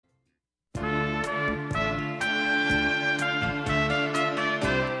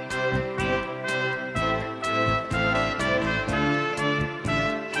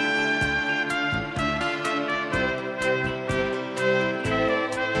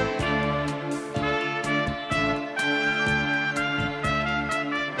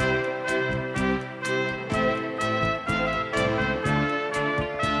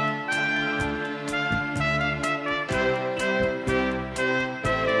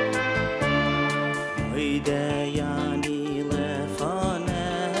Moideyani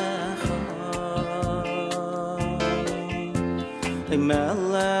lefanecha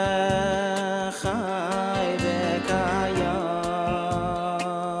Melech Chai v'Kayam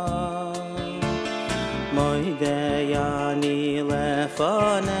Moideyani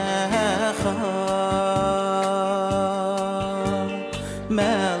lefanecha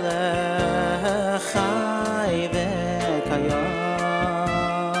Melech Chai v'Kayam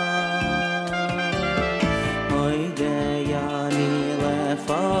Moideyani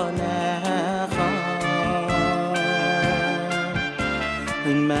lefanecha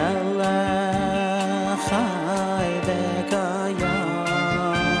Melech Chai v'Kayam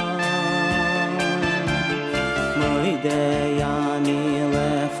Moideyani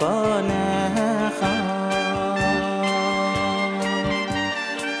lefanecha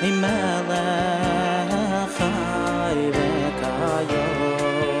Melech Chai v'Kayam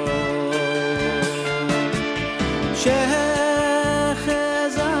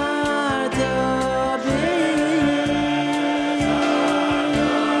Shechazart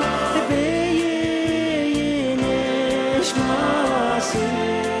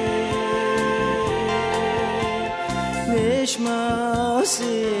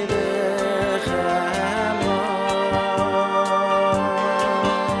Nishmasi b'chema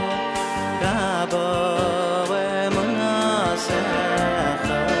Rabbo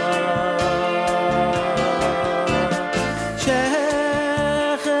emunasecha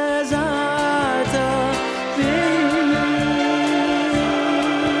Shechazart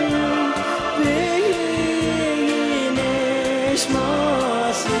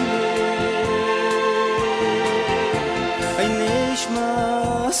nishmasi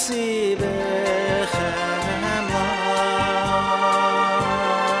Nishmasi b'chema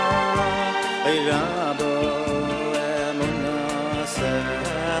Rabbo emunasecha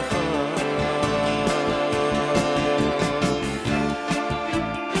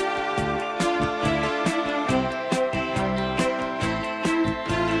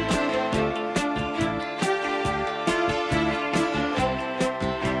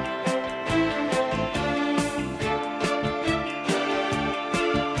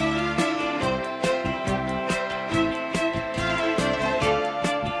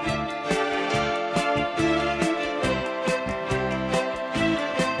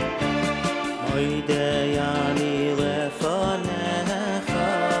Moideyani lefanecha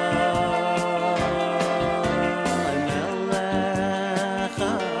Melech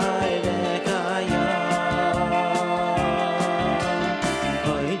Chai v'Kayam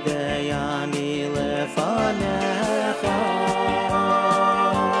Moideyani lefanecha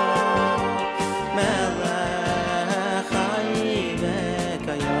Melech Chai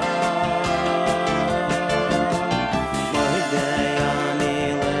v'Kayam Moideyani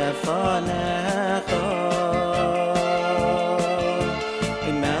lefanecha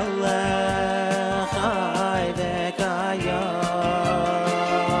Melech Chai v'Kayam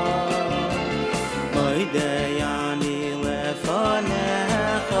Moideyani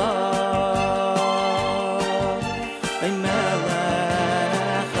lefanecha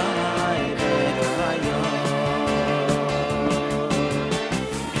Melech Chai v'Kayam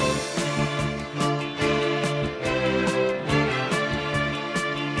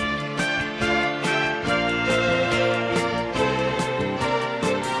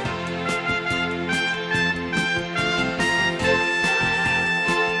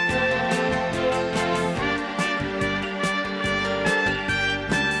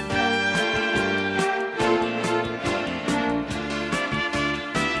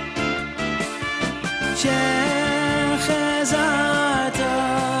Shechazart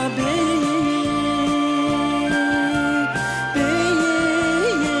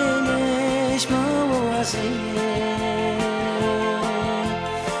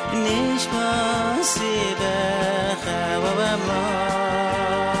Nishmasi b'chema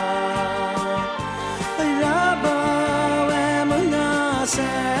Rabbo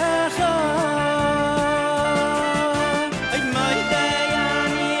emunasecha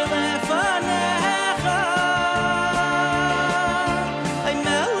Moideyani lefanecha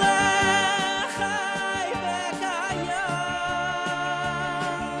Melech Chai v'Kayam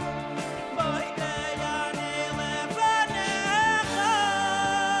Moideyani lefanecha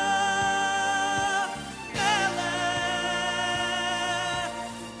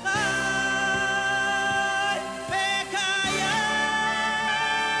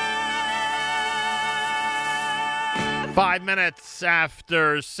Five minutes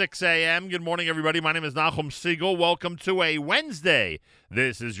after 6 a.m. Good morning, everybody. My name is Nachum Siegel. Welcome to a Wednesday.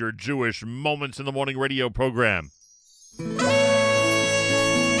 This is your Jewish Moments in the Morning radio program.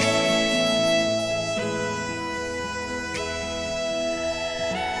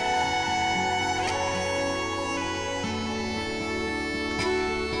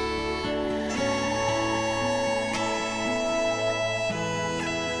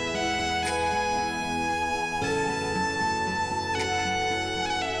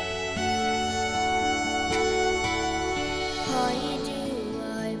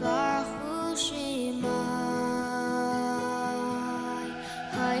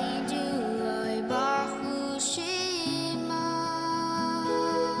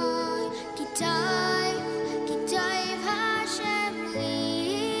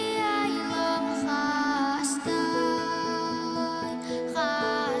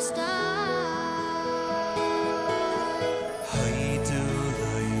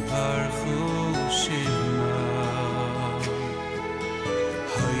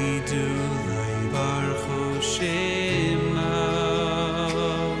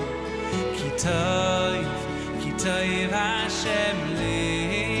 Kitay Hashem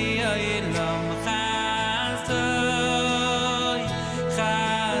li olam chastoy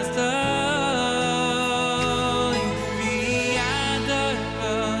v'yadar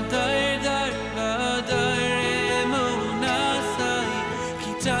v'dar emunasay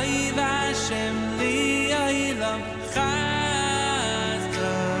Kitay Hashem li olam chastoy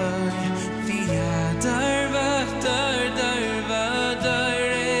v'yadar v'dar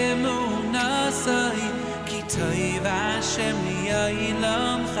emunasay Kitay Hashem li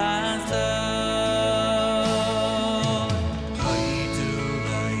olam chastoy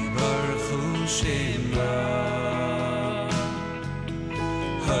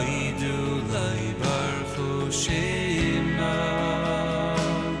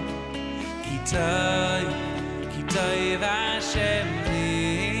Kitay Hashem li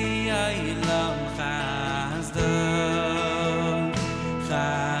olam chastoy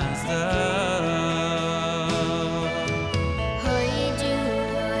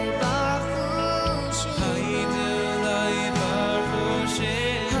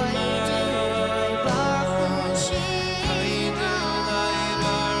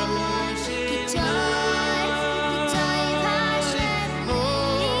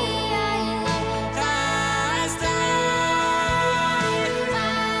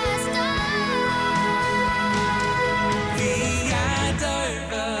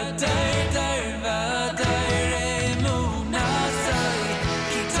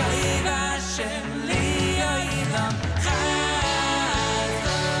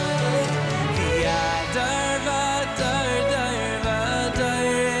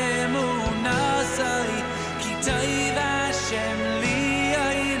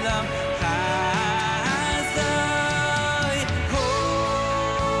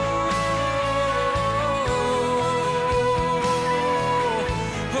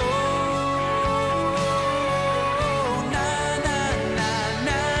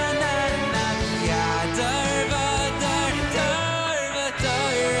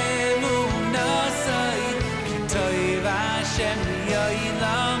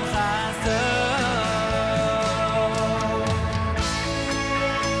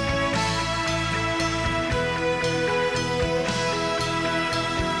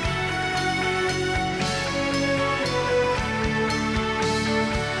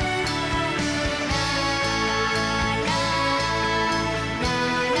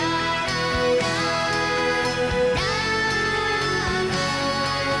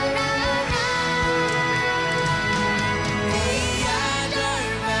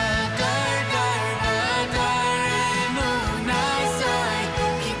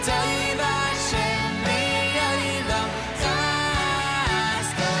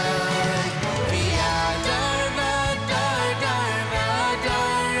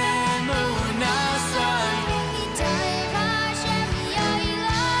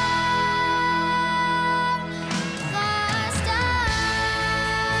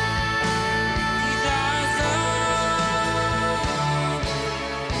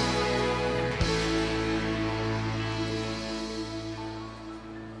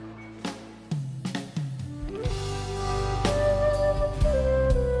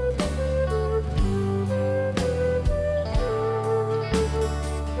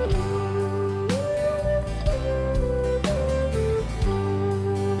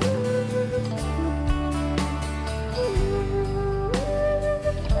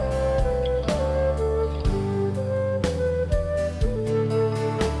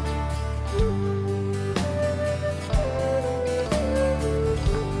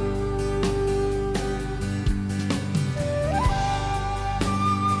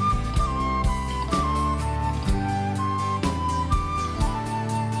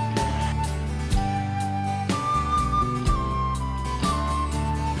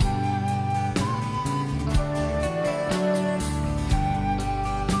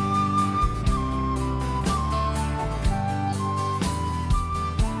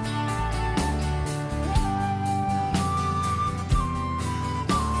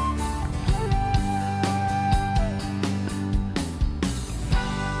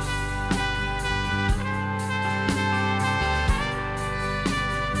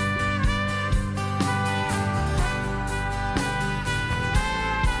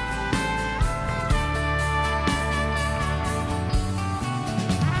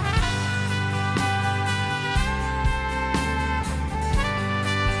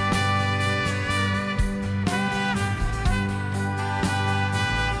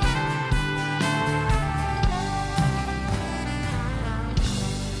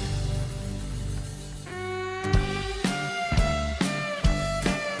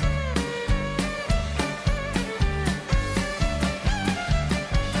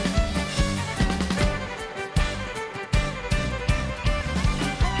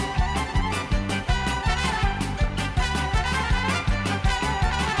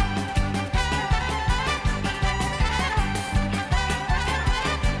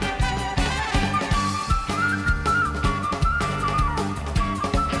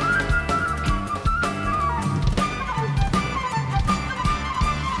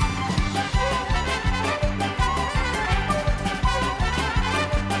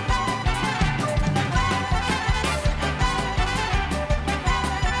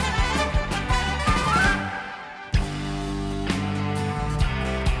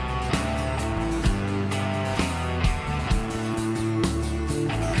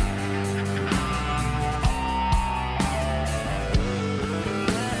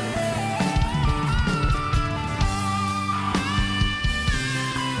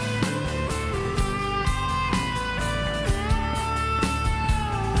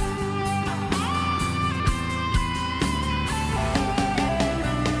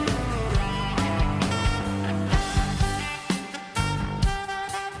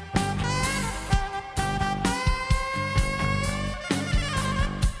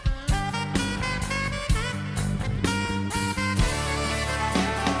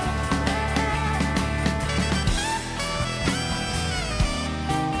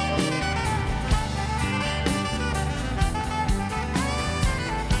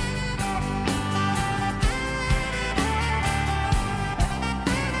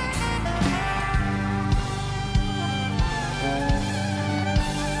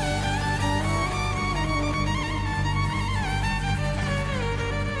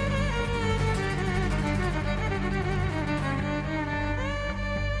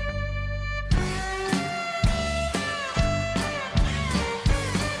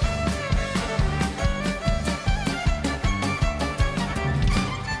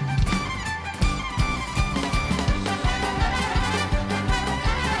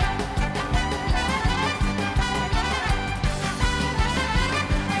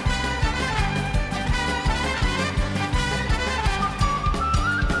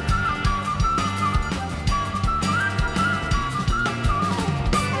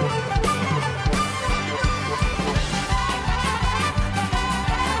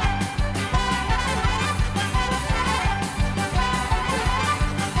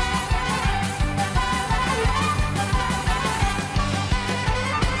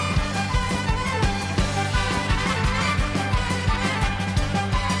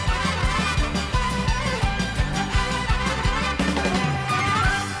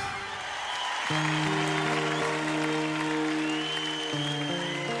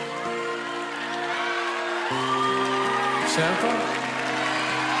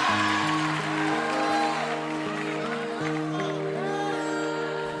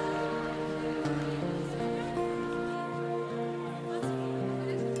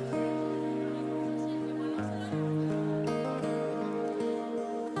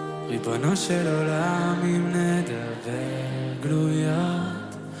ריבונו של עולם, אם נדבר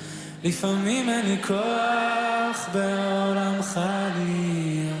גלויות, לפעמים אין לי כוח בעולמך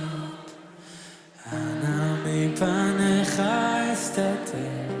להיות. אנא מפניך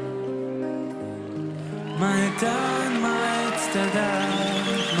אסתתר, מה איתן, מה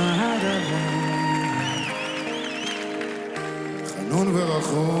אצטדק, מה הדבר? חנון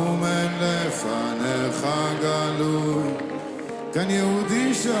ורחום אין לפניך גלוי, כאן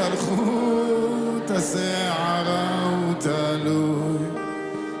יהודי שלחוט השערה הוא תלוי,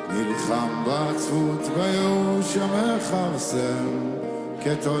 נלחם בעצבות בייאוש המכרסם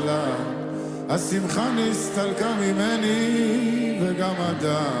כתולה, השמחה נסתלקה ממני וגם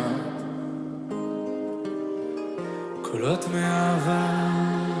הדעת. קולות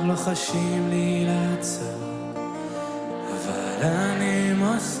מהעבר לוחשים לי לעצור, אבל אני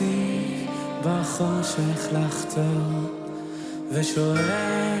מוסיף בחושך לחתור,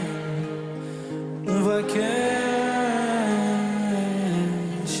 ושואל ומבקש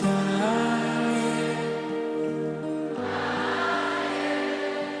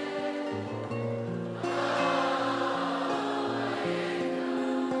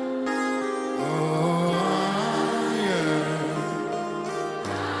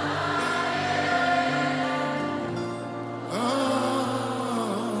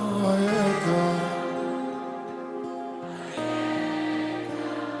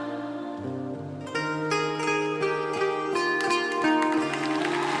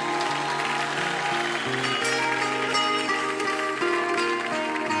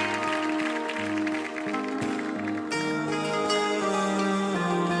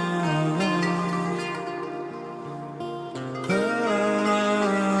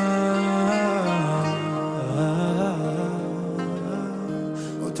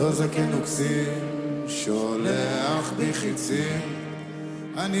זקן וקסים שולח בי חיצים,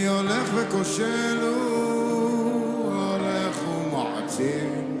 אני הולך וכושל, הוא הולך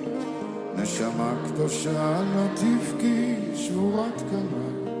ומעצים, נשמה קדושה לא תבכי שבורת כמה,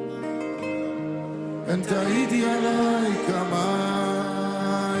 אין תהיתי עליי כמה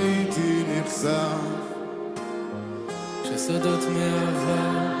הייתי נחשף, כשסודות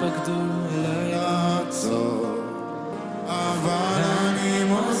מעבר פקדו אליי לעצור, אבל אני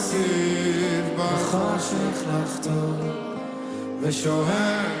מוסיף בחושך לחתור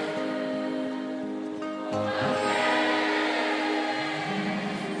ושואל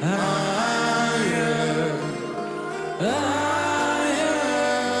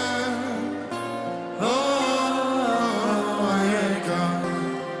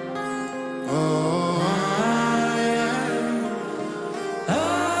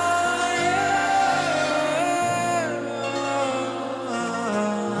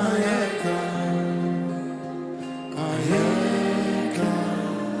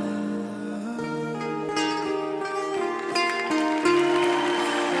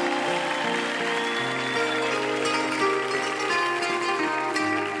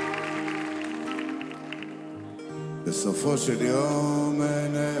בסופו של יום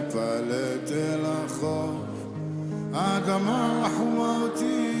נפלט אל החוף, האדמה חומה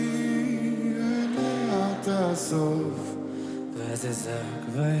אותי אליה תאסוף, ואז אזעק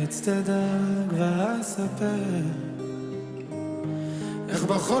ואצטדק ואספר איך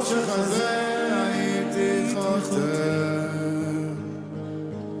בחושך הזה הייתי חותר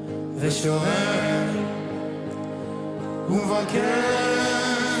ושואל ומבקש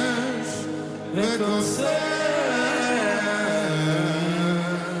וכוסר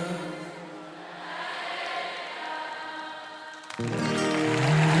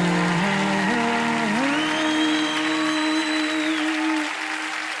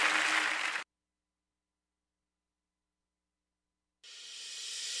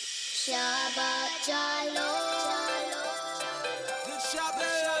Shabbat Shalom. Good Shabbat.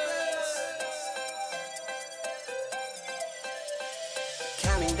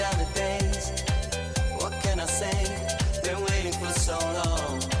 Counting down the days, what can I say? Been waiting for so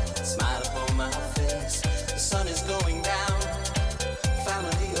long. Smile upon my face. The sun is going down.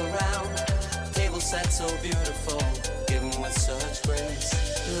 Family around. Table set so beautiful, given with such grace.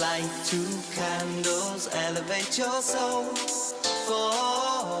 Light two candles, elevate your soul. For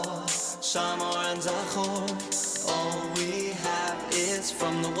Shamor and Zachor, all we have is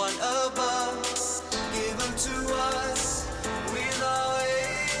from the one above, given to us with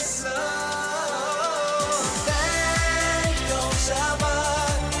always love. Thank on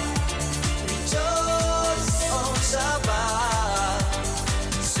Shabbat, rejoice on Shabbat,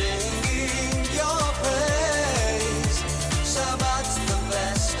 singing your praise. Shabbat's the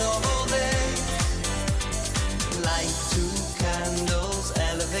best of all days. Light two candles,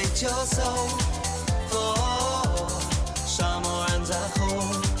 elevate your soul for Shamor and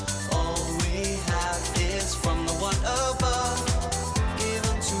Zachor. All we have is from the one above,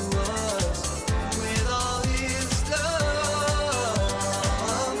 given to us with all his love.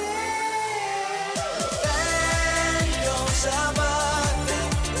 Thank Yom Shabbat,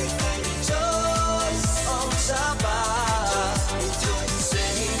 we rejoice on Shabbat,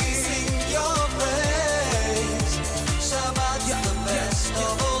 singing your praise. Shabbat's the best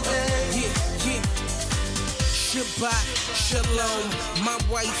of all days. Shabbat, shalom, my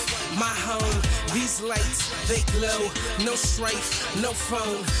wife, my home. These lights, they glow. No strife, no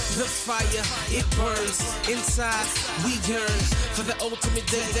phone. The fire, it burns. Inside, we yearn for the ultimate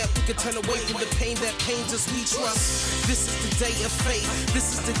day that we can turn away from the pain that pains us. We trust. This is the day of faith.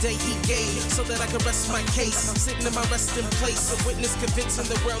 This is the day he gave so that I can rest my case. I'm sitting in my resting place, a witness convincing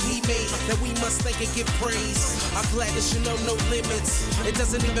the world he made that we must thank and give praise. I'm glad that you know no limits. It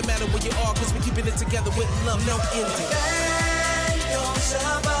doesn't even matter where you are, cause we're keeping it together with love, no ending. Thank Yom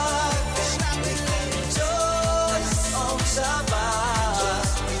Shabbat, we rejoice on Shabbat,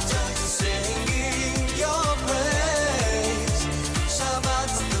 singing your praise.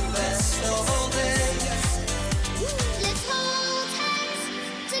 Shabbat's the best of all days. Let's hold hands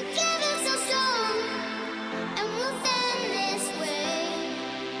together so strong, and we'll stand this way.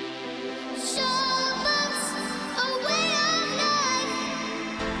 Shabbat's a way of life.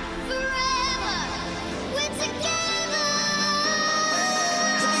 Forever, we're together.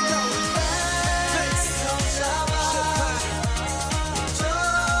 Here we go. Thanks on Shabbat,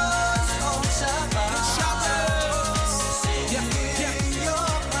 rejoice on Shabbat, singing your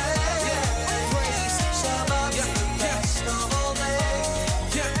praise. Shabbat's the best of all days.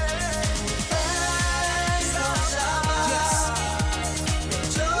 Thanks on Shabbat,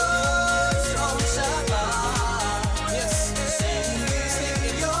 rejoice on Shabbat,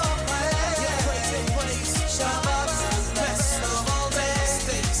 singing your praise. Shabbat's the best of all days.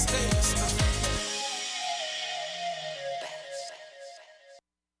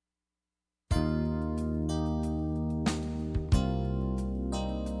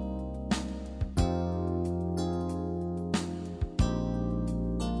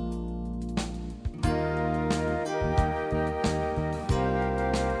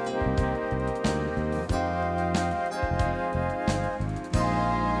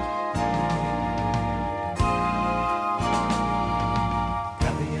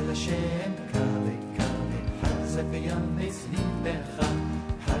 Kavi el Hashem, kavi, kavi, hazeh v'yametz libecha,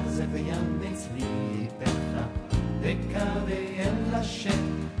 hazeh v'yametz libecha, v'kavi el Hashem,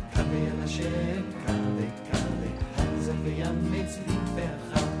 kavi, kavi, hazeh v'yametz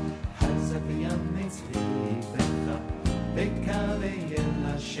libecha, hazeh v'yametz libecha, v'kavi el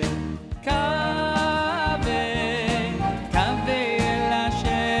Hashem. Kave el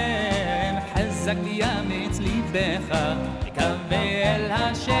Hashem, hazak v'yametz libecha. Kave el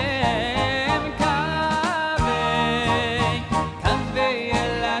Hashem, kave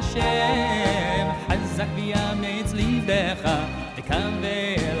el Hashem, hazak v'yametz libecha. Kave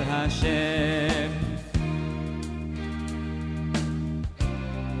el Hashem.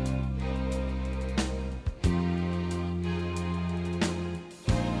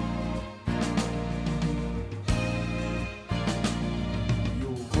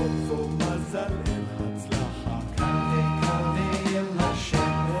 יורקות מזל אל הצלחה. Kavi, kavi el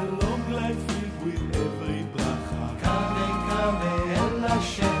Hashem, A long life filled with every bracha. kavi, kavi el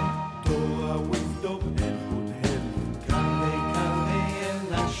Hashem, Torah, wisdom, and good health. kavi, kavi el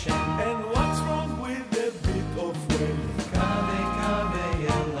Hashem, And what's wrong with a bit of wealth? kavi, kavi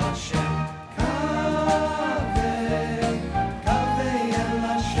el Hashem, kavi, kavi el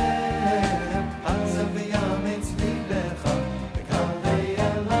Hashem, hazeh v'yametz libecha, kavi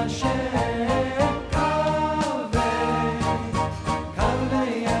el Hashem, kavi, kavi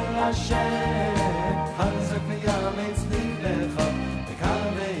el Hashem, hazeh v'yametz libecha,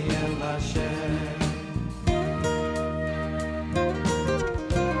 kavi el Hashem.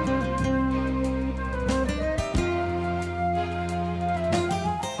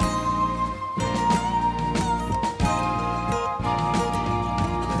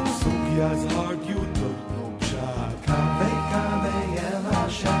 Sugya's hard, you don't know pshat. Kavi, kavi el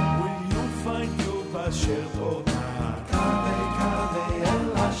Hashem, Will you find your basher or not? kavi, kavi el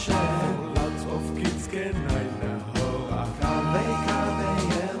Hashem, Lots of kids can hide the horror. kavi, kavi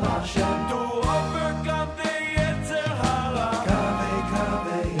el Hashem, To overcome the Yetzer Hara. kavi,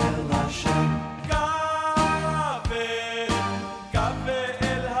 kavi el Hashem, Kave, kave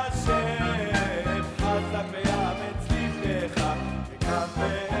el Hashem, hazak v'yametz libecha.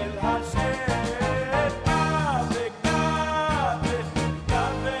 Kave el Hashem, kave, kave,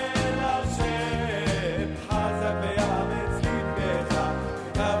 kave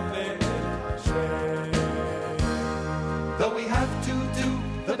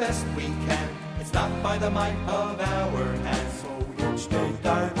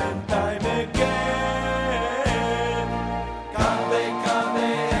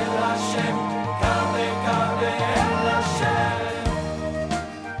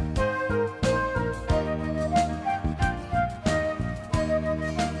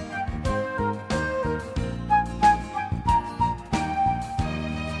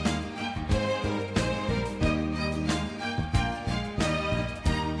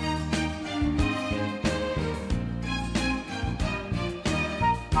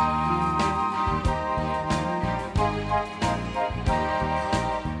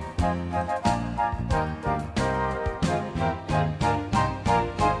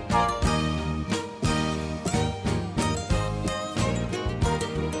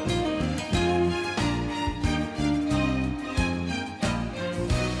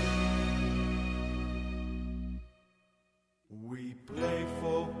We pray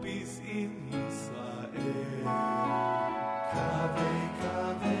for peace in Israel. Kaveh,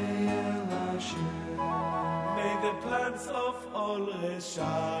 Kaveh El Hashem. May the plans of all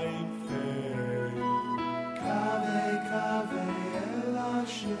Reshaim fail. Kaveh, Kaveh El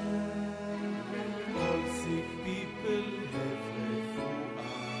Hashem. All sick people have refuah.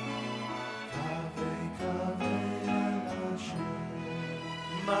 Kaveh, Kaveh El Hashem.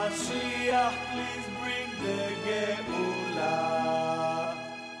 Mashiach, please bring the Geulah.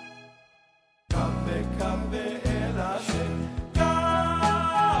 Kaveh, Kaveh El Hashem.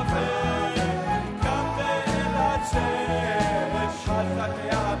 Kaveh, Kaveh El Hashem. Chazak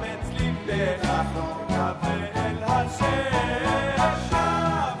ya'ametz libecha. Kaveh El Hashem.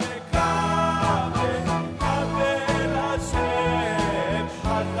 Kaveh, Kaveh, Kaveh El Hashem.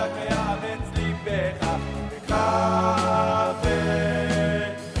 Chazak ya'ametz libecha. Kaveh,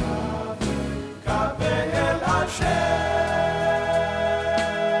 Kaveh El Hashem.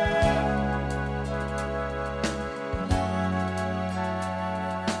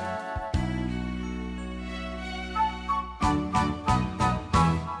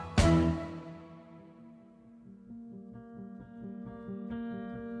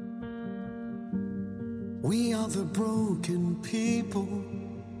 We are the broken people,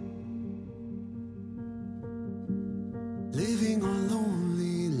 living our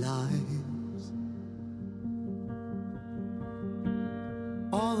lonely lives.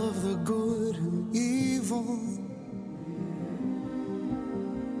 All of the good and evil.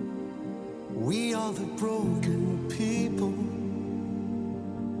 We are the broken people.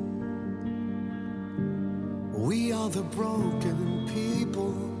 We are the broken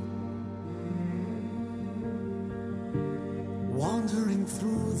people. Wandering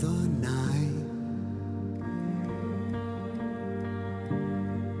through the night,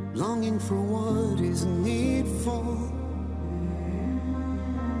 longing for what is needful.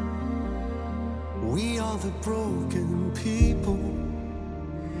 We are the broken people,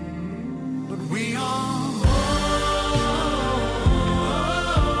 but we are.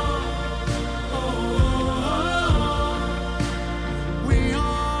 We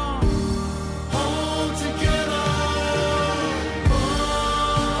are all together.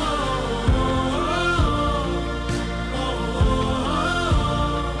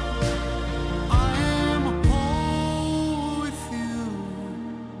 I am whole with you.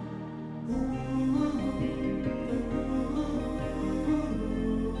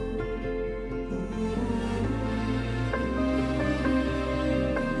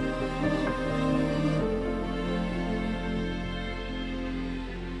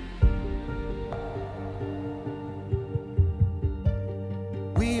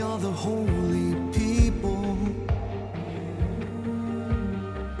 We are the holy people,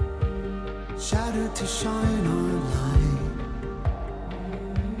 shattered to shine our light.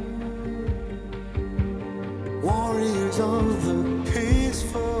 Warriors of the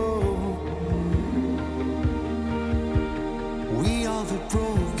peaceful. We are the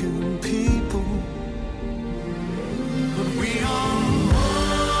broken people, but we are.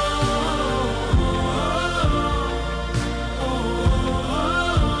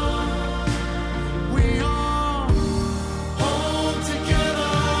 We are all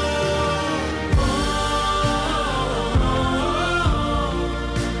together.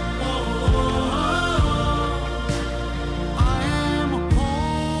 I am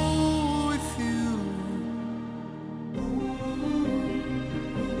whole with you.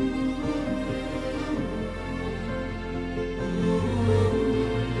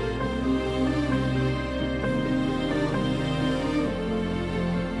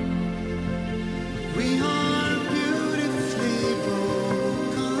 We are beautifully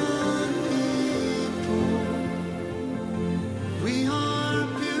broken people. We are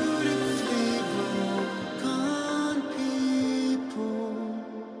beautifully broken people.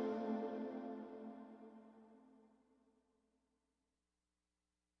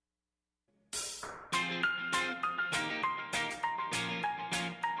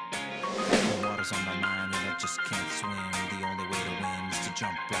 The water's on my mind and I just can't swim. The only way to win is to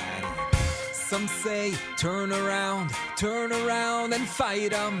jump right in. Some say, turn around and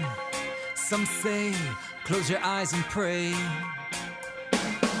fight 'em.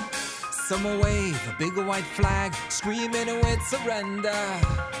 Some wave a big white flag, screaming with surrender.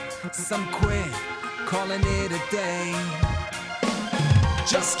 Some quit, calling it a day.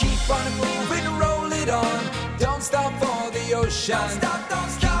 Just keep on moving, roll it on. Don't stop for the ocean. Don't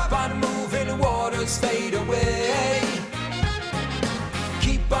stop. Keep on moving, waters fade away.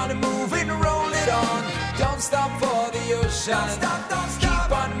 Keep on moving, roll it on. Don't stop for the ocean. Don't stop.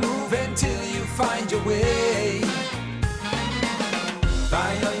 Keep on moving till you find your way.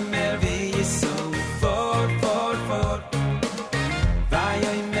 Vai oi merveille so fort, fort, fort. Vai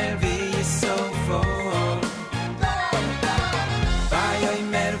oi merveille so fort. Vai oi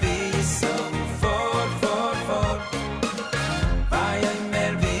merveille so fort, fort, fort. Vai oi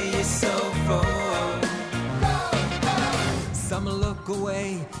merveille so fort. Some look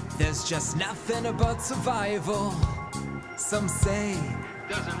away, there's just nothing about survival. Some say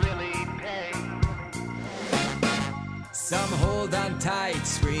doesn't really pay. Some hold on tight,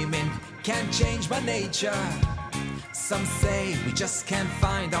 screaming, can't change my nature. Some say we just can't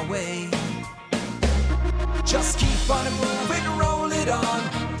find our way. Just keep on moving, roll it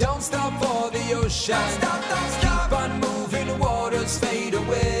on. Don't stop for the ocean. Don't stop. Keep on moving, waters fade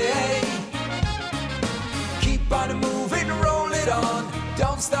away. Keep on moving, roll it on.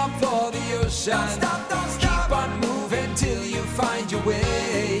 Don't stop for the ocean. Don't stop. Keep on moving till you find your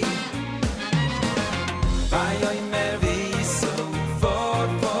way. Vai oi merveille so fort,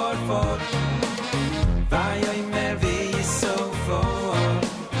 fort, fort. Vai oi merveille so fort.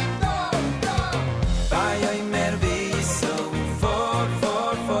 Vai oi merveille so fort,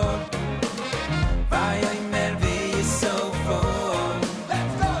 fort, fort. Vai oi merveille so fort.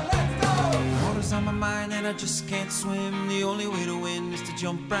 Let's go, let's go. Water's on my mind and I just can't swim. The only way to win is to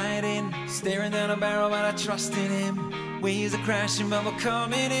jump right in. Staring down a barrel but I trust in him. Waves are crashing but we're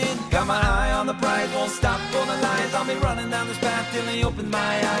coming in. Got my eye on the prize, won't stop for the lies. I'll be running down this path till I open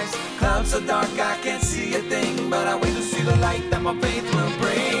my eyes. Clouds so dark I can't see a thing, but I wait to see the light that my faith will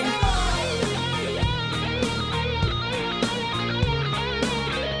bring.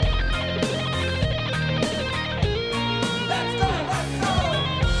 Let's go, let's go.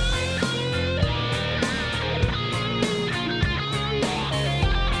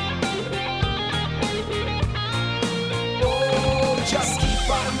 Just keep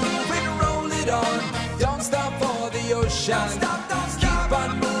on moving, roll it on. Don't stop for the ocean. Don't stop. Keep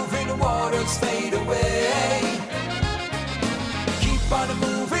on moving, waters fade away. Keep on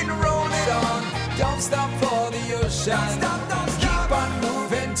moving, roll it on. Don't stop for the ocean. Keep on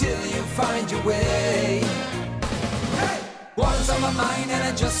moving till you find your way. Water's on my mind and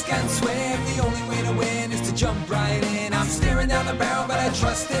I just can't swim. The only way to win is to jump right in. I'm staring down the barrel but I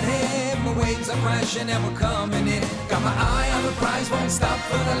trust in him. The waves are crashing and we're coming in. Got my eye on the prize, won't stop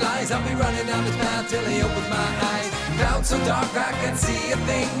for the lies. I'll be running down this path till he opens my eyes. Clouds so dark I can't see a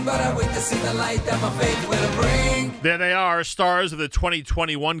thing, but I wait to see the light that my faith will bring. There they are, stars of the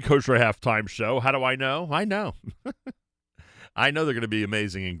 2021 Kosher Halftime Show. How do I know? I know. I know they're going to be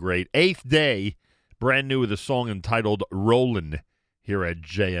amazing and great. Eighth Day, brand new with a song entitled Rollin' here at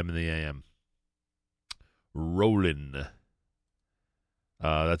JM in the AM. Rollin'.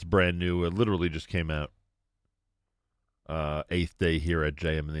 That's brand new. It literally just came out. Eighth Day here at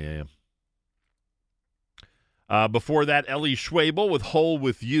JM in the AM. Before that, Ellie Schwabel with Hole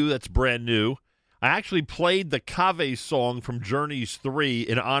With You. That's brand new. I actually played the Kave song from Journeys 3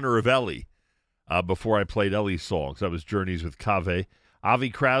 in honor of Ellie before I played Ellie's songs. That was Journeys with Kave. Avi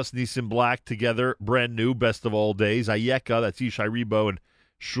Krauss, Nissan Black together, brand new, Best of All Days. Ayeka, that's Ishai Rebo and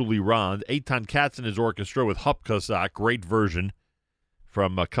Shuli Rand. Eitan Katz and his orchestra with Hup Kazak, great version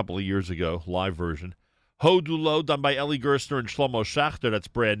from a couple of years ago, live version. Hodulo, done by Eli Gerstner and Shlomo Schachter, that's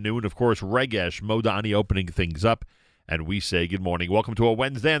brand new. And, of course, Regesh, Modani opening things up. And we say good morning. Welcome to a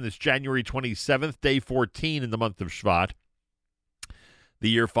Wednesday on this January 27th, day 14 in the month of Shvat, the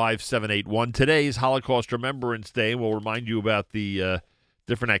year 5781. Today is Holocaust Remembrance Day. We'll remind you about the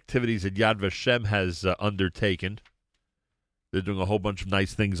different activities that Yad Vashem has undertaken. They're doing a whole bunch of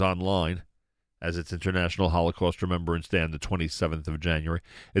nice things online as it's International Holocaust Remembrance Day on the 27th of January.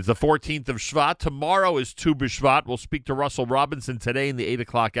 It's the 14th of Shvat. Tomorrow is Tu B'Shvat. We'll speak to Russell Robinson today in the 8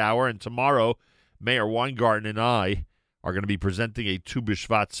 o'clock hour, and tomorrow Mayor Weingarten and I are going to be presenting a Tu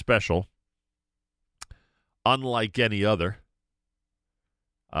B'Shvat special, unlike any other.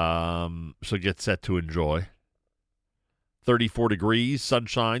 So get set to enjoy. 34 degrees,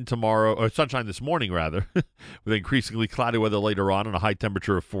 sunshine tomorrow, or sunshine this morning, rather, with increasingly cloudy weather later on and a high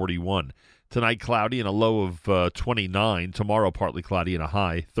temperature of 41. Tonight, cloudy and a low of 29. Tomorrow, partly cloudy and a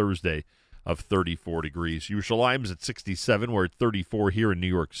high, Thursday, of 34 degrees. Yerushalayim's at 67. We're at 34 here in New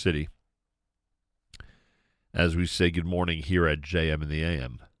York City. As we say good morning here at JM in the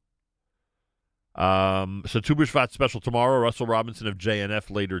AM. So Tu B'Shvat special tomorrow. Russell Robinson of JNF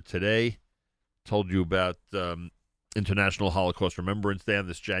later today. Told you about International Holocaust Remembrance Day on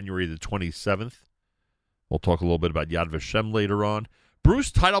this January the 27th. We'll talk a little bit about Yad Vashem later on.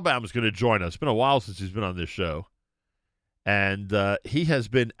 Bruce Teitelbaum is going to join us. It's been a while since he's been on this show. And he has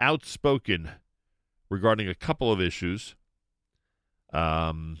been outspoken regarding a couple of issues.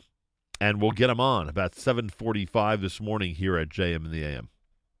 And we'll get him on about 7:45 this morning here at JM in the AM.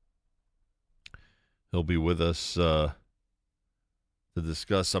 He'll be with us to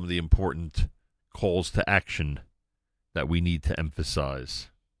discuss some of the important calls to action that we need to emphasize.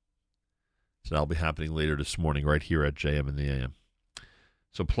 So that'll be happening later this morning right here at JM in the AM.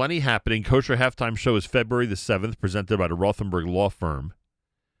 So plenty happening. Kosher Halftime Show is February the 7th, presented by the Rothenberg Law Firm,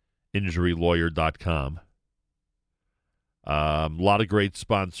 injurylawyer.com. A lot of great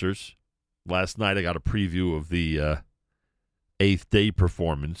sponsors. Last night I got a preview of the 8th Day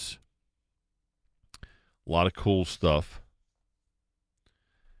performance. A lot of cool stuff.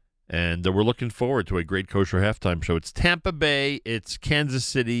 And we're looking forward to a great Kosher Halftime Show. It's Tampa Bay, it's Kansas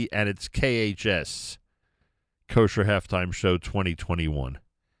City, and it's KHS. Kosher Halftime Show 2021.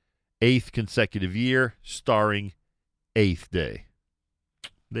 8th consecutive year, starring 8th Day.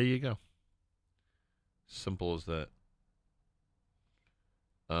 There you go. Simple as that.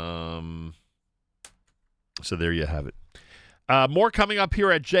 So there you have it. More coming up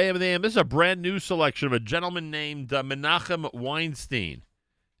here at JM and the AM. This is a brand new selection of a gentleman named Menachem Weinstein.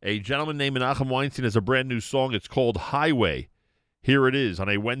 A gentleman named Menachem Weinstein has a brand new song. It's called Highway. Here it is on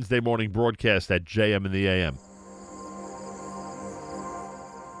a Wednesday morning broadcast at JM and the AM.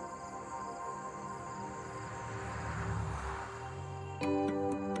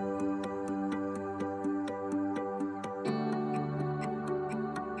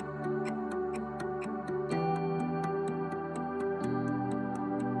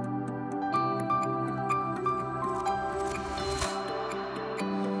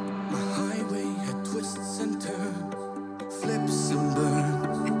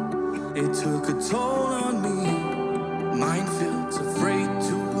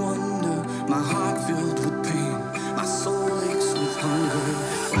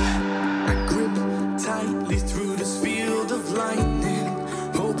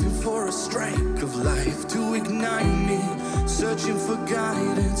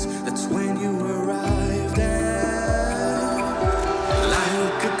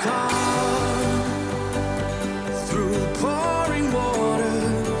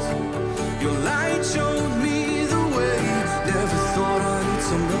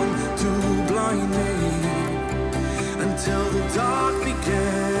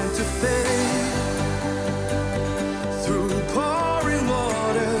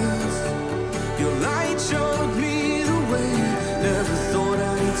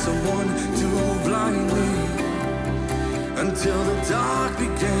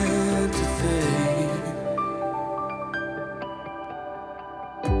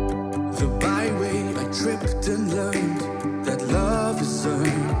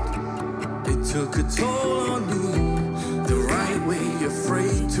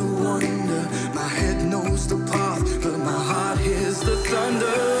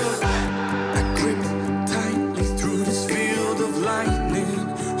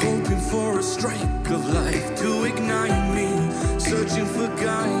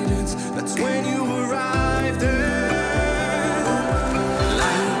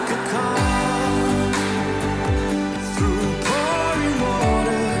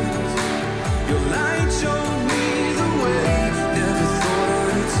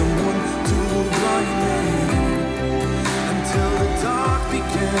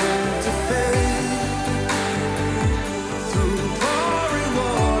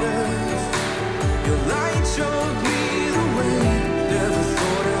 Showed me the way. Never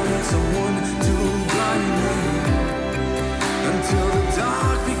thought I need someone to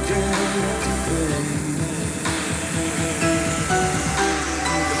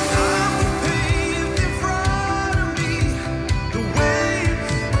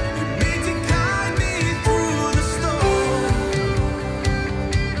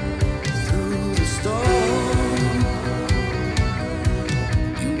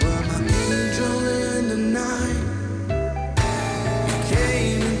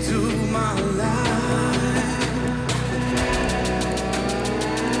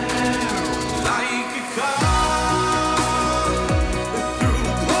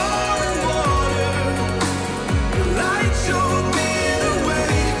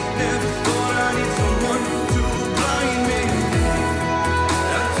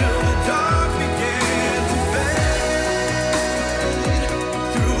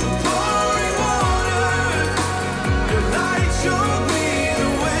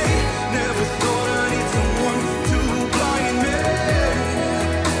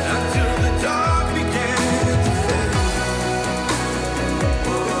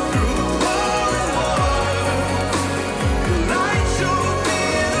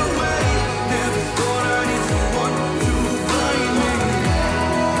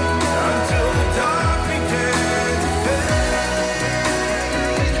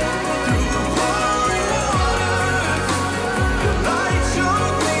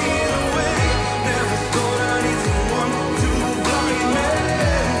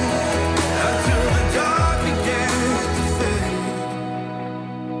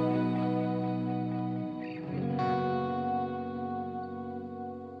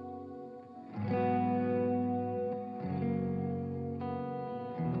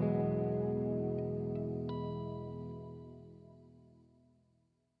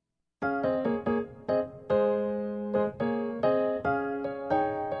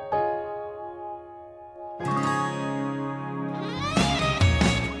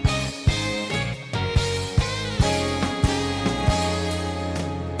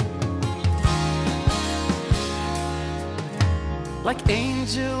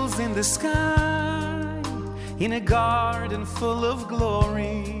Angels in the sky, in a garden full of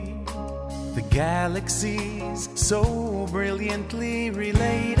glory, the galaxies so brilliantly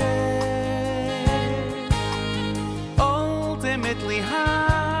related, ultimately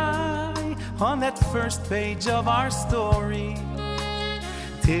high on that first page of our story,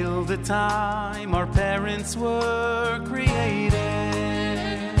 till the time our parents were created.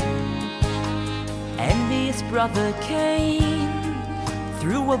 Envious brother Cain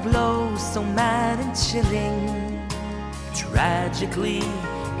threw a blow so mad and chilling. Tragically,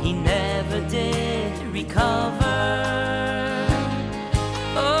 he never did recover.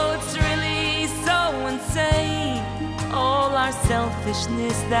 Oh, it's really so insane, all our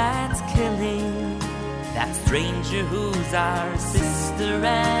selfishness that's killing that stranger who's our sister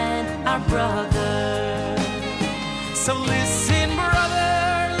and our brother. So listen,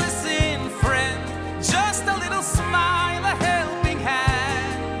 brother, listen, friend, just a little smile, a helping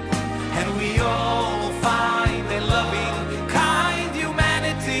hand, and we all will find a loving, kind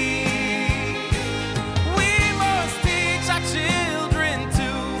humanity. We must teach our children to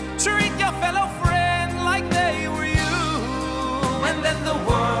treat your fellow friend like they were you, and then the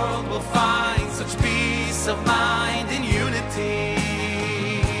world will find such peace of mind and unity.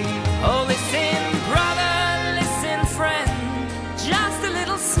 Oh, listen, brother, listen, friend, just a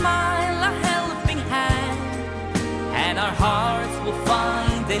little smile, a helping hand, and our hearts will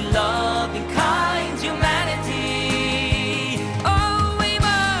find a loving, kind humanity. Oh, we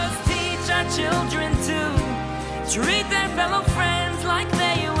must teach our children to treat their fellow friends like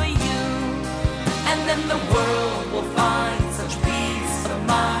they were you, and then the world will find such peace of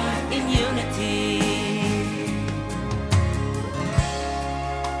mind in unity.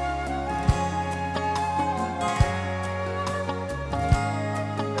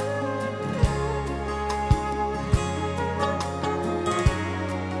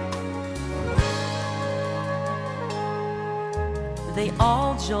 They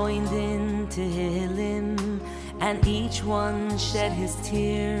all joined in to heal him, and each one shed his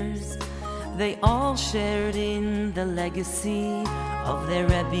tears. They all shared in the legacy of their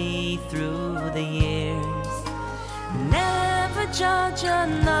Rebbe through the years. Never judge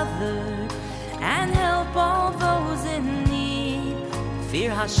another and help all those in need.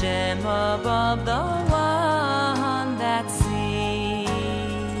 Fear Hashem above the one that sees.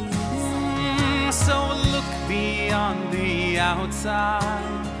 So look beyond the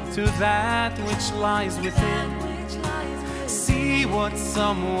outside to that which lies within. See what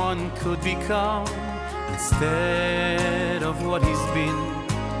someone could become instead of what he's been.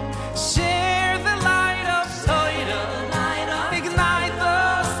 Share the light of Torah, ignite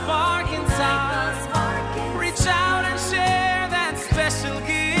the spark inside. Reach out and share that special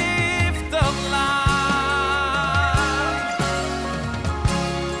gift of life.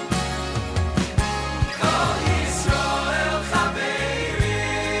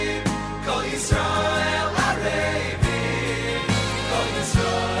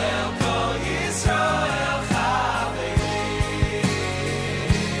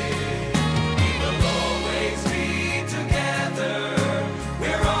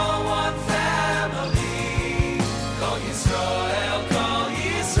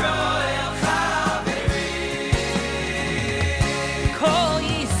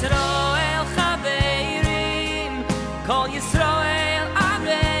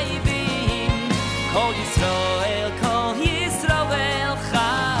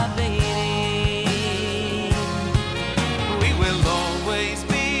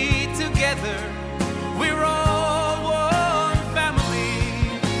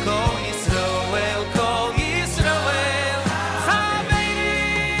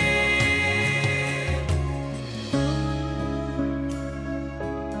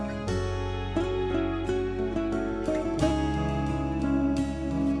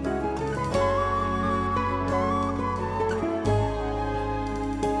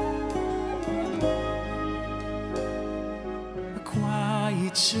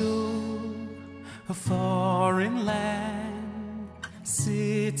 A foreign land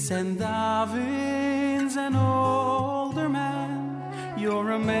sits and davens an older man.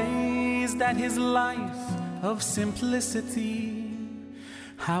 You're amazed at his life of simplicity,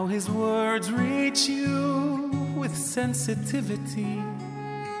 how his words reach you with sensitivity,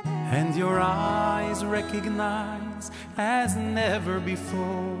 and your eyes recognize as never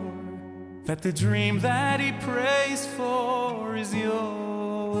before that the dream that he prays for is yours.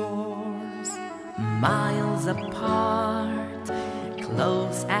 Miles apart,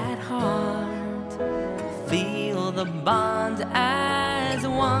 close at heart, feel the bond as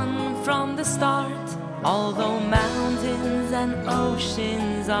one from the start. Although mountains and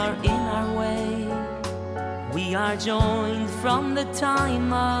oceans are in our way, we are joined from the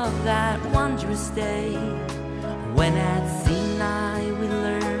time of that wondrous day, when at Sinai we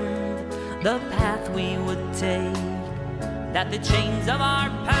learned the path we would take, that the chains of our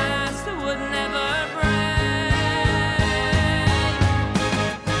past would never break.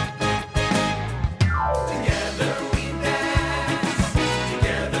 Together we dance,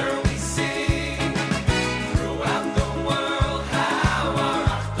 together we sing, throughout the world how our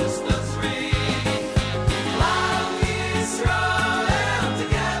achdus does ring. Klal Yisrael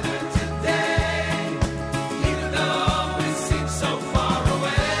together today, even though it seems so far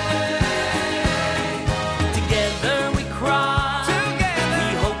away. Together we cry, Together we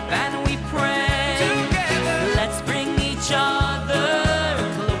hope and we pray. Together. Let's bring each other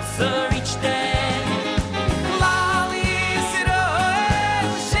closer each day. Klal Yisrael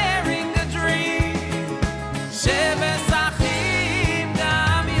sharing a dream, Sheves Achim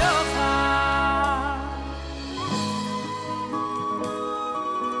Gam Yochad.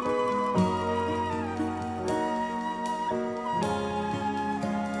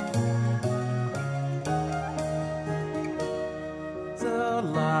 The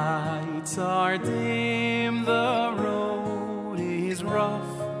lights are dim, the road is rough.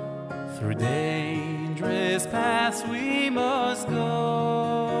 Through dangerous paths we must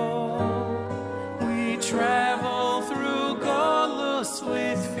go. We travel through Golus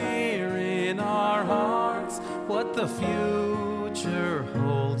with fear in our hearts. What the future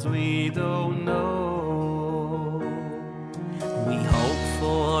holds we don't know. We hope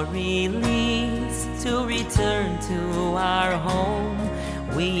for release to return to our home.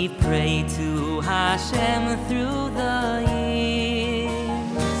 We pray to Hashem through the years.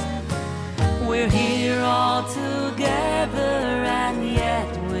 We're here all together and yet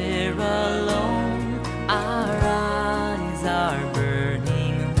we're alone. Our eyes are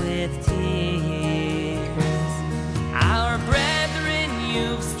burning with tears. Our brethren,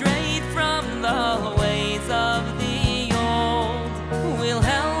 you've strayed from the ways of the old. We'll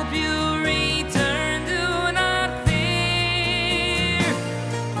help you return, do not fear.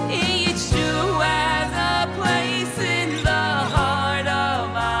 Each Jew has a place in the heart of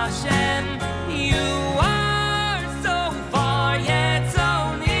Hashem. You are so far yet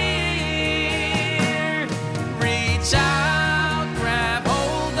so near. Reach out, grab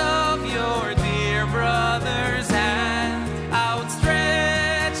hold of your dear brother's hand,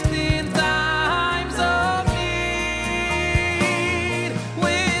 outstretched in times of need.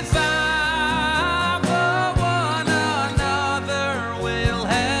 Without one another we'll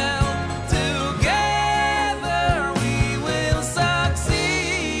help, together we will succeed.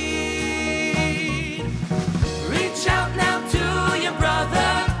 Reach out now to your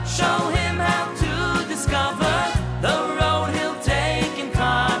brother, show him how to discover the road he'll take in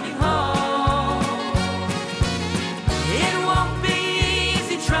coming home. It won't be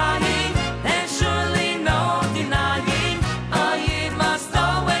easy trying, there's surely no denying. A yid must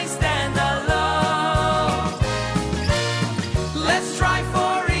always stand alone. Let's strive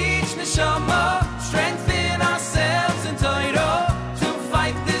for each neshama, strengthen ourselves in Torah to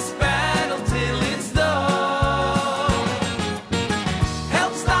fight this battle till it's done.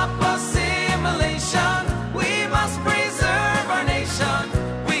 Help stop assimilation, we must preserve our nation.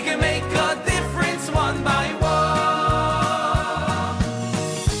 We can make a difference one by one.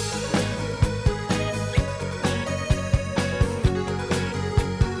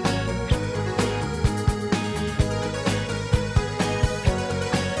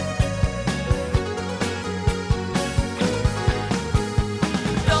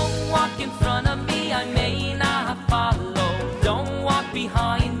 Don't walk in front of me, I may not follow. Don't walk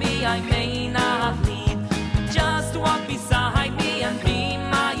behind me, I may not lead. Just walk beside me and be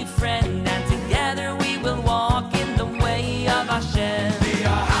my friend, and together we will walk in the way of Hashem.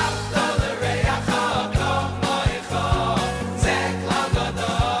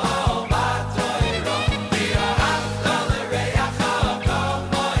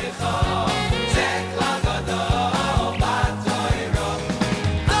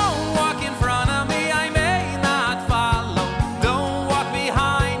 Don't walk in front of me, I may not follow. Don't walk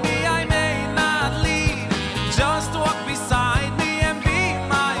behind me, I may not lead. Just walk beside me and be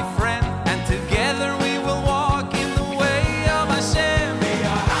my friend, and together we will walk in the way of Hashem.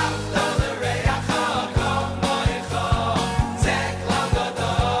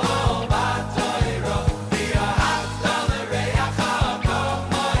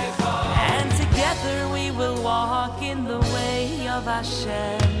 And together we will walk in the way of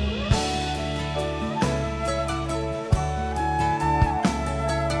Hashem.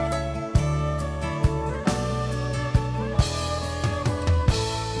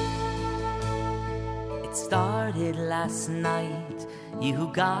 It started last night.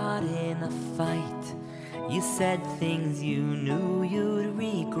 You got in a fight. You said things you knew you'd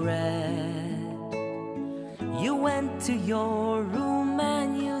regret. You went to your room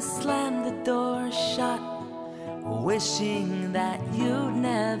and you slammed the door shut, wishing that you'd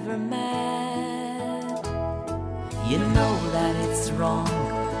never met. You know that it's wrong.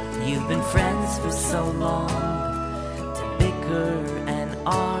 You've been friends for so long to bicker and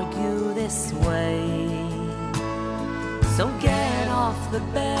argue this way. So get off the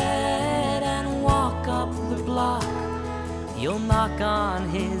bed and walk up the block. You'll knock on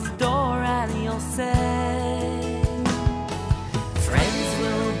his door and you'll say, friends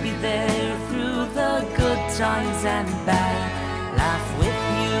will be there through the good times and bad, laugh with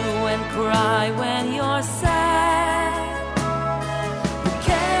you and cry when you're sad. Who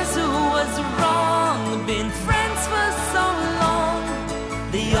cares who was wrong? Been friends for so long.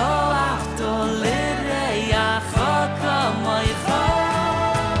 The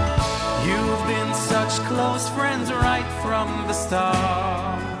You've been such close friends right from the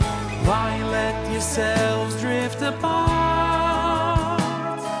start. Why let yourselves drift apart?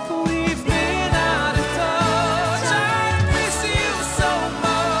 We've been out of touch. I miss you so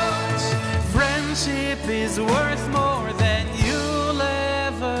much. Friendship is worth more than you'll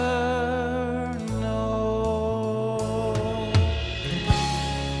ever know.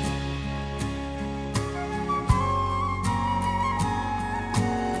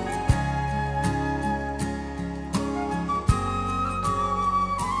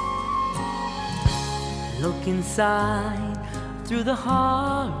 Look inside through the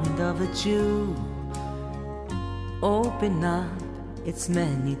heart of a Jew. Open up its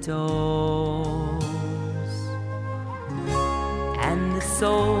many doors, and the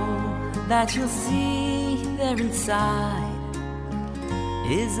soul that you'll see there inside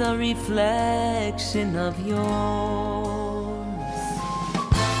is a reflection of yours.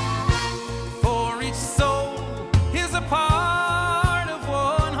 For each soul is a part of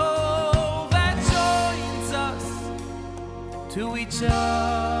one whole that joins us to each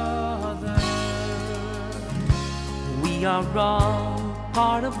other. We are all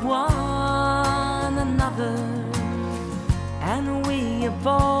part of one another, and we have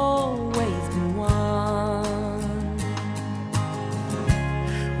always been one.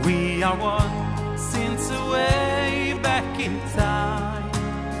 We are one since way back in time,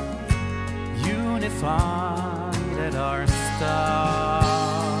 unified at our start.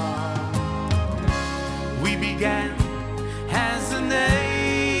 We began as a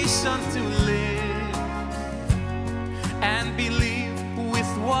nation to live and believe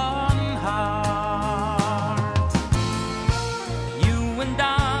with one heart. You and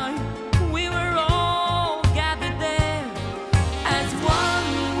I, we were all gathered there as one.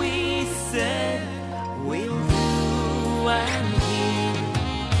 We said we'll do and hear.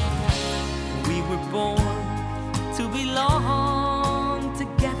 We were born to belong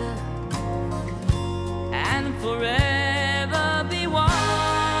together and forever be one.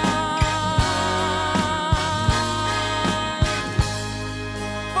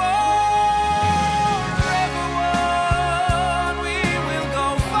 Forever one, we will go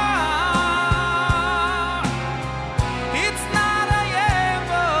far. It's not a yeah,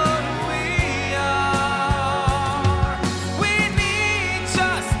 but we are. We need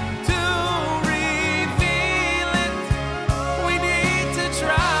just to reveal it. We need to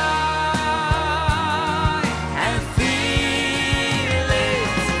try And feel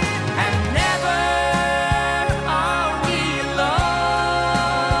it, and never are we alone.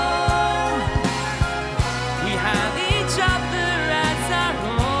 We have each other as our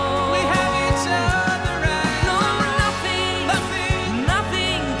own. We have each other as No, nothing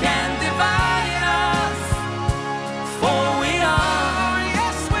nothing can divide us. For we are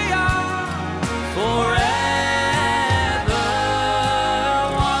yes we are. forever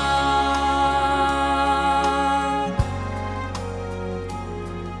one.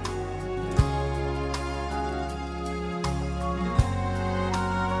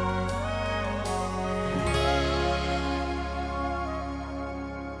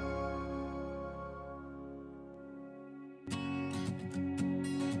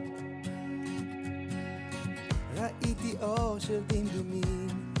 ראיתי אור של דמדומים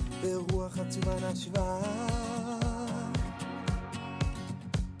ברוח עצובה נשבה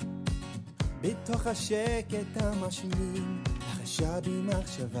בתוך השקט המשמים לחשה בי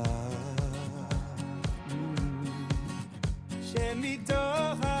מחשבה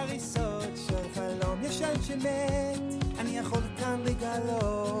שמתוך הריסות של חלום ישן שמת אני יכול כאן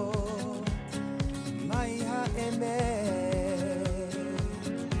לגלות מהי האמת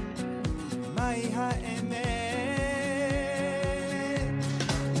מהי האמת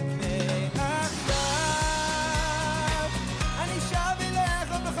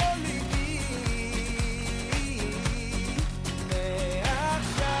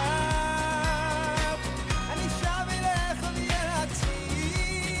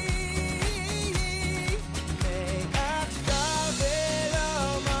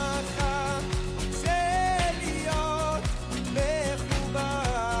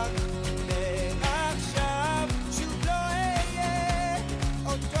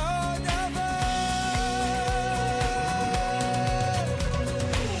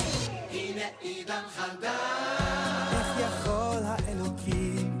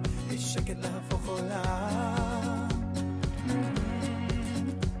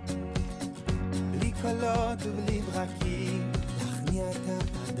ובלי ברקים להכניע את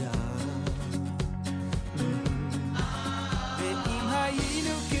האדם ואם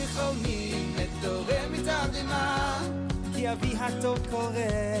היינו כחולמים נתעורר מתרדמה כי אבי הטוב קורא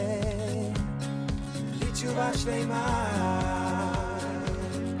לי תשובה שלמה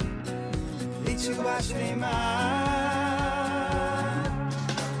לי תשובה שלמה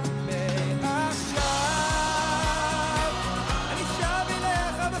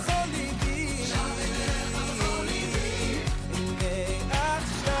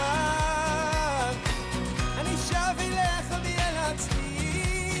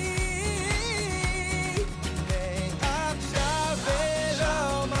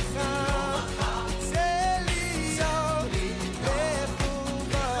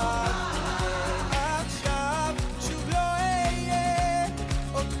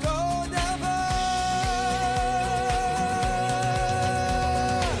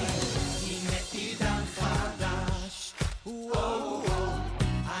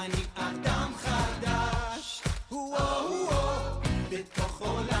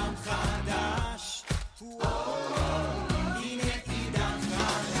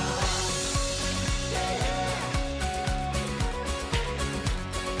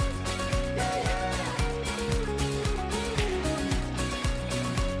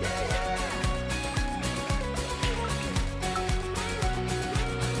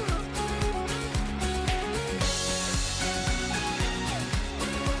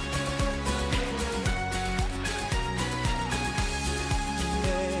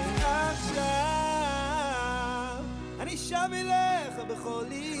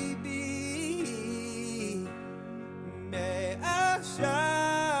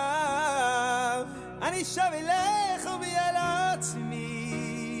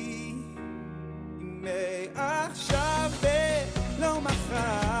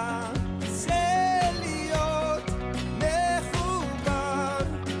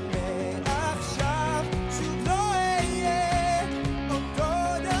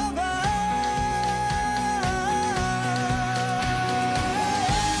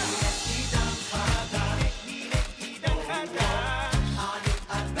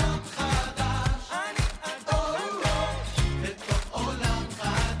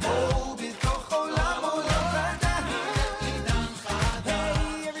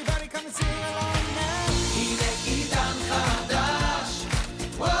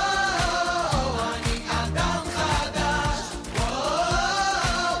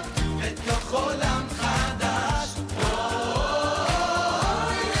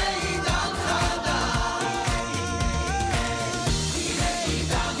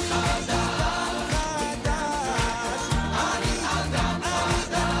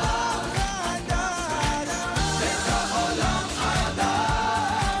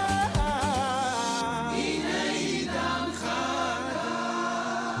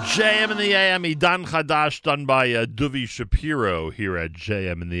JM in the AM, Idan Chadash, done by Duvi Shapiro here at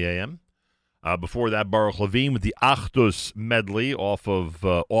JM in the AM. Before that, Baruch Levine with the Achdus medley off of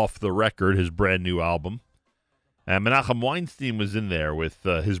Off the Record, his brand new album. And Menachem Weinstein was in there with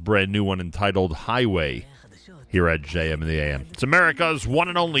his brand new one entitled Highway here at JM in the AM. It's America's one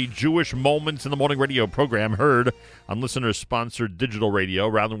and only Jewish Moments in the Morning radio program, heard on listener-sponsored digital radio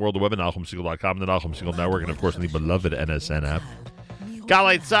around the world, the web at NachumSegal.com, the Nachum Segal Network, and of course on the beloved NSN app.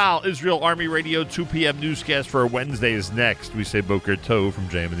 Galei Tzahal, Israel Army Radio, 2 p.m. newscast for Wednesday is next. We say Boker Tov from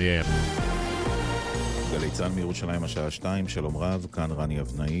JM in the AM. גלי צה"ל מירושלים השעה 2, שלום רב, כאן רני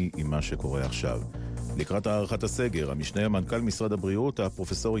אבנאי עם מה שקורה עכשיו. לקראת הערכת הסגר, המשנה למנכ"ל משרד הבריאות,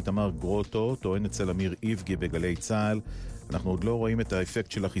 הפרופסור איתמר גרוטו, טוען אצל אמיר איבגי בגלי צה"ל, אנחנו עוד לא רואים את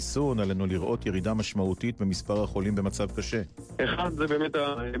האפקט של החיסון, עלינו לראות ירידה משמעותית במספר החולים במצב קשה. אחד, זה באמת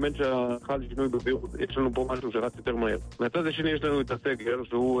האלמנט שהחל שינוי בווירוס, יש לנו פה משהו שרץ יותר מהר. מהצד השני יש לנו את הסגר,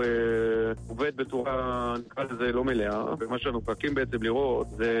 שהוא עובד בצורה, נקרא לזה, לא מלאה, ומה שאנחנו פקים בעצם לראות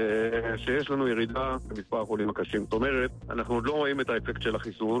זה שיש לנו ירידה במספר החולים הקשים. זאת אומרת, אנחנו עוד לא רואים את האפקט של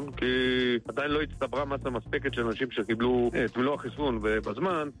החיסון, כי עדיין לא הצטברה מסה מספקת של אנשים שקיבלו את מלוא החיסון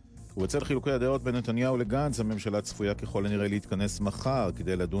ובזמן. ובצד חילוקי הדעות בין נתניהו לגנץ, הממשלה צפויה ככל הנראה להתכנס מחר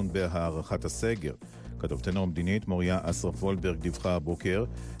כדי לדון בהארכת הסגר. כתבתנו המדינית מוריה אסרף וולברג דיווחה הבוקר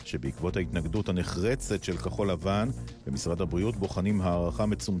שבעקבות ההתנגדות הנחרצת של כחול לבן במשרד הבריאות בוחנים הערכה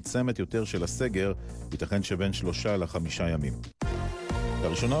מצומצמת יותר של הסגר, ייתכן שבין 3 ל5 ימים.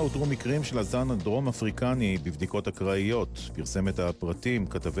 לראשונה הותרו מקרים של הזן הדרום אפריקני בבדיקות אקראיות. פרסם את הפרטים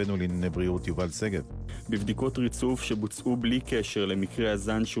כתבנו לענייני בריאות יובל סגב. בבדיקות ריצוף שבוצעו בלי קשר למקרי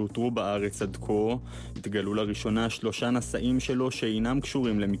הזן שהותרו בארץ עד כה, התגלו לראשונה 3 נשאים שלו שאינם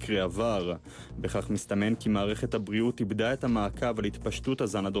קשורים למקרי עבר. בכך מסתמן כי מערכת הבריאות איבדה את המעקב על התפשטות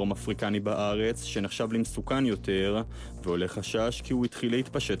הזן הדרום אפריקני בארץ, שנחשב למסוכן יותר, ועולה חשש כי הוא התחיל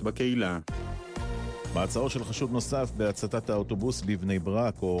להתפשט בקהילה. מעצרו של חשוד נוסף בהצתת האוטובוס בבני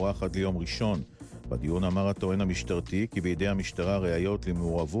ברק הוארך עד ליום ראשון. בדיון אמר הטוען המשטרתי כי בידי המשטרה ראיות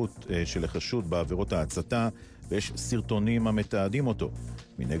למעורבות של החשוד בעבירות ההצתה, ויש סרטונים המתעדים אותו.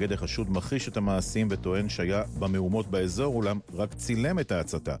 מנגד החשוד מכחיש את המעשים וטוען שהיה במהומות באזור, אולם רק צילם את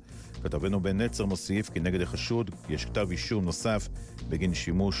ההצתה. כתבנו בן נצר מוסיף כי נגד החשוד יש כתב אישום נוסף בגין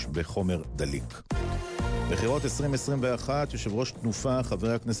שימוש בחומר דליק. בחירות 2021, יושב ראש תנופה, חבר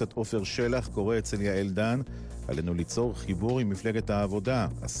הכנסת עופר שלח, קורא אצל יעל דן, עלינו ליצור חיבור עם מפלגת העבודה,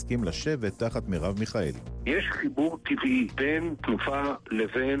 הסכים לשבת תחת מרב מיכאלי. יש חיבור טבעי בין תנופה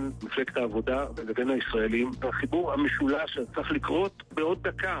לבין מפלגת העבודה ולבין הישראלים. החיבור המשולש צריך לקרות בעוד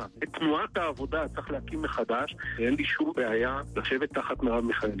דקה. את תנועת העבודה צריך להקים מחדש. אין לי שום בעיה לשבת תחת מרב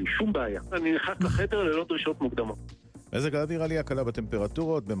מיכאלי. שום בעיה. אני נכנס לחדר ללא דרישות מוקדמות. מזג האוויר עלייה קלה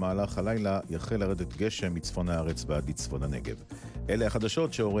בטמפרטורות, במהלך הלילה יחל לרדת גשם מצפון הארץ ועד לצפון הנגב. אלה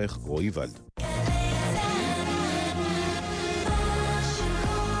החדשות שעורך רועי ולד.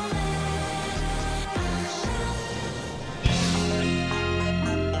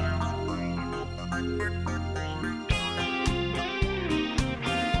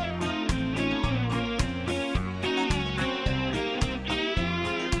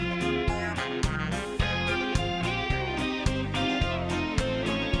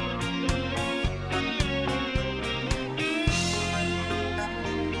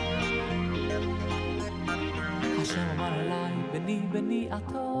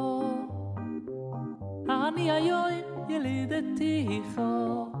 אני היום ילידתיך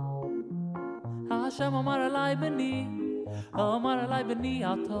השם אמר עליי בני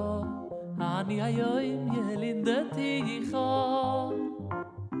עתו אני היום ילידתיך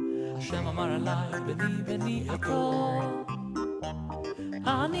השם אמר עליי בני עתו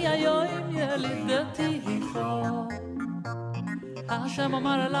אני היום ילידתיך השם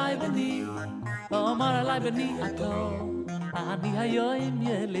אמר עליי בני עתו אני היום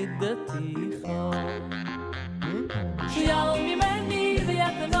ילידתיך שיעל ממני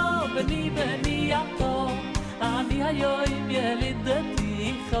ויתנו בני עתו אני היום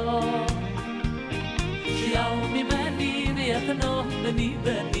ילידתיך שיעל ממני ויתנו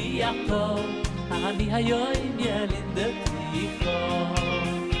בני עתו אני היום ילידתיך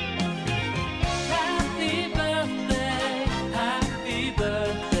Happy birthday, happy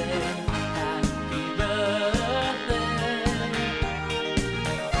birthday, happy birthday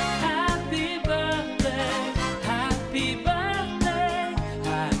Happy birthday, happy birthday,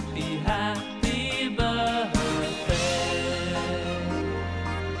 happy birthday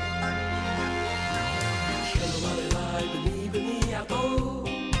Shalom alai bni ato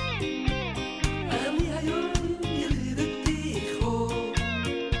Ani hayom yelideticho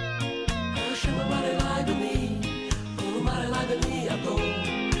Shalom alai bni ato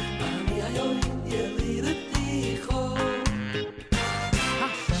Ani hayom yelideticho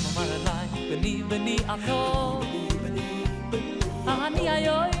בני עתו אני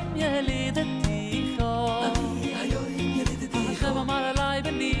היום ילידתיך השם אמר עליי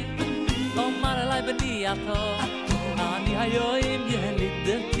בני עתו אני היום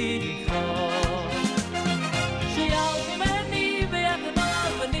ילידתיך שיעל ממני ויתנו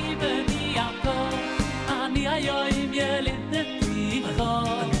בני עתו אני היום ילידתיך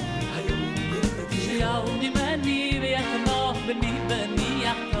שיעל ממני ויתנו בני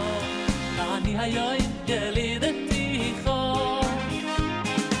עתו אני היום ילידתיך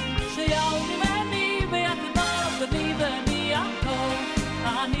שיעל ממני ויתנו בני עתו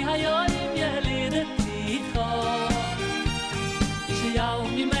אני היום ילידתיך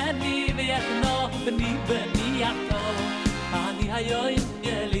ויחנוך בני בני יעקב אני היום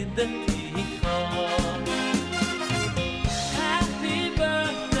ילידתי חור Happy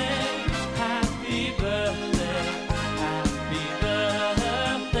birthday, happy birthday, happy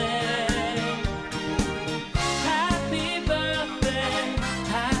birthday Happy birthday,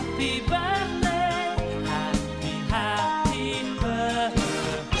 happy birthday, happy, happy birthday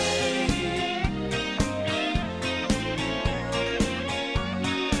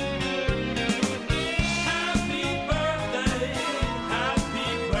Happy birthday, happy birthday, happy birthday Happy birthday, happy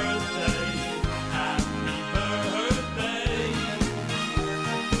birthday,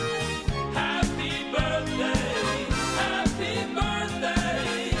 happy, Happy birthday, happy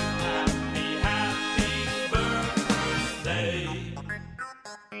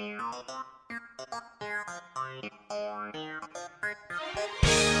birthday,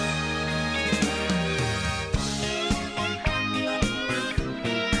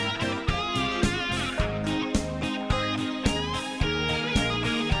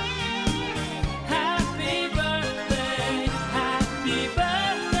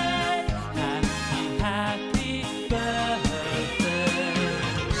 happy, happy birthday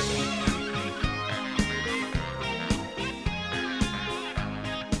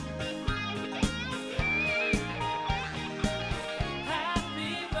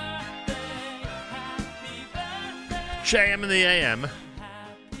JM in the AM.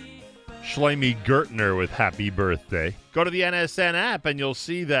 Shlomi Gertner with Happy Birthday. Go to the NSN app and you'll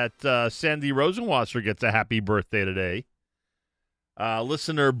see that Sandy Rosenwasser gets a happy birthday today.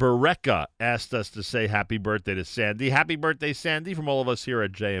 Listener Bereka asked us to say happy birthday to Sandy. Happy birthday, Sandy, from all of us here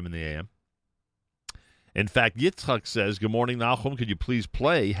at JM in the AM. In fact, Yitzchak says, good morning, Nachum. Could you please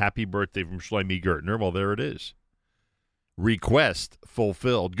play Happy Birthday from Shlomi Gertner? Well, there it is. Request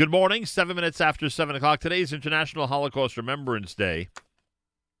fulfilled. Good morning, 7 minutes after 7 o'clock. Today is International Holocaust Remembrance Day.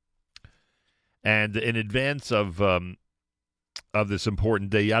 And in advance of this important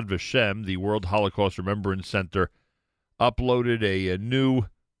day, Yad Vashem, the World Holocaust Remembrance Center, uploaded a new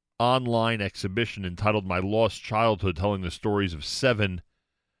online exhibition entitled My Lost Childhood, telling the stories of seven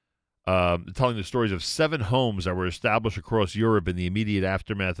homes that were established across Europe in the immediate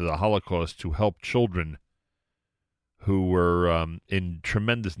aftermath of the Holocaust to help children who were in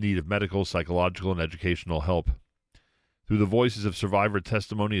tremendous need of medical, psychological, and educational help. Through the voices of survivor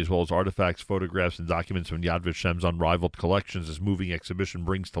testimony, as well as artifacts, photographs, and documents from Yad Vashem's unrivaled collections, this moving exhibition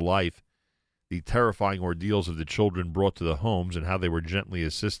brings to life the terrifying ordeals of the children brought to the homes and how they were gently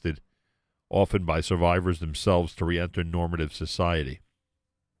assisted, often by survivors themselves, to re-enter normative society.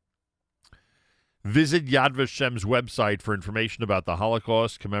 Visit Yad Vashem's website for information about the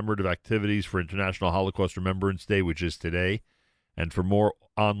Holocaust, commemorative activities for International Holocaust Remembrance Day, which is today, and for more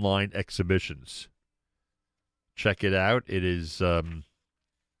online exhibitions. Check it out. It is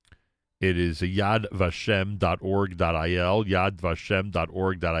yadvashem.org.il,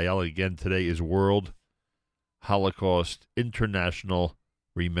 yadvashem.org.il. Again, today is World Holocaust International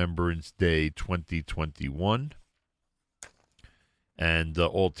Remembrance Day 2021. And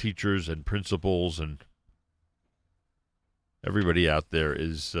all teachers and principals and everybody out there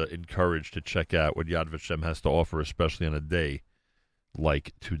is encouraged to check out what Yad Vashem has to offer, especially on a day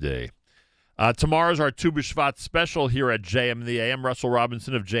like today. Tomorrow's our Tu B'Shvat special here at JM in the AM. Russell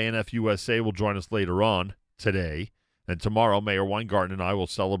Robinson of JNF USA will join us later on today. And tomorrow, Mayor Weingarten and I will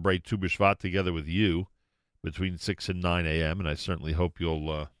celebrate Tu B'Shvat together with you between 6 and 9 a.m. And I certainly hope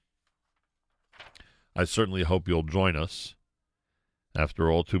you'll join us.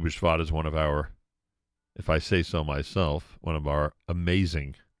 After all, Tu B'Shvat is one of our, if I say so myself, one of our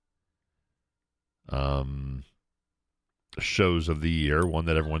amazing shows of the year, one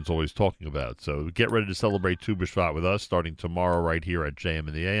that everyone's always talking about. So get ready to celebrate Tu B'Shvat with us starting tomorrow right here at JM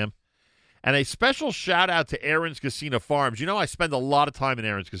in the AM. And a special shout-out to Aaron's Casino Farms. You know, I spend a lot of time in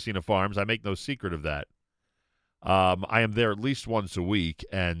Aaron's Casino Farms. I make no secret of that. I am there at least once a week,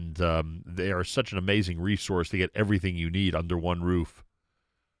 and they are such an amazing resource to get everything you need under one roof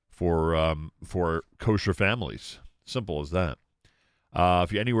for kosher families. Simple as that.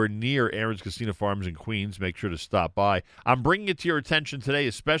 If you're anywhere near Aaron's Casino Farms in Queens, make sure to stop by. I'm bringing it to your attention today,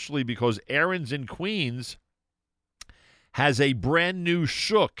 especially because Aaron's in Queens has a brand new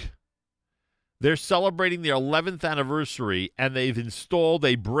shuk. They're celebrating their 11th anniversary, and they've installed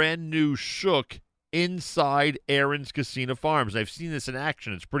a brand new shuk inside Aaron's Casino Farms. I've seen this in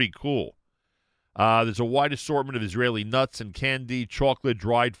action. It's pretty cool. There's a wide assortment of Israeli nuts and candy, chocolate,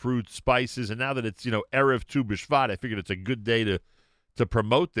 dried fruits, spices, and now that it's, Erev Tu B'Shvat, I figured it's a good day to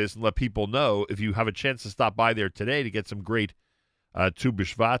promote this and let people know if you have a chance to stop by there today to get some great Tu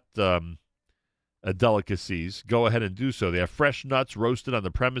B'Shvat delicacies, go ahead and do so. They have fresh nuts roasted on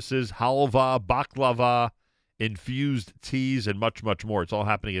the premises, halva, baklava, infused teas, and much, much more. It's all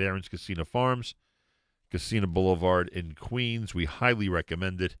happening at Aaron's Casino Farms, Casino Boulevard in Queens. We highly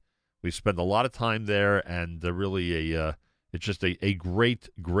recommend it. We spend a lot of time there, and really it's just a great,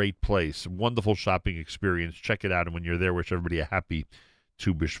 great place. Wonderful shopping experience. Check it out, and when you're there, wish everybody a happy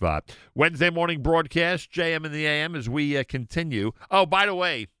Tu B'Shvat. Wednesday morning broadcast, JM in the AM, as we continue. Oh, by the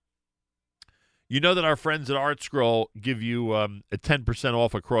way, you know that our friends at Art Scroll give you a 10%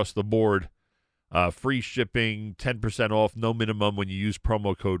 off across the board, free shipping, 10% off, no minimum when you use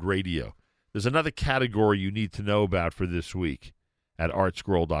promo code radio. There's another category you need to know about for this week at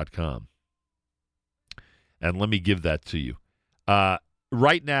artscroll.com. And let me give that to you.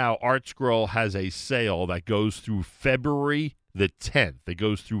 Right now, Art Scroll has a sale that goes through February the 10th. It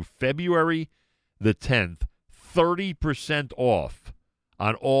goes through February the 10th, 30% off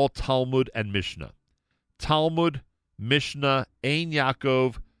on all Talmud and Mishnah. Talmud, Mishnah, Ein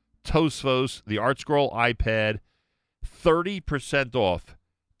Yaakov, Tosfos, the Art Scroll iPad, 30% off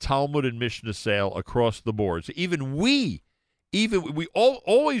Talmud and Mishnah sale across the board. So we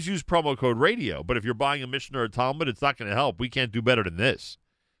always use promo code radio, but if you're buying a Mishnah or a Talmud, it's not going to help. We can't do better than this.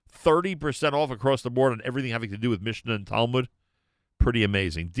 30% off across the board on everything having to do with Mishnah and Talmud. Pretty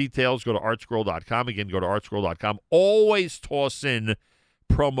amazing. Details, go to artscroll.com. Again, go to artscroll.com. Always toss in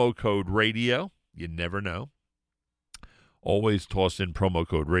promo code radio. You never know. Always toss in promo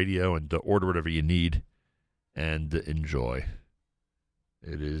code radio and order whatever you need and enjoy.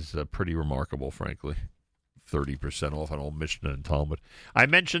 It is pretty remarkable, frankly. 30% off on all Mishnah and Talmud. I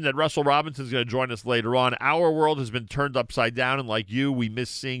mentioned that Russell Robinson is going to join us later on. Our world has been turned upside down, and like you, we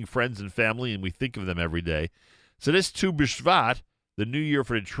miss seeing friends and family, and we think of them every day. So this Tu B'Shvat, the new year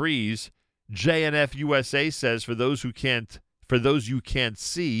for the trees, JNF USA says, for those you can't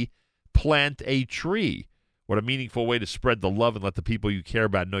see, plant a tree. What a meaningful way to spread the love and let the people you care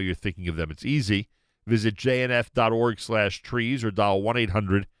about know you're thinking of them. It's easy. Visit jnf.org/trees or dial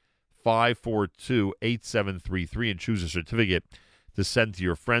 1-800-542-8733 and choose a certificate to send to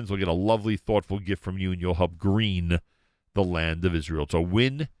your friends. We'll get a lovely, thoughtful gift from you, and you'll help green the land of Israel. It's a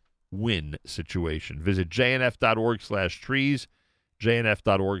win-win situation. Visit jnf.org/trees,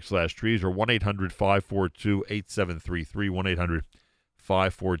 jnf.org/trees, or 1-800-542-8733,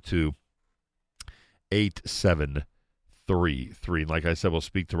 1-800-542-8733. And like I said, we'll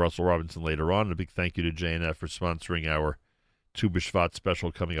speak to Russell Robinson later on. And a big thank you to JNF for sponsoring our Tu B'Shvat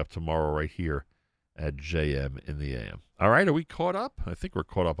special coming up tomorrow right here at JM in the AM. All right, are we caught up? I think we're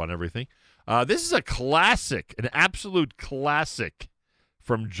caught up on everything. This is a classic, an absolute classic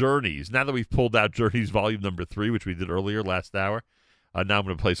from Journeys. Now that we've pulled out Journeys Volume number 3, which we did earlier last hour, now I'm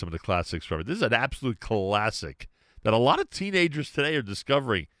going to play some of the classics from it. This is an absolute classic that a lot of teenagers today are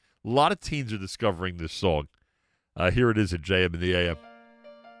discovering. A lot of teens are discovering this song. Here it is at JM in the AM.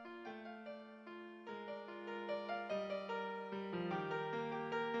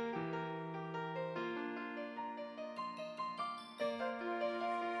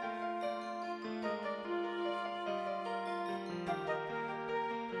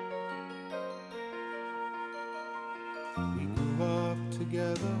 We grew up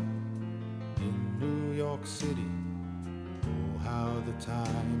together in New York City. Oh, how the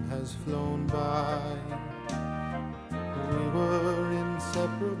time has flown by. We were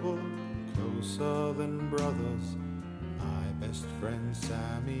inseparable, closer than brothers, my best friend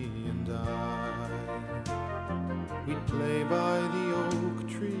Sammy and I. We'd play by the oak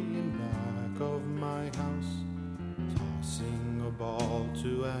tree in back of my house, tossing a ball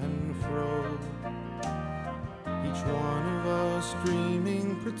to and fro. Each one of us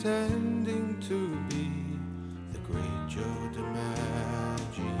dreaming, pretending to be the great Joe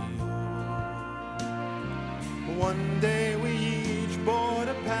DiMaggio. One day we each bought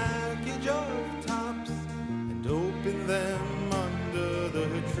a package of tops and opened them under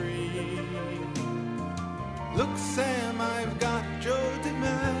the tree. Look, Sam, I've got Joe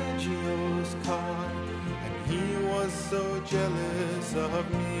DiMaggio's car, and he was so jealous of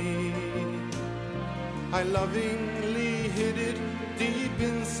me. I lovingly hid it deep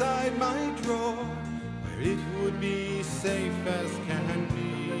inside my drawer, where it would be safe as can be.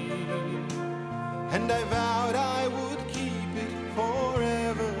 And I vowed I would keep it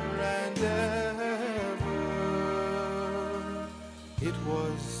forever and ever. It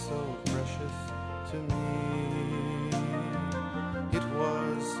was so precious to me. It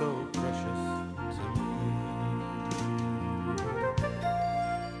was so precious to me.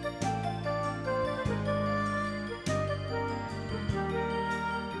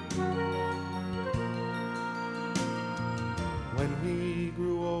 When we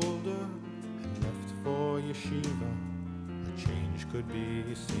grew older and left could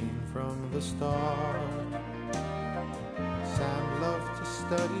be seen from the start. Sam loved to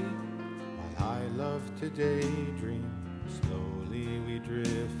study while I loved to daydream. Slowly we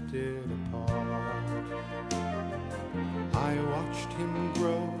drifted apart. I watched him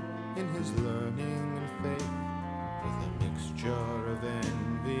grow in his learning and faith, with a mixture of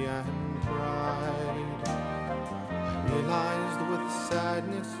envy and pride. I realized with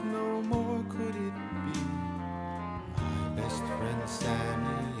sadness no more could it be, my best friend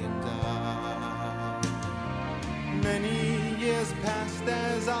Sammy and I. Many years passed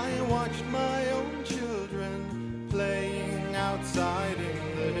as I watched my own children playing outside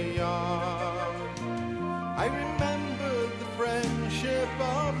in the yard. I remembered the friendship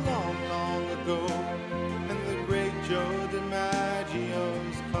of long, long ago, and the great Joe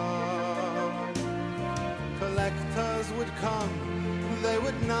DiMaggio's car. Collectors would come, they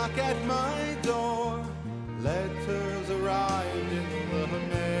would knock at my door. Letters arrived in the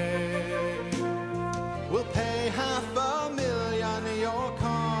mail. We'll pay $500,000, your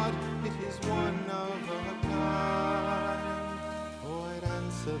card, it is one of a kind. Oh, I'd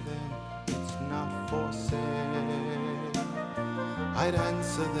answer them, it's not for sale. I'd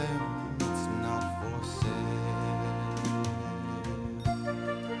answer them, it's not for sale.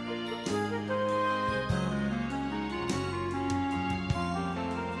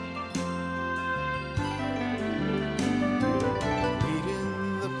 Reading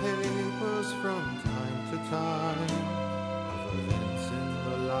the papers from time to time of events in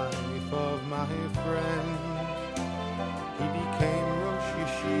the life of my friend. He became Rosh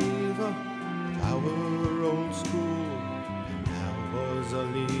Yeshiva at our old school, and now was a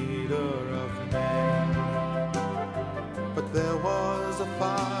leader of men. But there was a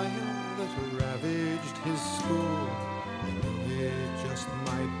fire that ravaged his school. I knew it just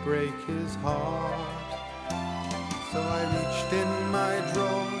might break his heart. So I reached in my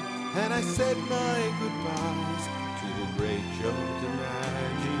drawer and I said my goodbyes to the great Joe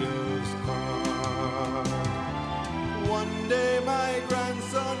DiMaggio's car. One day my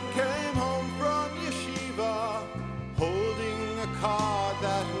grandson came home from yeshiva, holding a card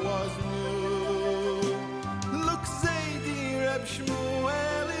that was new. Look, Zaidi Reb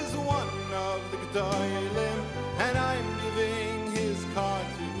Shmuel is one of the G'dolim, and I'm giving his card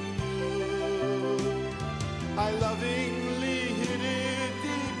to you. I lovingly hid it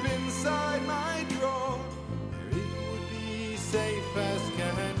deep inside my drawer, where it would be safe as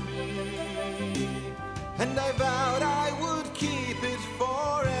can be. And I vowed I would keep it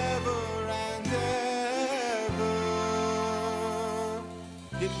forever and ever.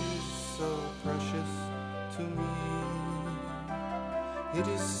 It is so precious to me. It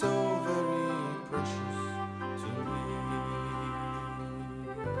is so very precious to me.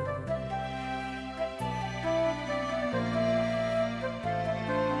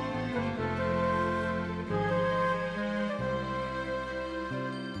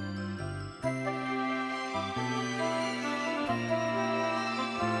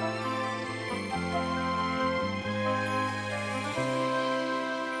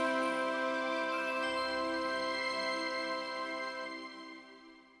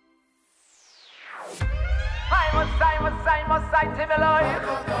 I must say to me life.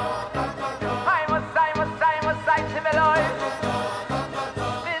 I must say to me life.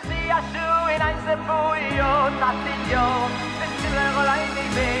 Busy a shoe in I say yo, tati yo. This is the level I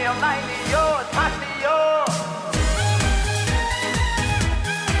need me, yo, tati yo.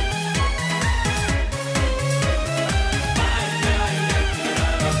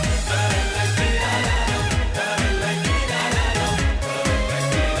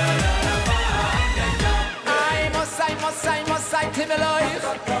 I must say to me life.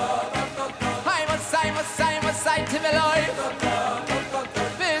 I must say to me life.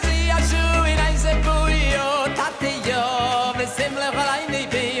 Busy a shoe in I say yo, tati yo. Besim level I need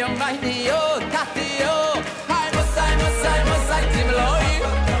me, yo, tati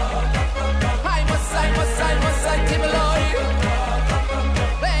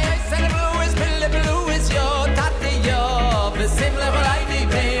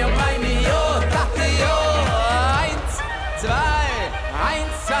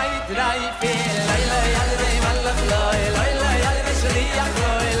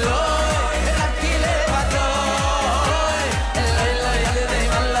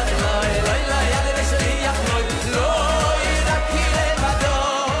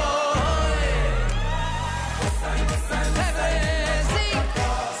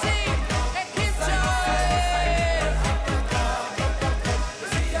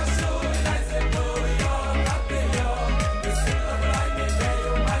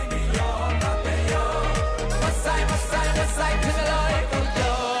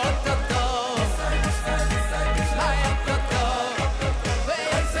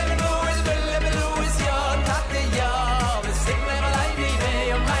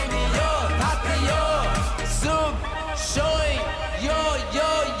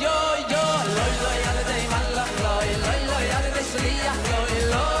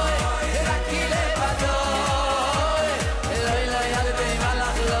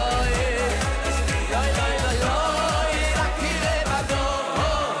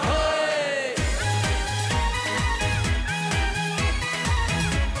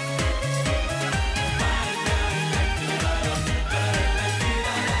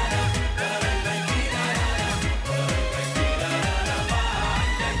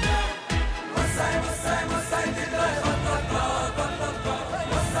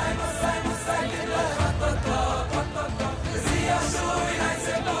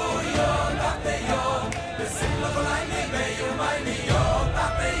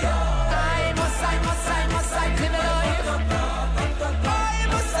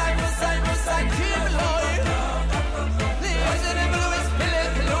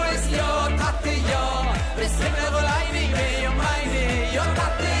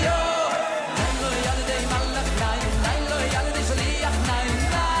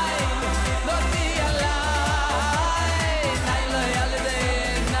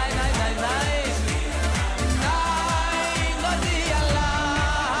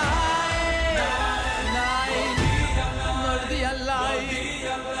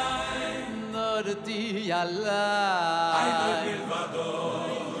Lo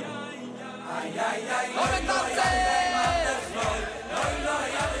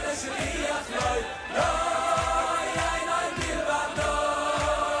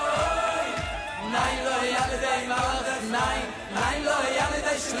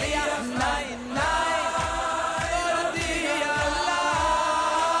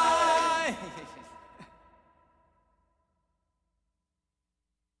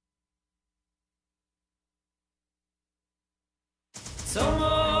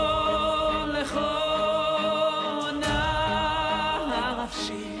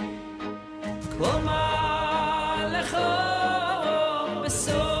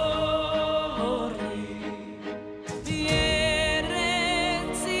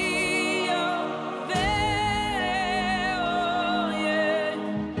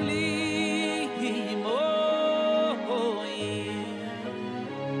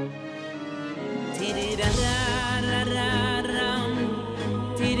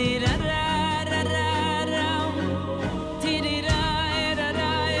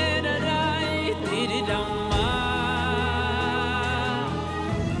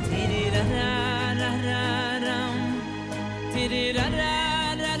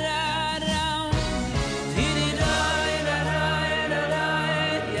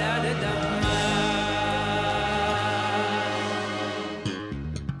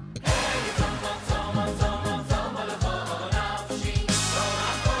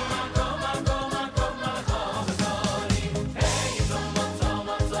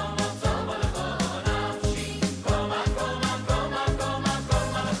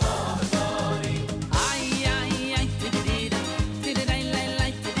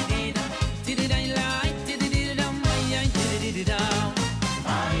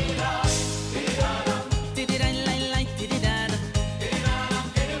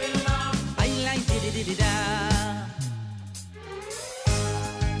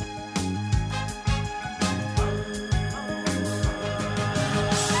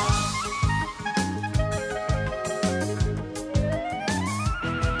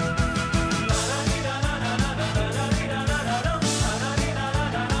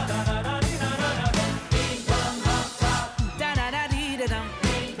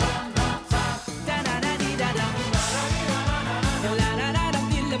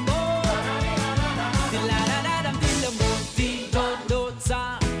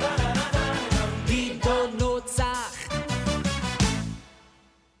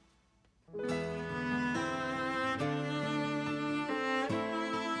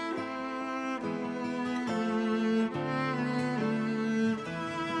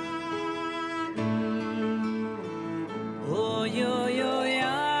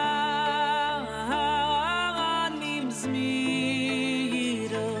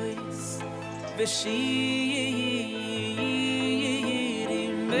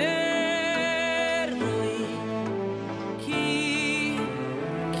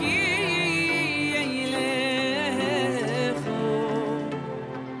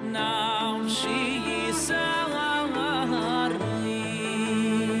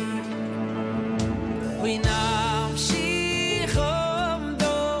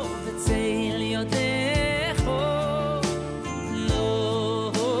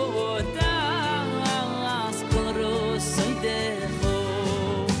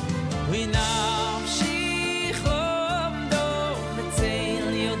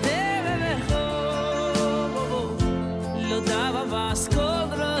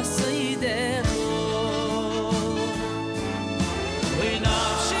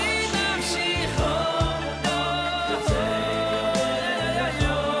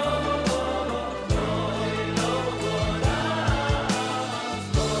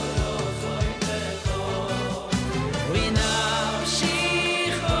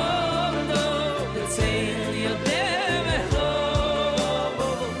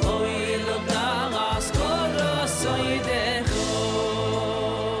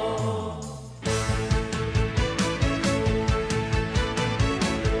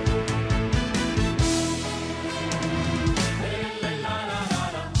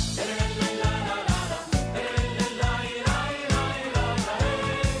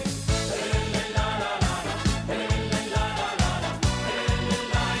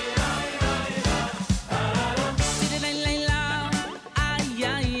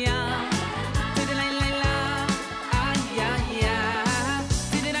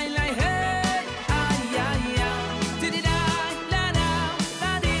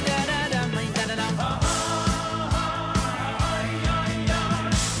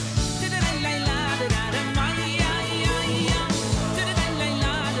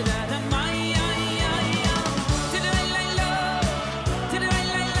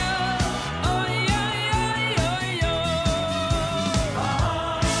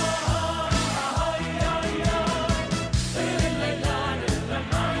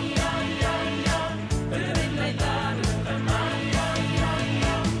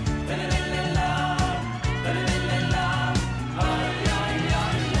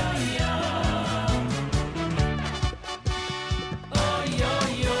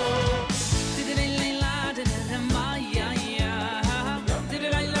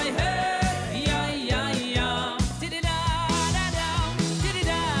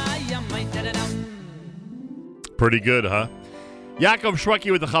Pretty good, huh? Yaakov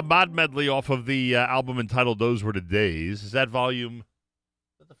Shweki with the Chabad medley off of the album entitled Those Were the Days. Is that volume?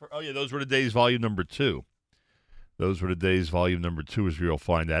 Oh, yeah, Those Were the Days, volume number 2. Those Were the Days, volume number 2 is where you'll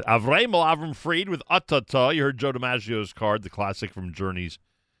find that. Avram Fried with Atata. You heard Joe DiMaggio's card, the classic from Journeys,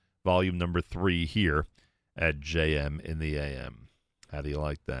 volume number 3 here at JM in the AM. How do you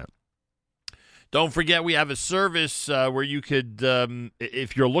like that? Don't forget, we have a service where you could,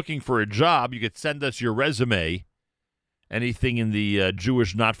 if you're looking for a job, you could send us your resume. Anything in the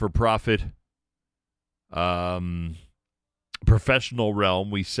Jewish not-for-profit professional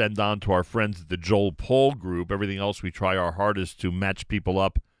realm, we send on to our friends at the Joel Poll Group. Everything else, we try our hardest to match people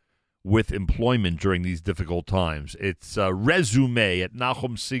up with employment during these difficult times. It's resume at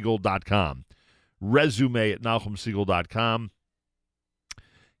NachumSiegel.com. Resume at NachumSiegel.com.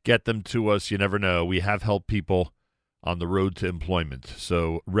 Get them to us. You never know. We have helped people on the road to employment.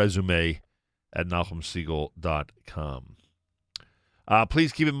 So resume at NachumSiegel.com.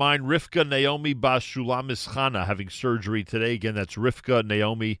 Please keep in mind, Rivka Naomi Bas Shulamis Chana having surgery today. Again, that's Rivka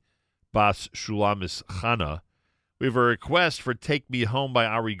Naomi Bas Shulamis Chana. We have a request for Take Me Home by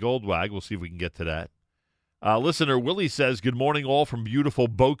Ari Goldwag. We'll see if we can get to that. Listener Willie says, good morning all from beautiful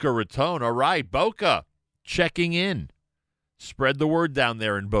Boca Raton. All right, Boca, checking in. Spread the word down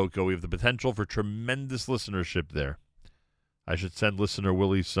there in Boca. We have the potential for tremendous listenership there. I should send listener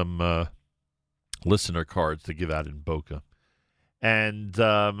Willie some listener cards to give out in Boca. And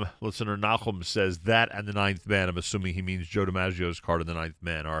listener Nachum says that and the Ninth Man, I'm assuming he means Joe DiMaggio's card and the Ninth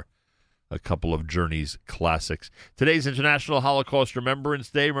Man, are a couple of Journeys classics. Today's International Holocaust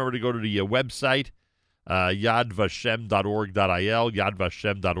Remembrance Day. Remember to go to the website, yadvashem.org.il,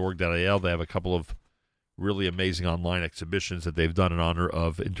 yadvashem.org.il. They have a couple of really amazing online exhibitions that they've done in honor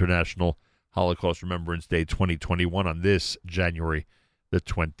of International Holocaust Remembrance Day 2021 on this January the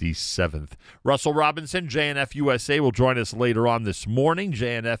 27th. Russell Robinson, JNF USA, will join us later on this morning.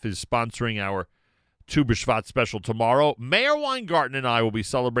 JNF is sponsoring our Tu B'Shvat special tomorrow. Mayor Weingarten and I will be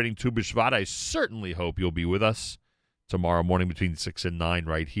celebrating Tu B'Shvat. I certainly hope you'll be with us tomorrow morning between 6 and 9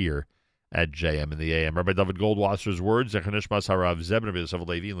 right here at JM in the AM. Rabbi David Goldwasser's words, Zecher Nishmas Harav Zeb Rabbi Yosef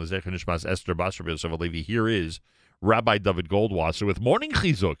Levi, and Zecher Nishmas Esther Bas Rabbi Yosef Levi. Here is Rabbi David Goldwasser with Morning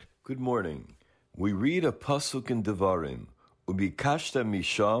Chizuk. Good morning. We read a pasuk in Devarim, Ubikashta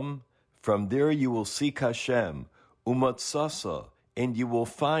Misham, from there you will seek Hashem, Umatsasa, and you will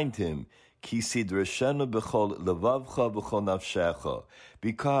find him, Kisidreshenu b'chol levavcha b'chol nafshecha,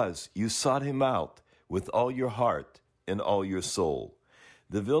 because you sought him out with all your heart and all your soul.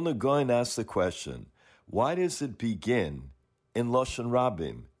 The Vilna Gaon asks the question, why does it begin in Lashon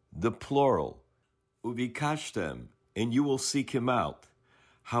Rabim, the plural, Ubikashtem, and you will seek him out?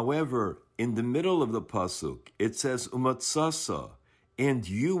 However, in the middle of the pasuk, it says Umatsasa, and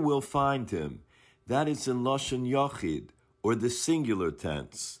you will find him. That is in Lashon Yachid, or the singular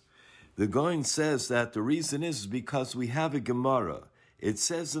tense. The Gaon says that the reason is because we have a Gemara. It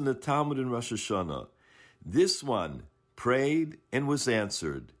says in the Talmud in Rosh Hashanah, this one prayed and was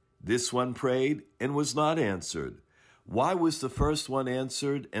answered. This one prayed and was not answered. Why was the first one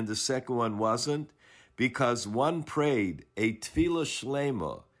answered and the second one wasn't? Because one prayed a tefillah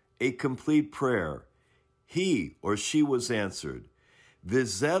shlema, a complete prayer. He or she was answered.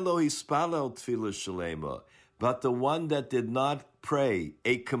 V'zelo hispalel tefillah shlema, but the one that did not pray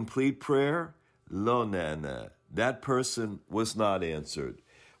a complete prayer, lo nana, that person was not answered.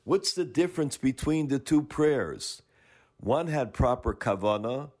 What's the difference between the two prayers? One had proper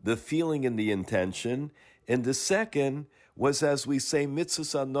kavanah, the feeling and the intention, and the second was, as we say,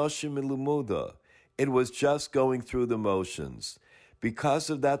 mitzvahs anoshim ilumuda. It was just going through the motions.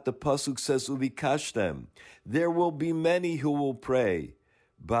 Because of that, the pasuk says, uvikashtem, there will be many who will pray,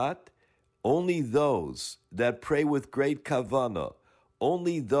 but only those that pray with great kavanah,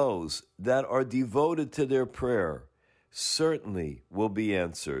 only those that are devoted to their prayer, certainly will be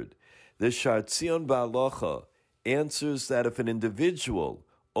answered. The Shartzion Ba'alocha answers that if an individual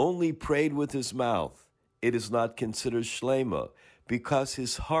only prayed with his mouth, it is not considered shlema, because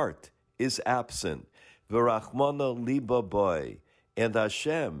his heart is absent. V'rachmana liba boy, and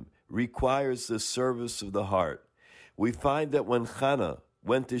Hashem requires the service of the heart. We find that when Chana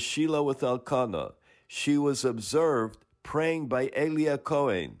went to Shiloh with Elkanah, she was observed praying by Eli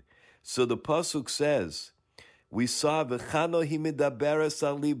Cohen. So the pasuk says, we saw v'Chana himidaberes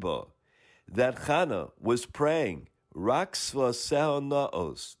aliba, that Chana was praying rak svaseh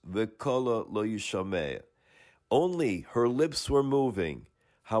naos v'kola lo yishameh. Only her lips were moving.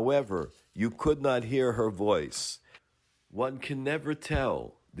 However, you could not hear her voice. One can never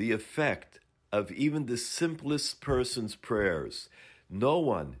tell the effect of even the simplest person's prayers. No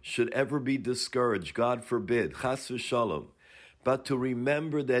one should ever be discouraged, God forbid, chas v'shalom, but to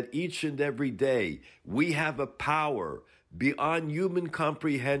remember that each and every day we have a power beyond human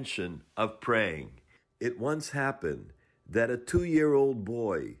comprehension of praying. It once happened that a 2-year-old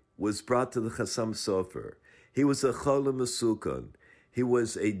boy was brought to the Chassam Sofer. He was a cholim mesukon. He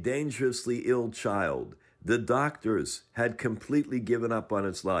was a dangerously ill child. The doctors had completely given up on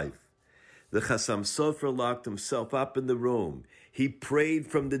his life. The Chassam Sofer locked himself up in the room. He prayed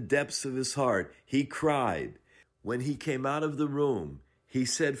from the depths of his heart. He cried. When he came out of the room, he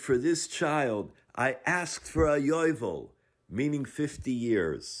said, for this child, I asked for a yovel, meaning 50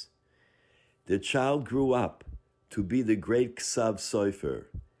 years. The child grew up to be the great Ksav Sofer.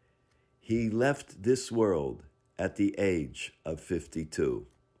 He left this world at the age of 52.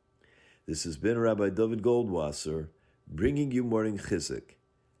 This has been Rabbi David Goldwasser, bringing you morning chizuk.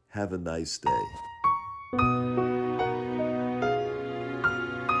 Have a nice day.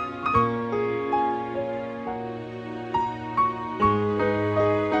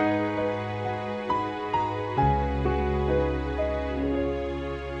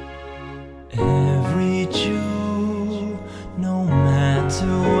 Every Jew, no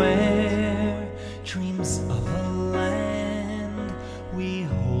matter where, dreams of a land we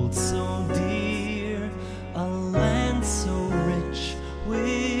hold so dear, a land so rich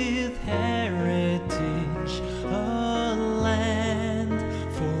with heritage, a land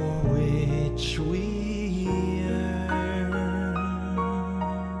for which we yearn.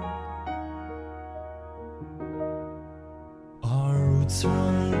 Our roots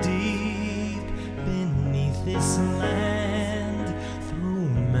run deep beneath this land, through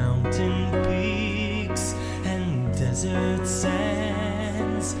mountain peaks and desert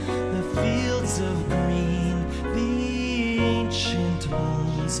sands, the fields of green, the ancient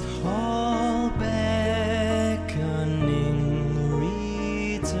homes, all beckoning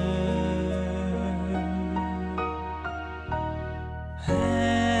return.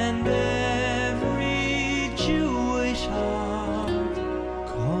 And every Jewish heart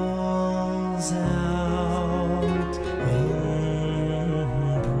calls out in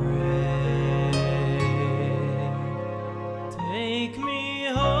prayer. Take me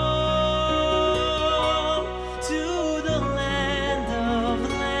home to the land of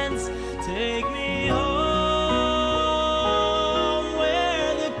lands. Take me home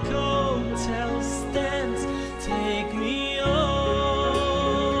where the coattail stands. Take me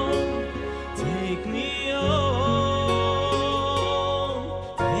home. Take me home.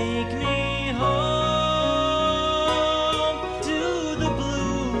 Take me home to the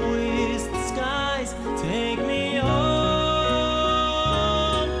bluest skies. Take me home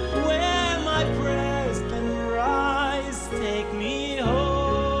where my prayers can rise. Take me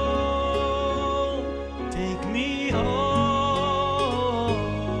home. Take me home.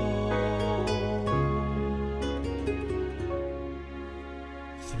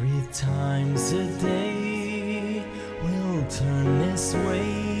 3 times a day we'll turn this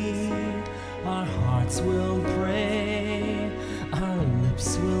way. Our hearts will pray, our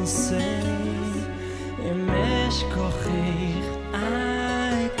lips will say, Emesh kochich,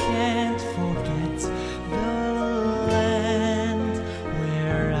 I can't forget the land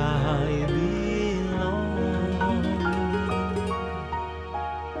where I belong.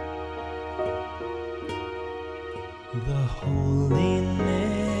 The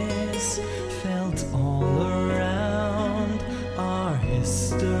holiness felt all around. Our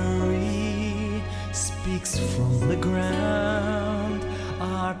history speaks from the ground.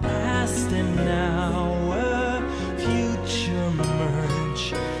 Our past and our future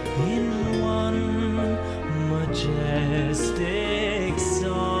merge in one majestic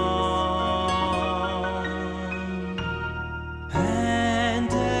song.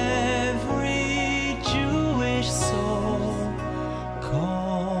 And every Jewish soul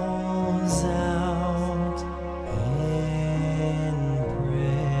calls out in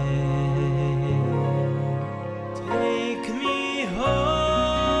prayer. Take me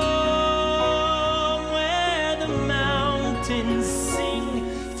home where the mountains sing.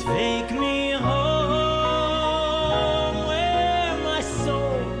 Take me home where my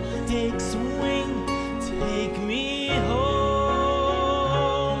soul takes wing. Take me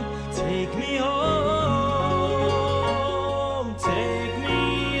home. Take me home. Take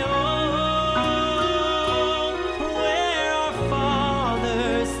me home where our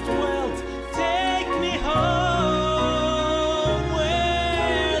fathers dwelt. Take me home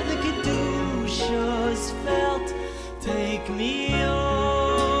where the Kedushas felt. Take me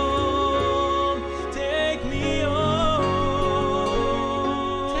home. Take me home.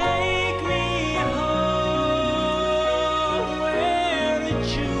 Take me home where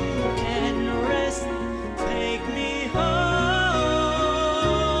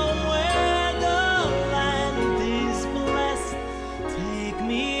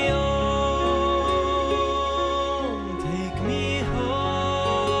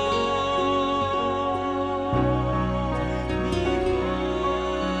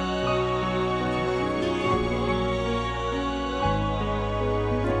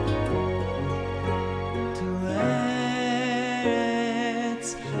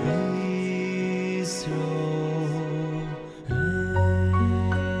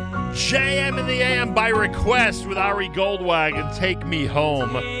JM in the AM by request with Ari Goldwagon, Take Me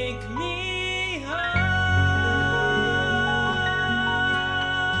Home.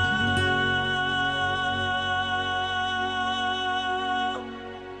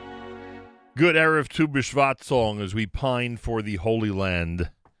 Good Erev Tu B'Shvat song as we pine for the Holy Land.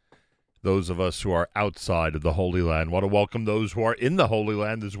 Those of us who are outside of the Holy Land want to welcome those who are in the Holy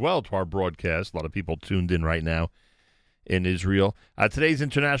Land as well to our broadcast. A lot of people tuned in right now in Israel. Today's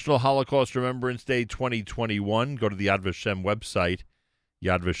International Holocaust Remembrance Day 2021. Go to the Yad Vashem website,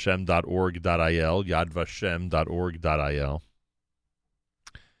 yadvashem.org.il, yadvashem.org.il,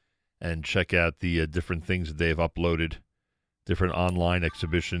 and check out the different things that they've uploaded, different online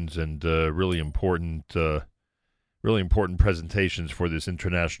exhibitions, and really important presentations for this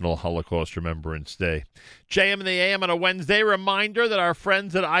International Holocaust Remembrance Day. JM in the AM on a Wednesday. Reminder that our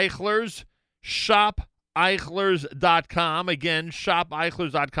friends at Eichler's, shopEichlers.com. Again,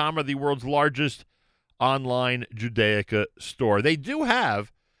 shopEichlers.com are the world's largest online Judaica store. They do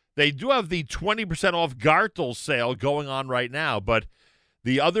have the 20% off Gartel sale going on right now, but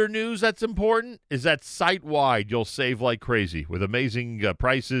the other news that's important is that site-wide you'll save like crazy with amazing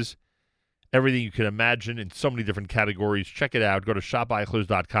prices, everything you can imagine in so many different categories. Check it out. Go to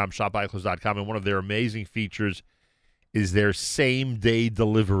shopEichlers.com, shopEichlers.com, and one of their amazing features is their same-day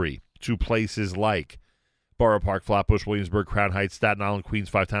delivery to places like Borough Park, Flatbush, Williamsburg, Crown Heights, Staten Island, Queens,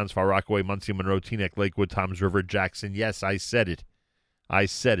 Five Towns, Far Rockaway, Muncie, Monroe, Teaneck, Lakewood, Toms River, Jackson. Yes, I said it.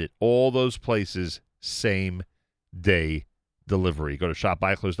 All those places, same-day delivery. Go to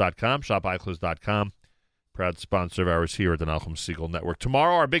shopEichlers.com, shopEichlers.com. Proud sponsor of ours here at the Nachum Segal Network.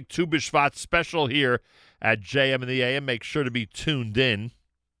 Tomorrow, our big Tu B'Shvat special here at JM in the AM. Make sure to be tuned in.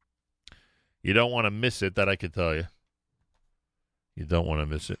 You don't want to miss it, that I can tell you. You don't want to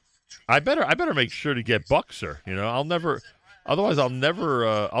miss it. I better make sure to get Buxer. Otherwise I'll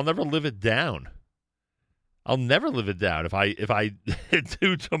never live it down. I'll never live it down if I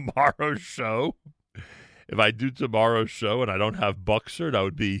do tomorrow's show. If I do tomorrow's show and I don't have Buxer,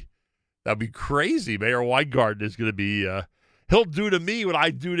 that'd be crazy. Mayor Weingarten is going to be he'll do to me what I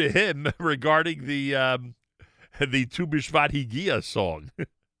do to him regarding the Tu B'Shvat Higia song.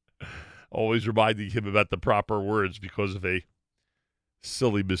 Always reminding him about the proper words because of a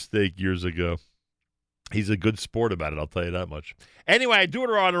silly mistake years ago. He's a good sport about it, I'll tell you that much. Anyway, I do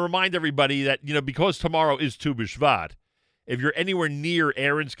want to remind everybody that, because tomorrow is Tu B'Shvat, if you're anywhere near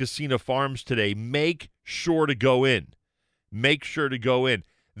Aaron's Casino Farms today, make sure to go in. Make sure to go in.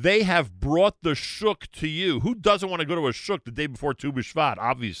 They have brought the shuk to you. Who doesn't want to go to a shuk the day before Tu B'Shvat,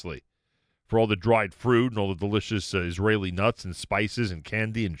 obviously, for all the dried fruit and all the delicious Israeli nuts and spices and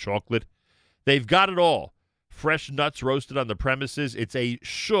candy and chocolate. They've got it all. Fresh nuts roasted on the premises. It's a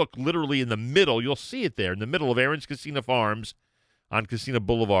shuk literally in the middle. You'll see it there in the middle of Aaron's Casino Farms on Casino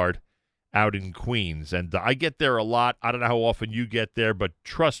Boulevard out in Queens. And I get there a lot. I don't know how often you get there, but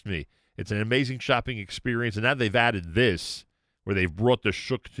trust me, it's an amazing shopping experience. And now they've added this, where they've brought the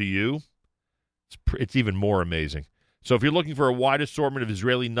shuk to you. It's even more amazing. So if you're looking for a wide assortment of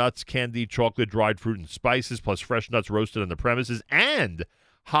Israeli nuts, candy, chocolate, dried fruit, and spices, plus fresh nuts roasted on the premises, and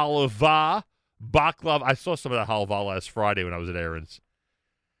halava, baklava. I saw some of that halava last Friday when I was at Aaron's.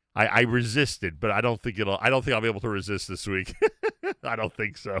 I resisted, but I don't think I'll be able to resist this week. I don't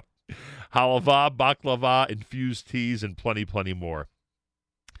think so. Halava, baklava, infused teas, and plenty, plenty more.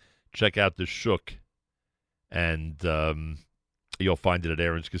 Check out the shuk, and you'll find it at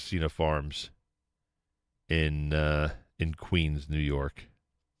Aaron's Casino Farms in Queens, New York.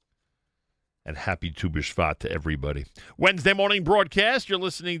 And happy Tu B'Shvat to everybody. Wednesday morning broadcast. You're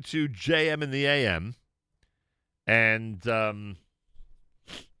listening to JM in the AM. And,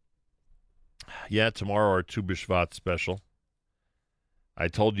 tomorrow our Tu B'Shvat special. I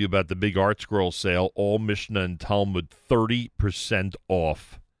told you about the big Art Scroll sale. All Mishnah and Talmud 30%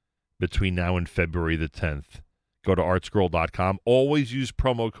 off between now and February the 10th. Go to artscroll.com. Always use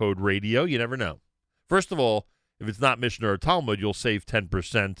promo code radio. You never know. First of all, if it's not Mishnah or Talmud, you'll save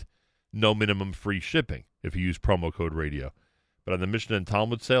 10%. No minimum free shipping if you use promo code radio. But on the Mishnah and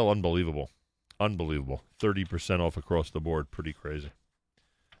Talmud sale, unbelievable. Unbelievable. 30% off across the board. Pretty crazy,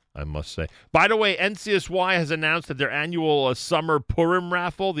 I must say. By the way, NCSY has announced that their annual Summer Purim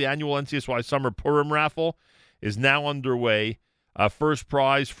raffle, the annual NCSY Summer Purim raffle, is now underway. First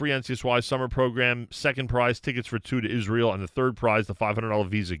prize, free NCSY summer program. Second prize, tickets for two to Israel. And the third prize, the $500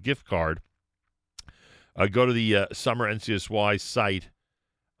 Visa gift card. Go to the Summer NCSY site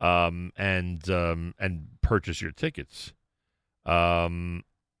and purchase your tickets.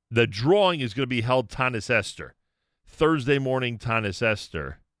 The drawing is going to be held Tanis Esther, Thursday morning Tanis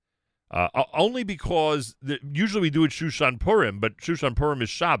Esther. Only because usually we do it Shushan Purim, but Shushan Purim is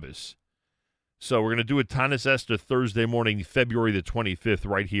Shabbos. So we're going to do a Tanis Esther Thursday morning, February the 25th,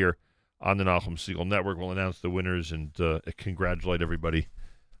 right here on the Nachum Segal Network. We'll announce the winners and congratulate everybody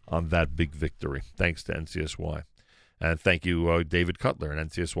on that big victory. Thanks to NCSY. And thank you, David Cutler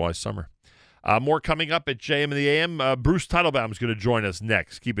and NCSY Summer. More coming up at JM in the AM. Bruce Teitelbaum is going to join us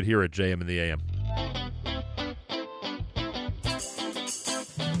next. Keep it here at JM in the AM.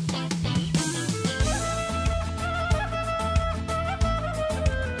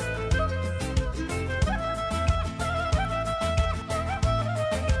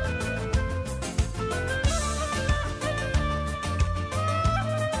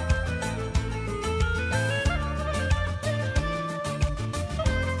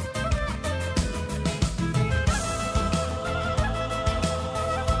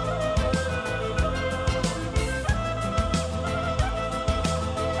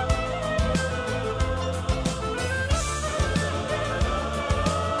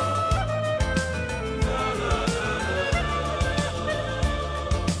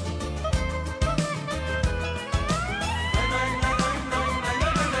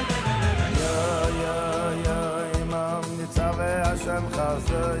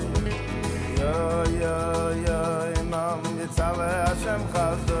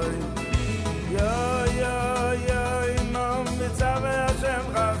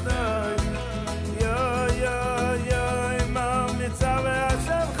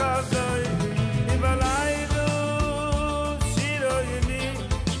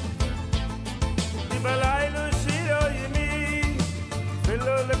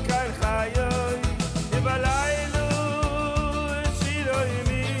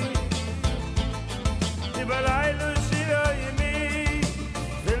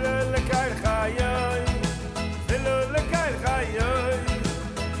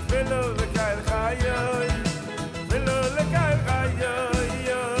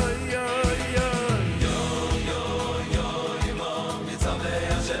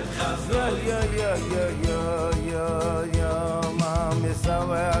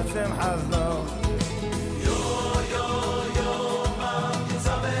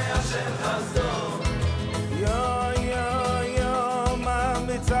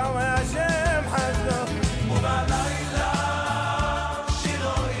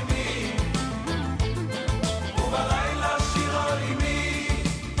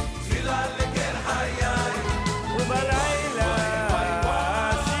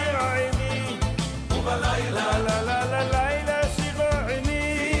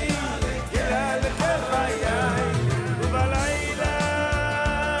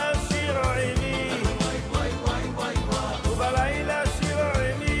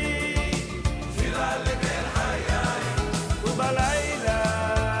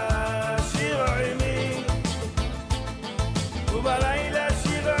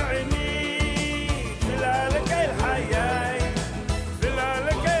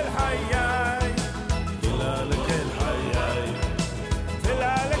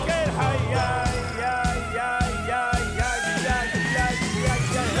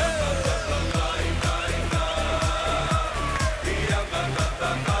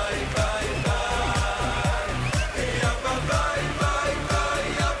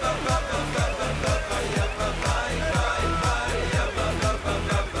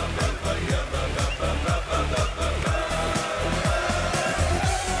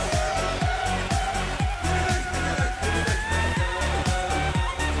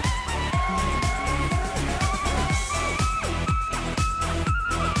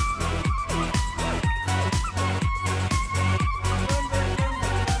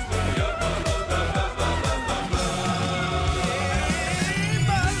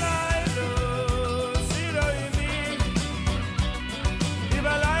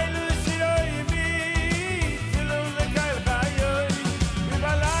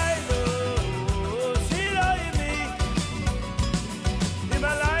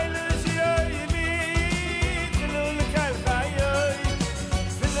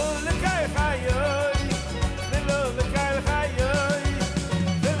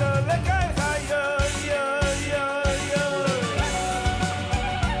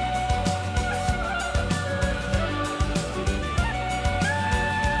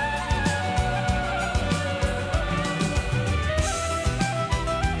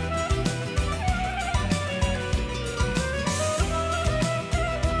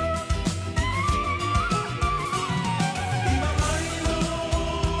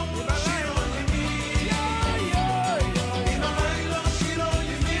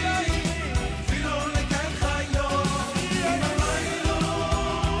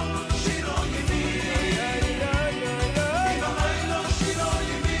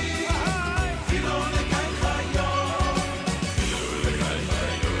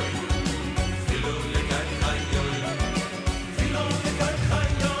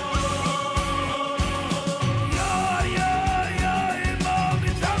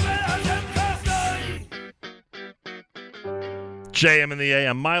 JM in the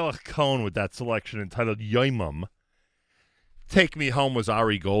AM. Mylach Cohn with that selection entitled Yoimum. Take Me Home was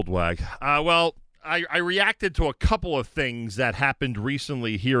Ari Goldwag. Well, I reacted to a couple of things that happened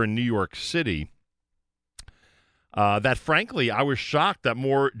recently here in New York City that, frankly, I was shocked that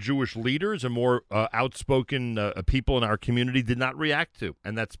more Jewish leaders and more outspoken people in our community did not react to,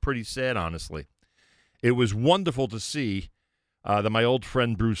 and that's pretty sad, honestly. It was wonderful to see that my old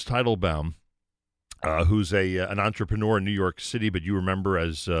friend Bruce Teitelbaum, who's an entrepreneur in New York City, but you remember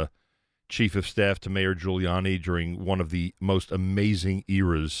as chief of staff to Mayor Giuliani during one of the most amazing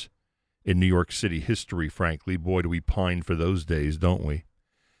eras in New York City history, frankly. Boy, do we pine for those days, don't we?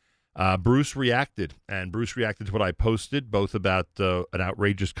 Bruce reacted, and Bruce reacted to what I posted, both about an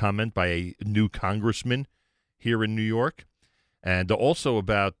outrageous comment by a new congressman here in New York, and also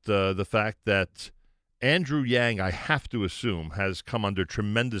about the fact that Andrew Yang, I have to assume, has come under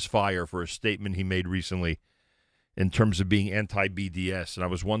tremendous fire for a statement he made recently in terms of being anti-BDS. And I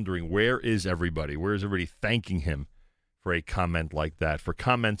was wondering, where is everybody? Where is everybody thanking him for a comment like that? For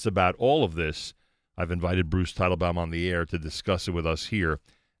comments about all of this, I've invited Bruce Teitelbaum on the air to discuss it with us here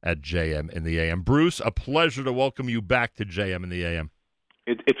at JM in the AM. Bruce, a pleasure to welcome you back to JM in the AM.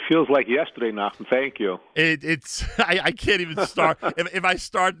 It feels like yesterday, Nachum. Thank you. I can't even start. if I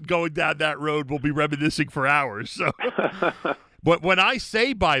start going down that road, we'll be reminiscing for hours. So, but when I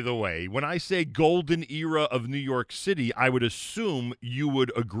say, by the way, when I say golden era of New York City, I would assume you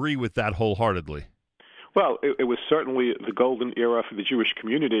would agree with that wholeheartedly. Well, it was certainly the golden era for the Jewish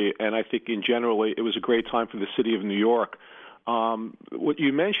community, and I think in general it was a great time for the city of New York. What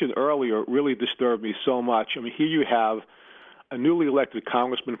you mentioned earlier really disturbed me so much. I mean, here you have a newly elected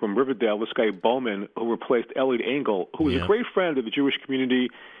congressman from Riverdale, this guy Bowman, who replaced Elliot Engel, who was a great friend of the Jewish community,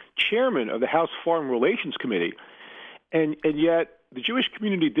 chairman of the House Foreign Relations Committee. And yet the Jewish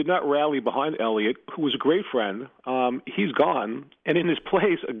community did not rally behind Elliot, who was a great friend. He's gone. And in his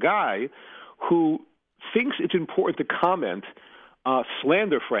place, a guy who thinks it's important to comment,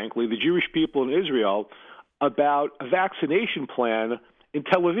 slander, frankly, the Jewish people in Israel about a vaccination plan in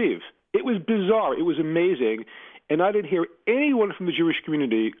Tel Aviv. It was bizarre. It was amazing. And I didn't hear anyone from the Jewish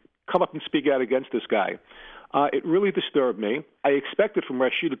community come up and speak out against this guy. It really disturbed me. I expected from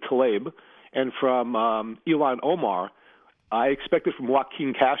Rashida Tlaib and from Ilhan Omar, I expected from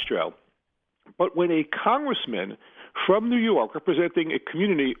Joaquin Castro. But when a congressman from New York, representing a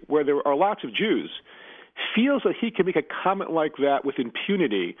community where there are lots of Jews, feels that he can make a comment like that with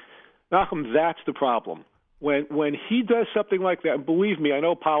impunity, Nachum, that's the problem. When he does something like that, and believe me, I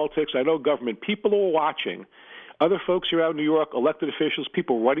know politics, I know government, people are watching. Other folks around New York, elected officials,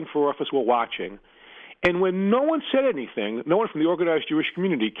 people running for office were watching. And when no one said anything, no one from the organized Jewish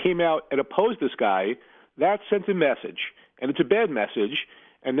community came out and opposed this guy, that sent a message. And it's a bad message.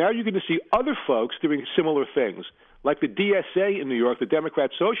 And now you're going to see other folks doing similar things. Like the DSA in New York, the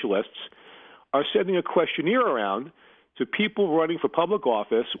Democrat Socialists, are sending a questionnaire around to people running for public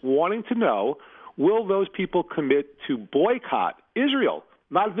office wanting to know, will those people commit to boycott Israel,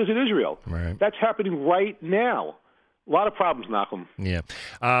 not visit Israel? Right. That's happening right now. A lot of problems, Nachum. Yeah.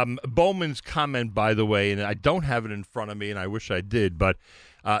 Bowman's comment, by the way, and I don't have it in front of me, and I wish I did, but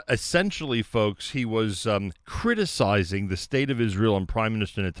essentially, folks, he was criticizing the state of Israel and Prime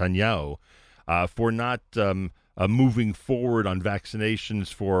Minister Netanyahu for not moving forward on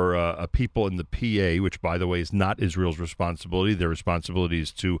vaccinations for people in the PA, which, by the way, is not Israel's responsibility. Their responsibility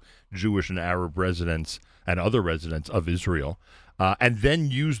is to Jewish and Arab residents and other residents of Israel. And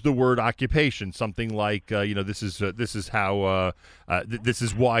then use the word occupation, something like, this is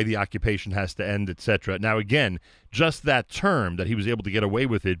why the occupation has to end, etc. Now, again, just that term that he was able to get away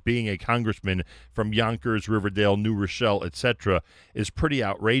with it, being a congressman from Yonkers, Riverdale, New Rochelle, etc., is pretty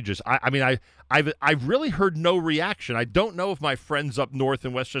outrageous. I've really heard no reaction. I don't know if my friends up north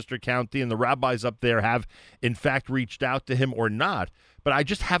in Westchester County and the rabbis up there have, in fact, reached out to him or not, but I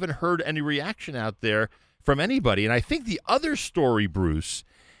just haven't heard any reaction out there from anybody. And I think the other story, Bruce,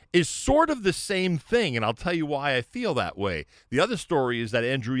 is sort of the same thing, and I'll tell you why I feel that way. The other story is that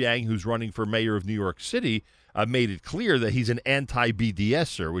Andrew Yang, who's running for mayor of New York City, made it clear that he's an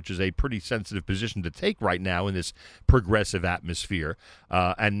anti-BDSer, which is a pretty sensitive position to take right now in this progressive atmosphere,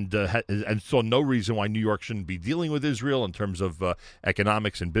 and saw no reason why New York shouldn't be dealing with Israel in terms of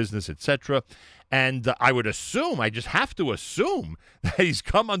economics and business, etc. And I would assume, I just have to assume, that he's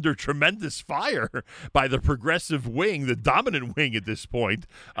come under tremendous fire by the progressive wing, the dominant wing at this point,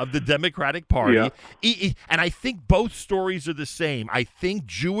 of the Democratic Party. Yeah. And I think both stories are the same. I think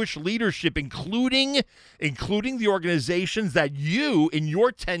Jewish leadership, including the organizations that you, in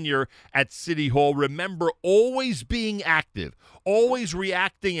your tenure at City Hall, remember always being active, always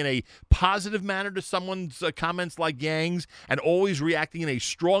reacting in a positive manner to someone's comments like Yang's, and always reacting in a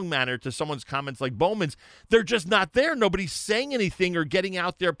strong manner to someone's comments like Bowman's. They're just not there. Nobody's saying anything or getting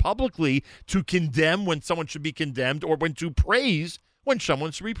out there publicly to condemn when someone should be condemned, or when to praise when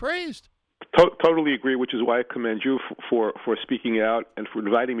someone should be praised. Totally agree, which is why I commend you for speaking out and for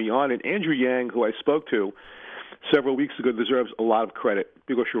inviting me on. And Andrew Yang, who I spoke to several weeks ago, deserves a lot of credit,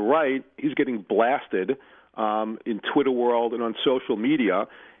 because you're right, he's getting blasted in Twitter world and on social media.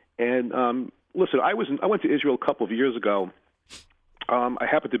 And listen, I went to Israel a couple of years ago. I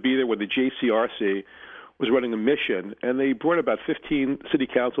happened to be there when the JCRC was running a mission, and they brought about 15 city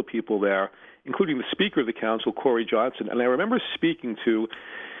council people there, including the Speaker of the Council, Corey Johnson. And I remember speaking to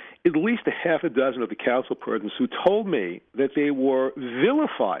at least a half a dozen of the council persons who told me that they were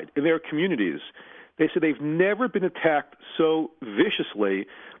vilified in their communities. They said they've never been attacked so viciously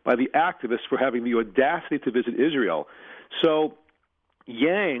by the activists for having the audacity to visit Israel. So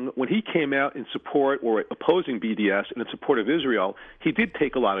Yang, when he came out in support or opposing BDS and in support of Israel, he did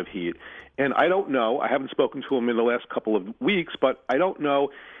take a lot of heat. And I don't know, I haven't spoken to him in the last couple of weeks, but I don't know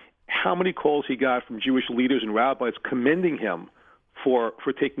how many calls he got from Jewish leaders and rabbis commending him for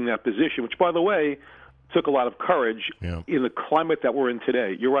taking that position, which, by the way, took a lot of courage in the climate that we're in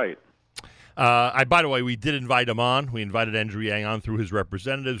today. You're right. By the way, we did invite him on. We invited Andrew Yang on through his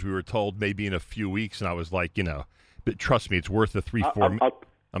representatives. We were told maybe in a few weeks, and I was like, but trust me, it's worth the 3-4 minutes.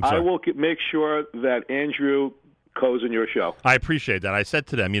 I will make sure that Andrew goes in your show. I appreciate that. I said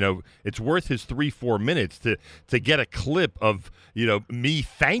to them, it's worth his 3-4 minutes to get a clip of, me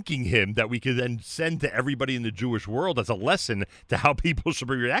thanking him that we could then send to everybody in the Jewish world as a lesson to how people should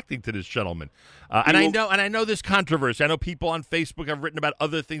be reacting to this gentleman. And I know this controversy. I know people on Facebook have written about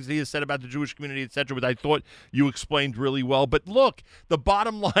other things that he has said about the Jewish community, etc., but I thought you explained really well. But look, the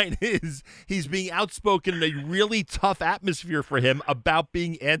bottom line is he's being outspoken in a really tough atmosphere for him about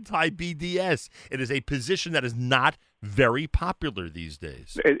being anti-BDS. It is a position that is not very popular these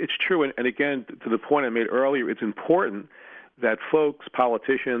days. It's true. And again, to the point I made earlier, it's important that folks,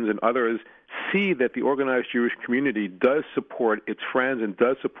 politicians, and others see that the organized Jewish community does support its friends and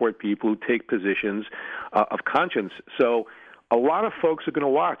does support people who take positions of conscience. So a lot of folks are going to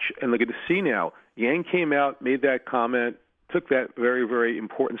watch, and they're going to see now. Yang came out, made that comment, took that very, very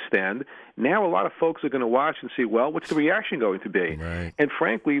important stand. Now a lot of folks are going to watch and see, well, what's the reaction going to be? Right. And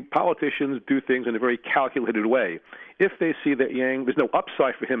frankly, politicians do things in a very calculated way. If they see that Yang, there's no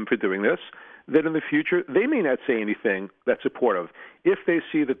upside for him for doing this, then in the future they may not say anything that's supportive. If they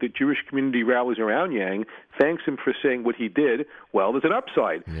see that the Jewish community rallies around Yang, thanks him for saying what he did, well, there's an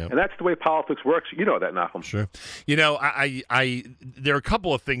upside. Yep. And that's the way politics works. You know that, Nachum. Sure. I there are a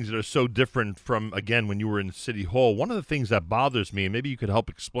couple of things that are so different from, again, when you were in City Hall. One of the things that bothers me, and maybe you could help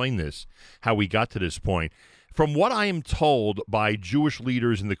explain this, how we got to this point, from what I am told by Jewish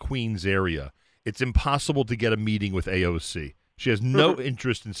leaders in the Queens area, it's impossible to get a meeting with AOC. She has no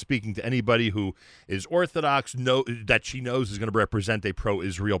interest in speaking to anybody who is Orthodox, that she knows is going to represent a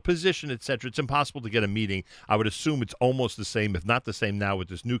pro-Israel position, etc. It's impossible to get a meeting. I would assume it's almost the same, if not the same now, with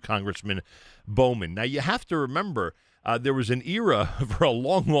this new Congressman Bowman. Now, you have to remember, there was an era for a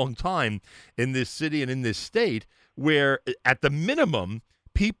long, long time in this city and in this state where, at the minimum,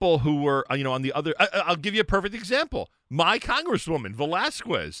 people who were, on the other, I'll give you a perfect example. My Congresswoman,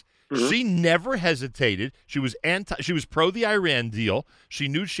 Velasquez, she never hesitated. She was pro the Iran deal. She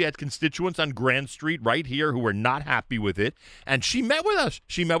knew she had constituents on Grand Street right here who were not happy with it, and she met with us.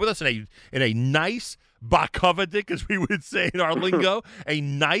 She met with us in a nice bakavadik, as we would say in our lingo, a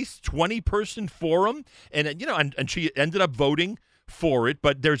nice 20-person forum, and she ended up voting for it.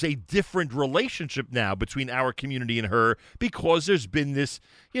 But there's a different relationship now between our community and her because there's been this,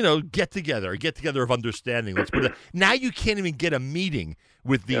 get together of understanding. Let's put it. Now you can't even get a meeting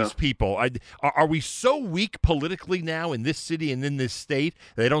with these people. Are we so weak politically now in this city and in this state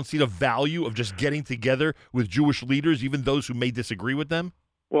that they don't see the value of just getting together with Jewish leaders, even those who may disagree with them?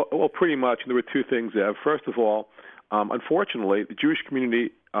 Well, pretty much. There were two things there. First of all, unfortunately, the Jewish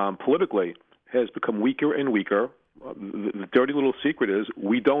community politically has become weaker and weaker. The dirty little secret is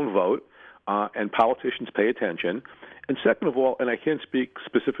we don't vote, and politicians pay attention. And second of all, and I can't speak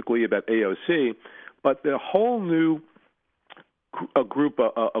specifically about AOC, but the whole new group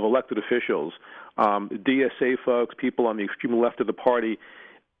of elected officials, DSA folks, people on the extreme left of the party,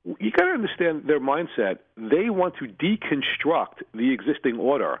 You got to understand their mindset. They want to deconstruct the existing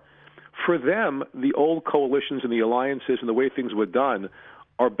order. For them, the old coalitions and the alliances and the way things were done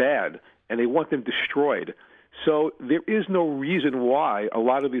are bad, and they want them destroyed. So there is no reason why a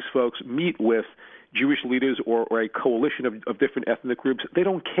lot of these folks meet with Jewish leaders or a coalition of different ethnic groups. They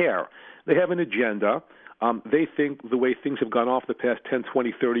don't care. They have an agenda. They think the way things have gone off the past 10,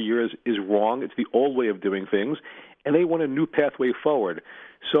 20, 30 years is wrong. It's the old way of doing things, and they want a new pathway forward.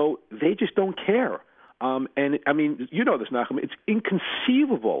 So they just don't care. And, I mean, you know this, Nachum. It's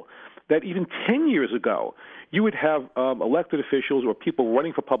inconceivable that even 10 years ago you would have elected officials or people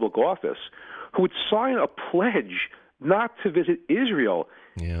running for public office who would sign a pledge not to visit Israel.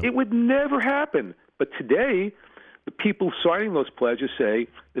 Yeah. It would never happen. But today, the people signing those pledges say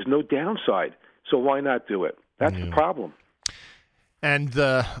there's no downside, so why not do it? That's the problem. And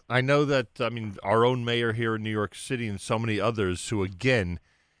I know that, our own mayor here in New York City and so many others who, again,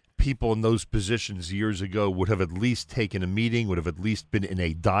 people in those positions years ago would have at least taken a meeting, would have at least been in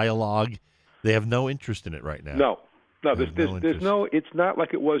a dialogue. They have no interest in it right now. No, there's no. It's not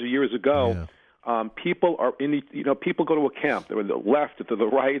like it was years ago. Yeah. People are people go to a camp. They're in the left, to the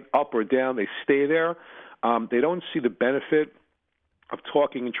right, up or down. They stay there. They don't see the benefit of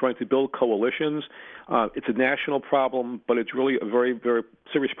talking and trying to build coalitions. It's a national problem, but it's really a very, very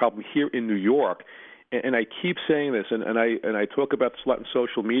serious problem here in New York. And I keep saying this, and I talk about this a lot in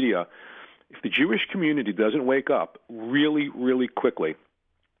social media. If the Jewish community doesn't wake up really, really quickly,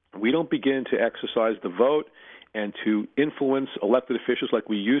 we don't begin to exercise the vote and to influence elected officials like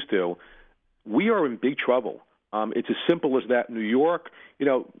we used to, we are in big trouble. It's as simple as that. New York,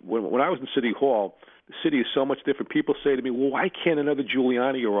 when I was in City Hall, the city is so much different. People say to me, well, why can't another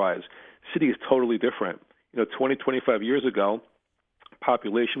Giuliani arise? The city is totally different. 20, 25 years ago,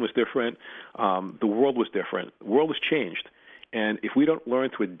 population was different. The world was different. The world has changed. And if we don't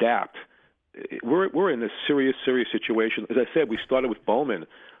learn to adapt, we're in a serious, serious situation. As I said, we started with Bowman.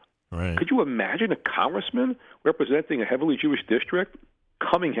 Right. Could you imagine a congressman representing a heavily Jewish district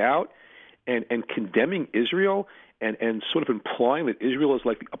coming out and condemning Israel and sort of implying that Israel is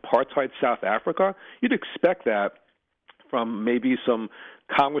like the apartheid South Africa? You'd expect that from maybe some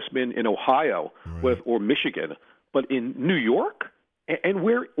congressman in Ohio or Michigan. But in New York? And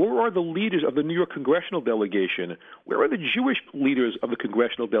where are the leaders of the New York congressional delegation? Where are the Jewish leaders of the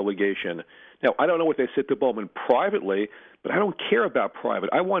congressional delegation? Now, I don't know what they said to Bowman privately, but I don't care about private.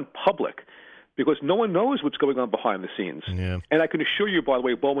 I want public, because no one knows what's going on behind the scenes. Yeah. And I can assure you, by the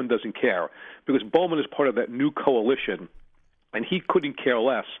way, Bowman doesn't care, because Bowman is part of that new coalition, and he couldn't care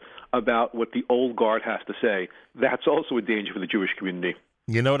less about what the old guard has to say. That's also a danger for the Jewish community.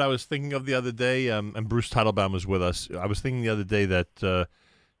 You know what I was thinking of the other day, and Bruce Teitelbaum was with us. I was thinking the other day that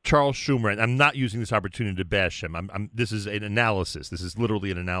Charles Schumer, and I'm not using this opportunity to bash him. This is an analysis. This is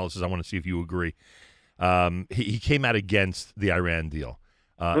literally an analysis. I want to see if you agree. He came out against the Iran deal.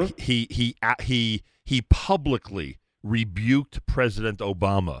 He publicly rebuked President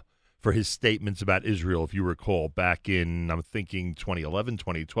Obama for his statements about Israel, if you recall, back in, I'm thinking 2011,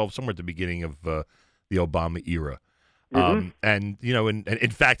 2012, somewhere at the beginning of the Obama era. And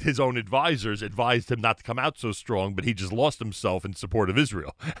in fact, his own advisors advised him not to come out so strong, but he just lost himself in support of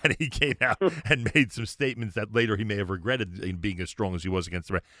Israel. And he came out and made some statements that later he may have regretted in being as strong as he was against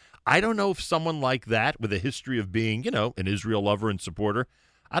Iran. I don't know if someone like that, with a history of being, an Israel lover and supporter,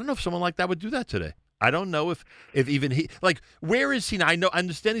 I don't know if someone like that would do that today. I don't know if even he, where is he now? I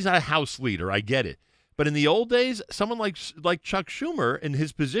understand he's not a House leader. I get it. But in the old days, someone like Chuck Schumer in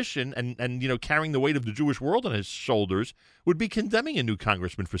his position and carrying the weight of the Jewish world on his shoulders would be condemning a new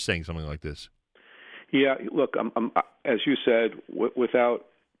congressman for saying something like this. Yeah, look, I'm as you said, without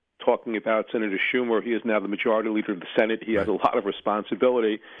talking about Senator Schumer, he is now the majority leader of the Senate. He has a lot of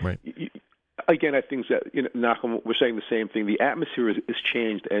responsibility. Right. Again, I think that Nachum, we're saying the same thing. The atmosphere is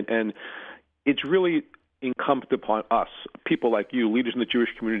changed, and it's really incumbent upon us, people like you, leaders in the Jewish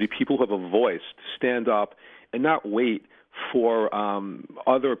community, people who have a voice, to stand up and not wait for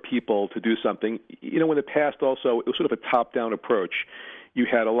other people to do something. In the past also, it was sort of a top-down approach. You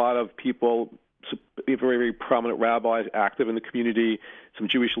had a lot of people, very, very prominent rabbis active in the community, some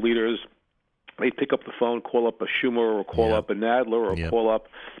Jewish leaders. They'd pick up the phone, call up a Schumer or call up a Nadler or call up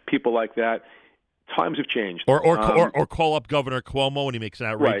people like that. Times have changed. Or call up Governor Cuomo and he makes an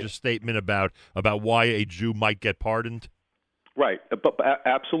outrageous statement about why a Jew might get pardoned. Right, but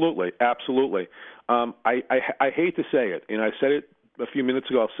absolutely. I hate to say it, and I said it a few minutes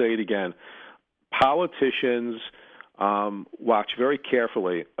ago, I'll say it again. Politicians watch very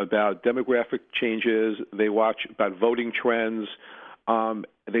carefully about demographic changes. They watch about voting trends.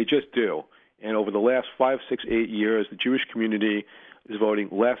 They just do. And over the last 5, 6, 8 years, the Jewish community is voting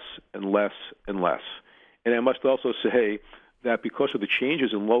less and less and less. And I must also say that because of the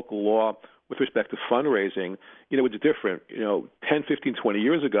changes in local law with respect to fundraising, it's different. 10, 15, 20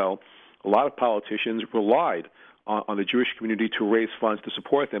 years ago, a lot of politicians relied on the Jewish community to raise funds to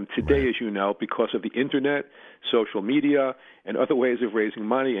support them. Today, as you know, because of the internet, social media, and other ways of raising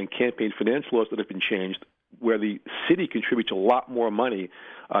money and campaign finance laws that have been changed, where the city contributes a lot more money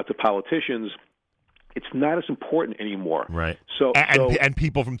to politicians, it's not as important anymore. Right. And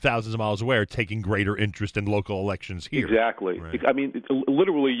people from thousands of miles away are taking greater interest in local elections here. Exactly. Right. I mean,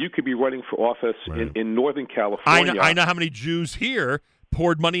 literally, you could be running for office in Northern California. I know how many Jews here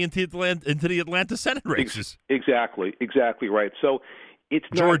poured money into the Atlanta Senate races. Exactly right. So it's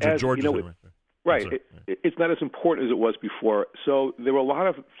Georgia, not as, right. It's not as important as it was before. So there are a lot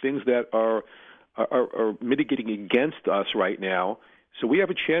of things that are mitigating against us right now. So we have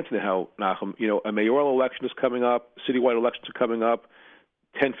a chance now, Nachum. A mayoral election is coming up, citywide elections are coming up,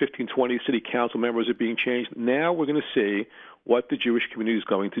 10, 15, 20 city council members are being changed. Now we're going to see what the Jewish community is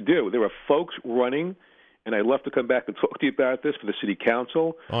going to do. There are folks running, and I'd love to come back and talk to you about this, for the city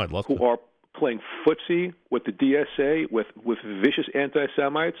council, who are playing footsie with the DSA, with vicious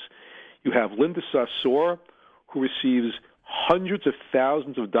anti-Semites. You have Linda Sarsour, who receives hundreds of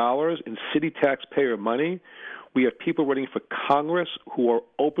thousands of dollars in city taxpayer money. We have people running for Congress who are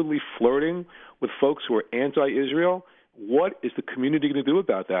openly flirting with folks who are anti-Israel. What is the community going to do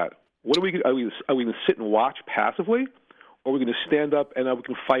about that? Are we going to sit and watch passively, or are we going to stand up and we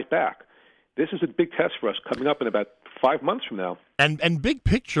can fight back? This is a big test for us coming up in about 5 months from now. And big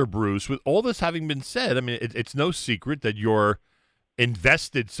picture, Bruce, with all this having been said, I mean, it's no secret that you're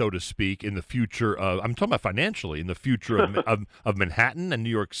invested, so to speak, in the future of, I'm talking about financially, in the future of Manhattan and New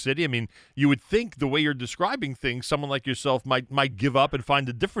York City. I mean, you would think the way you're describing things, someone like yourself might give up and find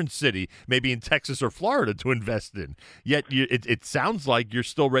a different city, maybe in Texas or Florida, to invest in. Yet it sounds like you're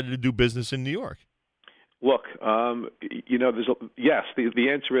still ready to do business in New York. Look, yes. The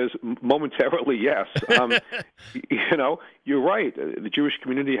answer is momentarily yes. You're right. The Jewish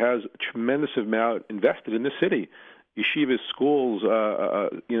community has a tremendous amount invested in the city. Yeshivas, schools,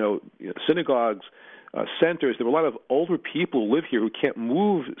 synagogues, centers. There are a lot of older people who live here who can't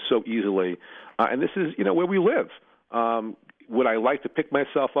move so easily, and this is where we live. Would I like to pick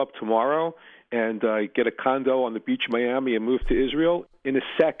myself up tomorrow and get a condo on the beach of Miami and move to Israel? In a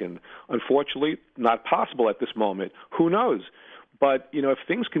second. Unfortunately, not possible at this moment. Who knows? But, if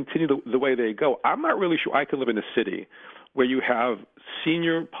things continue the way they go, I'm not really sure I can live in a city where you have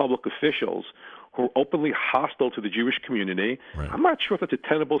senior public officials who are openly hostile to the Jewish community. Right. I'm not sure if that's a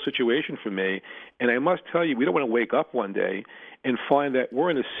tenable situation for me. And I must tell you, we don't want to wake up one day and find that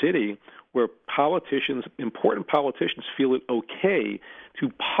we're in a city where important politicians feel it okay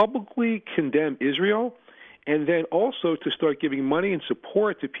to publicly condemn Israel, and then also to start giving money and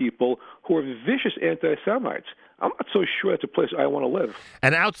support to people who are vicious anti-Semites. I'm not so sure that's a place I want to live.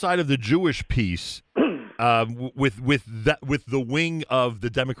 And outside of the Jewish piece, with the wing of the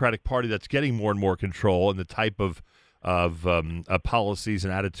Democratic Party that's getting more and more control, and the type of policies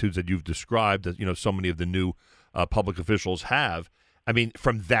and attitudes that you've described, that so many of the new public officials have. I mean,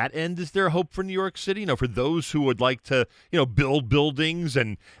 from that end, is there hope for New York City? For those who would like to, build buildings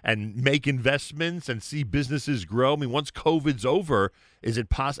and make investments and see businesses grow. I mean, once COVID's over, is it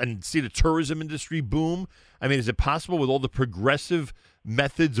possible, and see the tourism industry boom? I mean, is it possible with all the progressive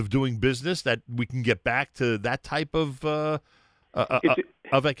methods of doing business that we can get back to that type of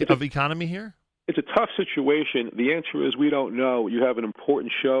economy here? It's a tough situation. The answer is we don't know. You have an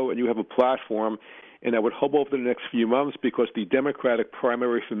important show and you have a platform. And I would hope over the next few months, because the Democratic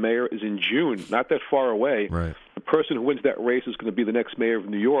primary for mayor is in June, not that far away. Right. The person who wins that race is going to be the next mayor of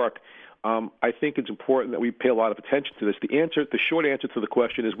New York. I think it's important that we pay a lot of attention to this. The short answer to the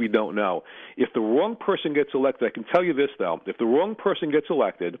question is we don't know. If the wrong person gets elected, I can tell you this, though. If the wrong person gets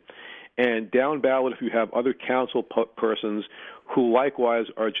elected, and down ballot, if you have other council persons who likewise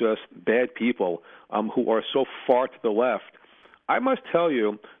are just bad people, who are so far to the left, I must tell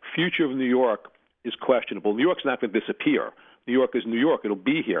you, future of New York is questionable. New York's not going to disappear. New York is New York. It'll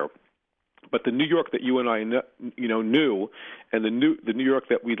be here. But the New York that you and I knew, and the New York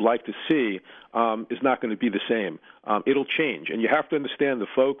that we'd like to see, is not going to be the same. It'll change. And you have to understand the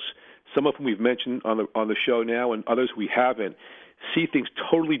folks, some of whom we've mentioned on the show now and others we haven't, see things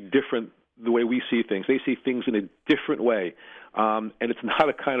totally different the way we see things. They see things in a different way. And it's not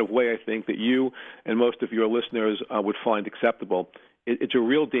a kind of way, I think, that you and most of your listeners would find acceptable. It's a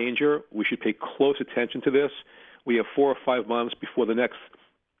real danger. We should pay close attention to this. We have 4 or 5 months before the next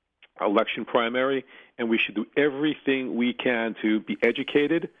election primary, and we should do everything we can to be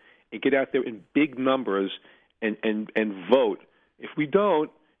educated and get out there in big numbers and vote If we don't,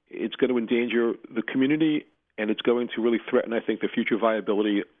 it's going to endanger the community, and it's going to really threaten, I think, the future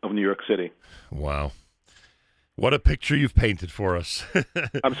viability of New York City. Wow. What a picture you've painted for us.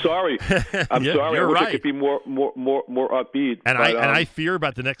 I'm sorry. I'm Yeah, sorry. you're I wish right. I could be more upbeat. And but, I fear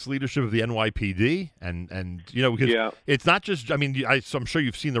about the next leadership of the NYPD, and because it's not just. I mean, I'm sure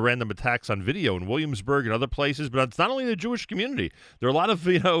you've seen the random attacks on video in Williamsburg and other places, but it's not only the Jewish community. There are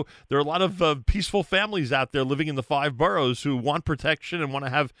a lot of peaceful families out there living in the 5 boroughs who want protection and want to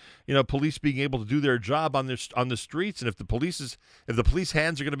have police being able to do their job on the streets. And if the police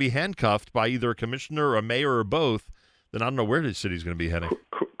hands are going to be handcuffed by either a commissioner or a mayor or both, then I don't know where this city's going to be heading.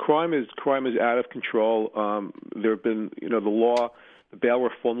 Crime is out of control. There have been, the bail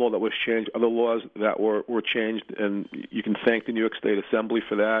reform law that was changed, other laws that were changed, and you can thank the New York State Assembly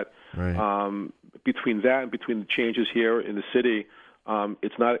for that. Right. Between that and between the changes here in the city,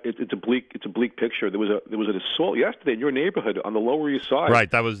 it's a bleak picture. There was an assault yesterday in your neighborhood on the Lower East Side. Right.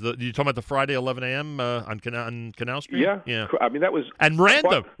 That was you talking about the Friday 11 a.m. On Canal Street? Yeah. I mean, that was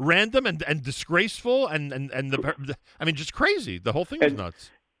random and disgraceful and just crazy. The whole thing was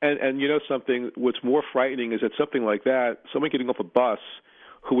nuts. And you know something? What's more frightening is that something like that, someone getting off a bus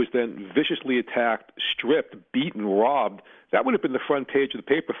who was then viciously attacked, stripped, beaten, robbed. That would have been the front page of the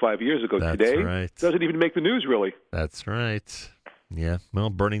paper 5 years ago. That's Today, right. Doesn't even make the news, really. That's right. Yeah,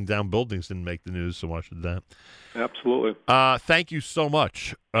 well, burning down buildings didn't make the news, so why should that? Absolutely. Thank you so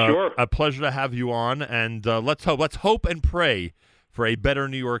much. Sure. A pleasure to have you on, and let's hope and pray for a better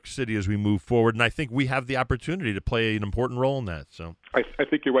New York City as we move forward. And I think we have the opportunity to play an important role in that. So I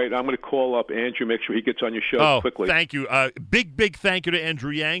think you're right. I'm going to call up Andrew, make sure he gets on your show quickly. Thank you. Big thank you to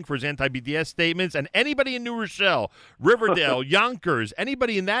Andrew Yang for his anti-BDS statements, and anybody in New Rochelle, Riverdale, Yonkers,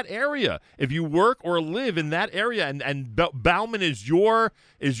 anybody in that area. If you work or live in that area, and Bauman is your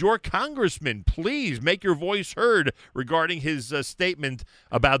congressman, please make your voice heard regarding his statement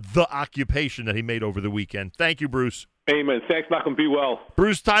about the occupation that he made over the weekend. Thank you, Bruce. Amen. Thanks, Malcolm. Be well.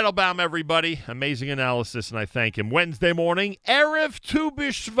 Bruce Teitelbaum, everybody. Amazing analysis, and I thank him. Wednesday morning, Erev Tu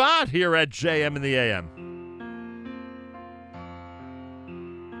B'Shvat here at JM in the AM.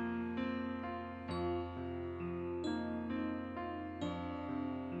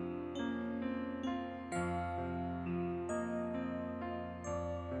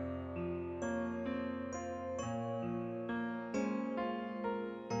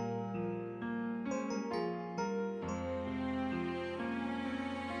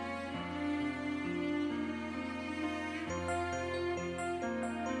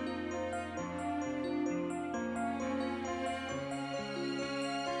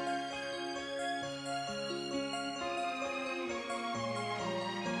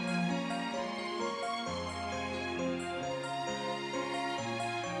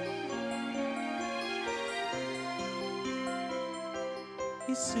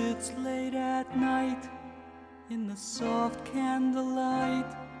 He sits late at night in the soft candlelight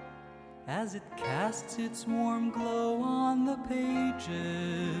as it casts its warm glow on the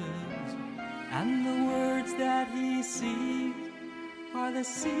pages. And the words that he sees are the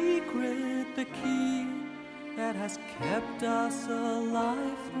secret, the key that has kept us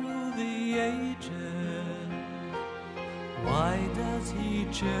alive through the ages. Why does he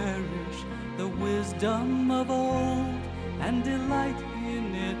cherish the wisdom of old and delight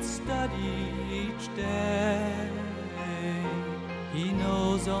in its study each day? He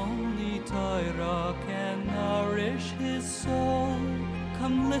knows only Torah can nourish his soul.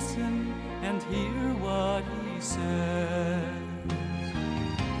 Come listen and hear what he says.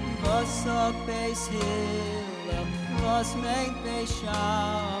 Was sagt Beis Hillel, was meint Beis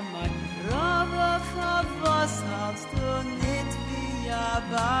Shammai? Rava, was hast du nicht wie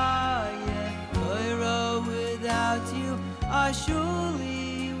Abaye? Torah without you, I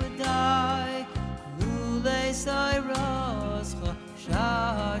surely would die. Lule Sairoscha,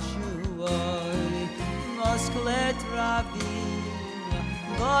 Shashuoi, Mosklet Rabina,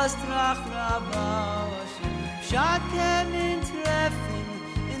 Vostrach Rabash, Shakem in Treffin,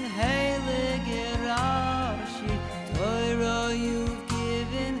 in Heilige Rashi. Torah, you've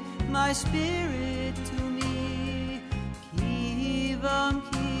given my spirit to me. Kivam,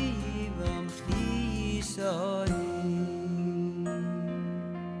 Kivam, Chisoi.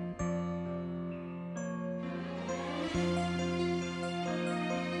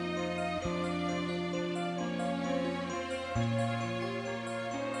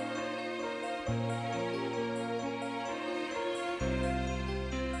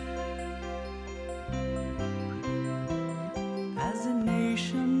 As a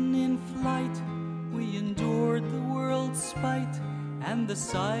nation in flight, we endured the world's spite and the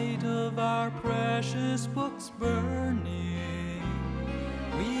sight of our precious books burning.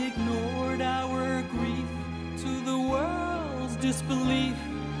 to the world's disbelief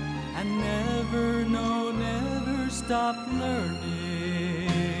and never, no, never stop learning.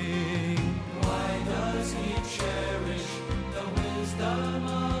 Why does he cherish the wisdom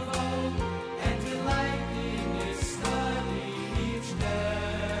of old and delight in his study each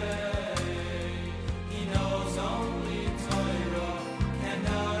day? He knows only Torah can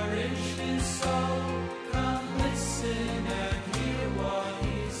nourish his soul. Come listen and hear what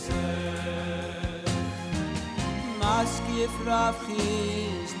he says. Maskif Rav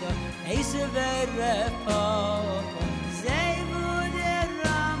Chisda, Eise Ve'Rev Papa, Zevu de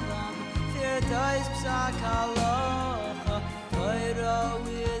Rambam, Firdois Psak Halacha, Torah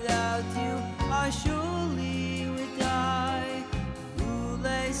without you, I surely would die.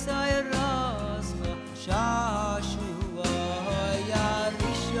 Ulei Sayroscha, Shashua,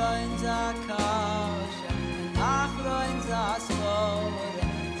 Yarishon Zakasha, Nachroin Zaskore,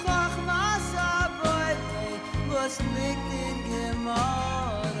 Chachmas Aboyle, was licked in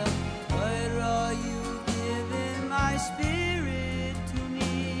Gemara. Torah, you've given my spirit to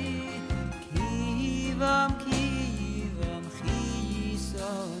me. Kivam, kivam,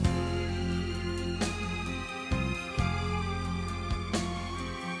 chisoni.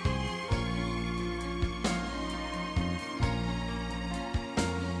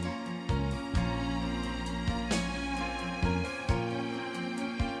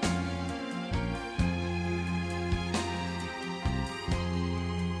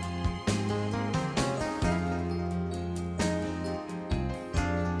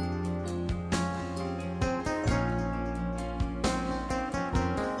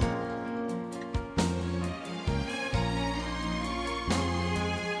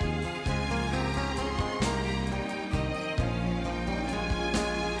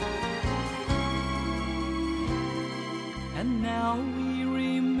 And now we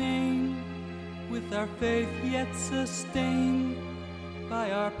remain with our faith yet sustained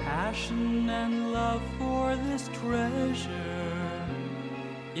by our passion and love for this treasure.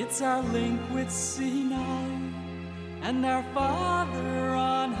 It's our link with Sinai and our Father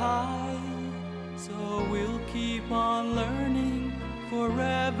on high. So we'll keep on learning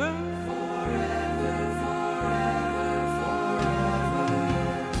forever, forever, forever, forever.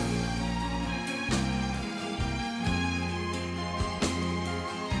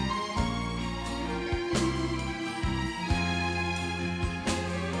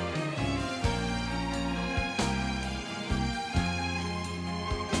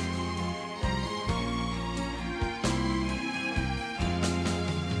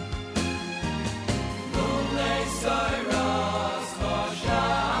 Lulei Soiros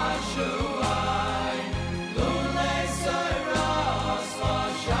Chosashuai, Lulei Soiros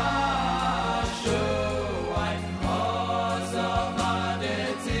Chosashuai,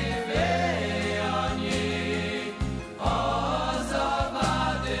 Ozavadeti Ve'ani, Ozavadeti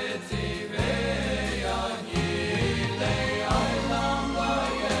Ve'ani, Le'olam lo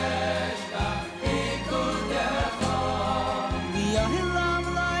yeshka ikudecha. Yahilam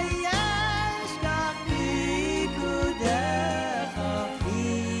la yeshkach pikudecha,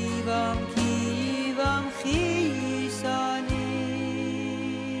 kivam, kivam, chisani.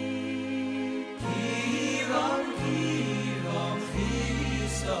 Kivam, kivam,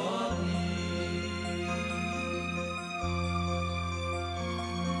 chisani.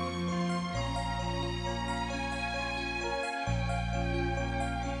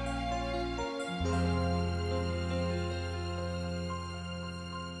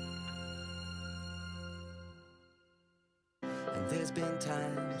 And there's been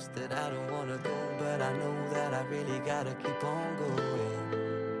times that I don't wanna go, but I know that I really gotta keep on going.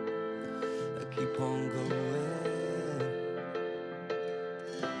 I keep on going.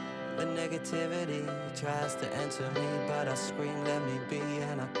 The negativity tries to enter me, but I scream, let me be,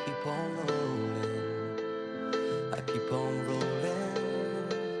 and I keep on rolling. I keep on rolling.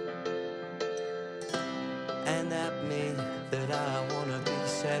 And that me that I wanna be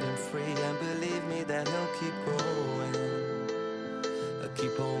setting free, and believe me that he'll keep growing. I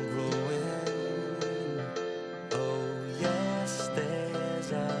keep on growing. Oh yes,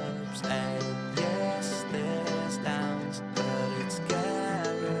 there's ups and yes, there's downs, but it's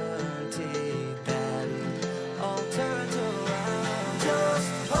guaranteed that it all turns around. Just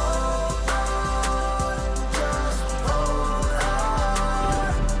hold on, just hold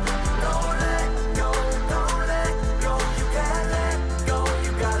on. Don't let go, don't let go. You can't let go.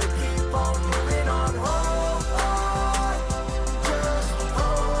 You gotta keep on moving on. Hold on, just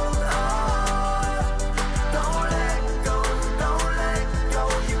hold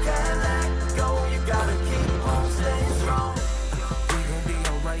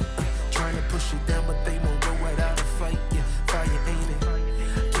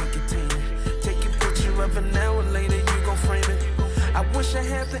I wish I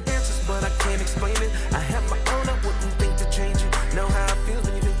had the answers, but I can't explain it. I have my own, I wouldn't think to change it. Know how it feels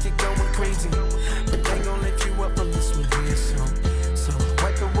when you think you're going crazy, but they gon' lift you up from this one here. So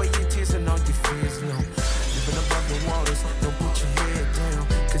wipe away your tears and all your fears. No, living above the waters, don't put your head down,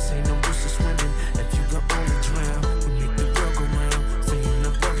 'cause ain't no use to swimming if you gon' only drown. We make the world go round, staying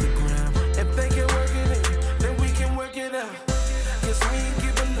above the ground. If they can work it in, then we can work it out. 'Cause we ain't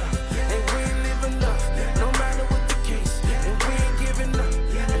giving up, and we ain't living enough. No matter what the case, and we ain't giving up.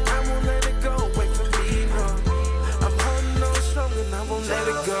 And I won't let it go, wait for me, no. I'm holding on strong and I won't let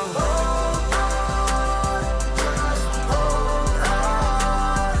it go.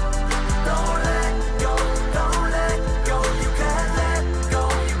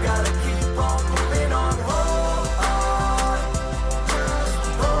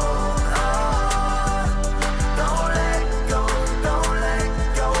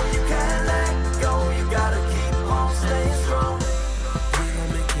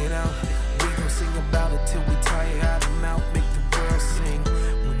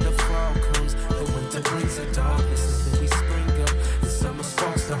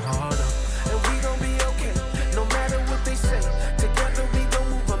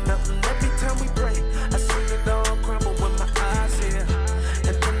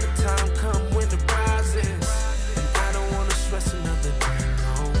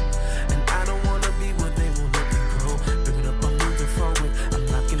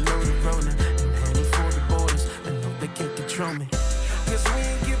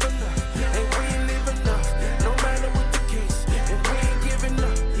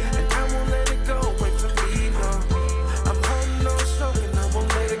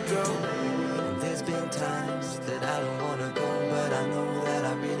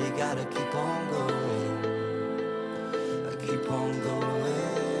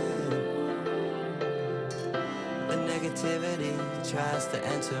 Tries to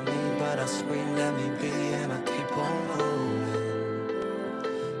enter me, but I scream, let me be, and I keep on rolling.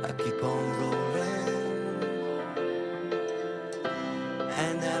 I keep on rolling.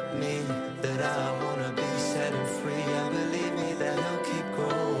 And that means that I wanna be set and free, and believe me that he'll keep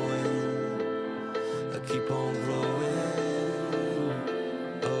growing. I keep on growing.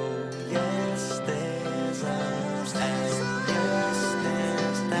 Oh yes, there's ups and yes,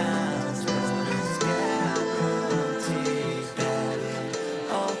 there's downs, but it's guaranteed that it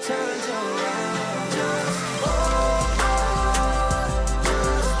all turns around. Just hold on,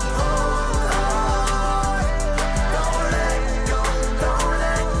 just hold on. Don't let go, don't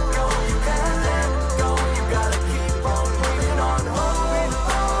let go. You can't let go. You gotta keep on moving on. Hold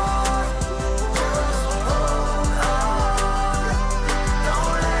on, just hold on.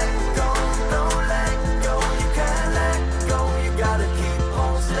 Don't let go, don't let go. You can't let go. You gotta keep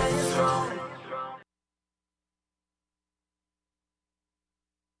on staying strong.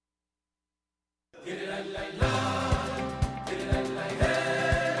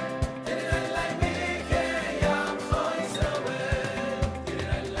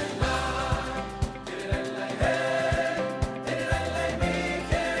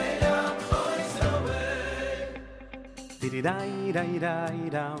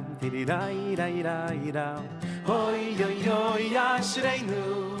 Diddy-dai-dai-dai-dam, diddy-dai-dai-dai-dam. Oy, oy, oy, ashreinu.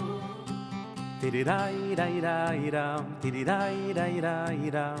 Diddy-dai-dai-dai-dam,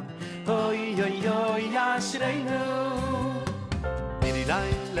 diddy-dai-dai-dai-dam. Oy, oy, oy, ashreinu.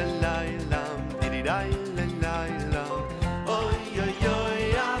 Diddy-dai-la-lai-lam, diddy-dai-la-lai-lam. Oy, oy, oy,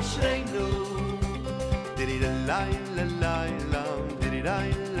 ashreinu. Diddy-la-lai-la-lai-lam,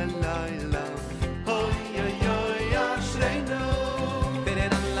 diddy-dai-la-lai-lam. Oy, oy, oy, ashreinu.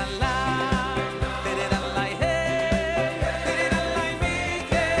 Diddy-la-la-la, diddy-la-lai, hey. Diddy-la-lai,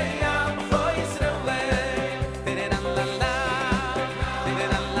 mikei, am choisrelei. Diddy-la-la-la,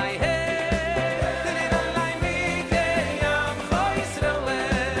 diddy-la-lai, hey. Diddy-la-lai, mikei, am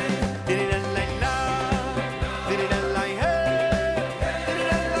choisrelei. Diddy-la-la-la, diddy-la-lai, hey.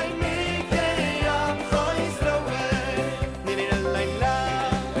 Diddy-la-lai, mikei, am choisrelei.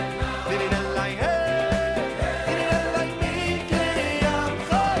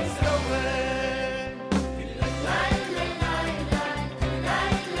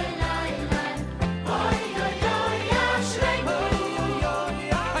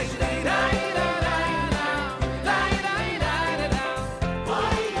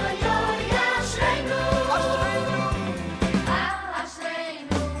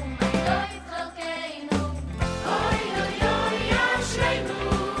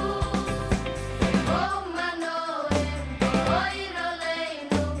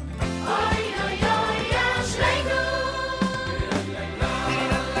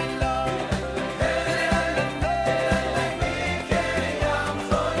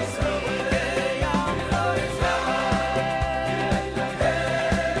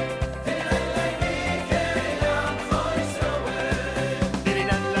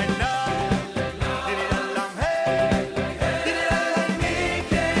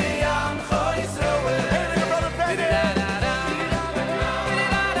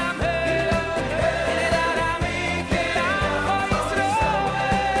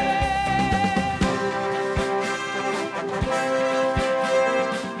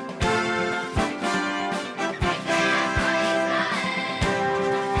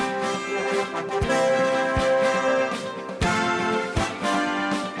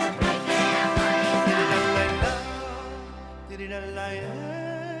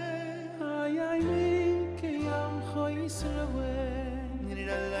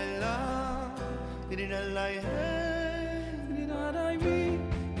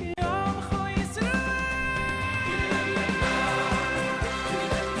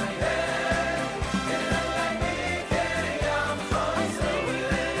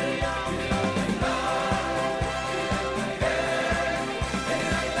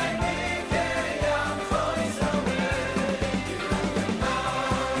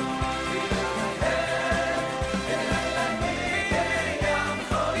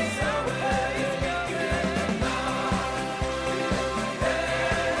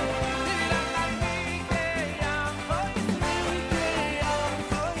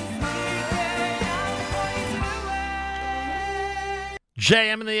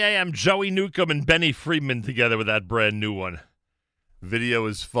 JM and the AM, Joey Newcomb and Benny Friedman together with that brand new one. Video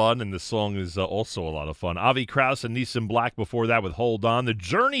is fun, and the song is also a lot of fun. Avi Krauss and Nissan Black before that with Hold On. The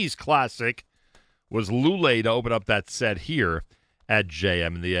Journeys classic was Lule to open up that set here at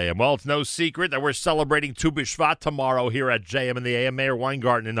JM and the AM. Well, it's no secret that we're celebrating Tu B'Shvat tomorrow here at JM and the AM. Mayor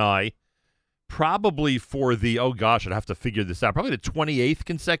Weingarten and I, probably for the, I'd have to figure this out, probably the 28th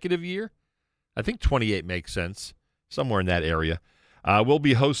consecutive year. I think 28 makes sense, somewhere in that area. We'll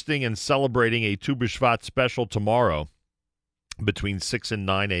be hosting and celebrating a Tu B'Shvat special tomorrow between 6 and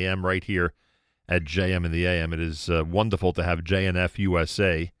 9 a.m. right here at JM and the AM. It is wonderful to have JNF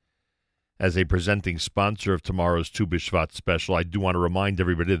USA as a presenting sponsor of tomorrow's Tu B'Shvat special. I do want to remind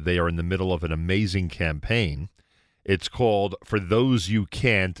everybody that they are in the middle of an amazing campaign. It's called For Those You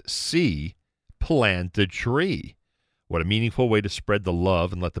Can't See, Plant a Tree. What a meaningful way to spread the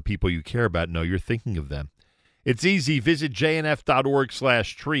love and let the people you care about know you're thinking of them. It's easy. Visit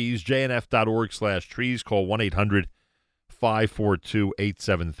jnf.org/trees, jnf.org/trees. Call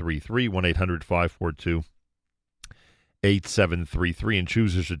 1-800-542-8733, 1-800-542-8733, and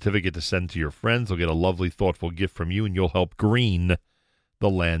choose a certificate to send to your friends. They'll get a lovely, thoughtful gift from you, and you'll help green the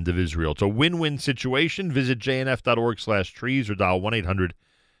land of Israel. It's a win-win situation. Visit jnf.org/trees or dial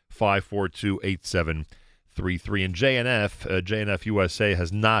 1-800-542-8733. And JNF USA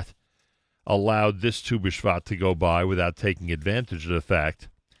has not allowed this Tu B'Shvat to go by without taking advantage of the fact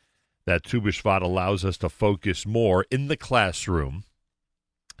that Tu B'Shvat allows us to focus more in the classroom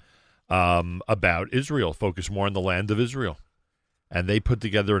about Israel, focus more on the land of Israel. And they put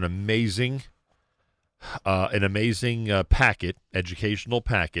together an amazing packet, educational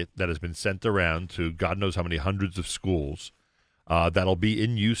packet, that has been sent around to God knows how many hundreds of schools that'll be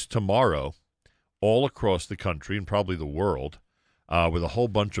in use tomorrow all across the country and probably the world, with a whole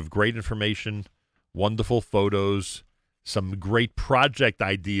bunch of great information, wonderful photos, some great project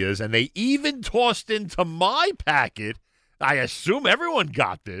ideas, and they even tossed into my packet, I assume everyone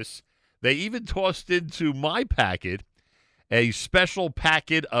got this, they even tossed into my packet a special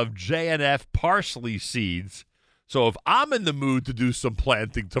packet of JNF parsley seeds. So if I'm in the mood to do some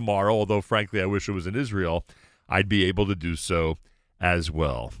planting tomorrow, although frankly I wish it was in Israel, I'd be able to do so as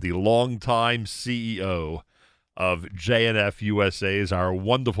well. The longtime CEO of JNF USA is our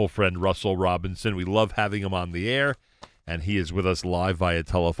wonderful friend Russell Robinson. We love having him on the air, and he is with us live via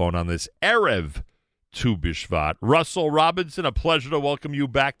telephone on this Erev Tu B'Shvat. Russell Robinson, a pleasure to welcome you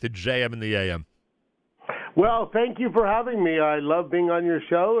back to JM and the AM. Well, thank you for having me. I love being on your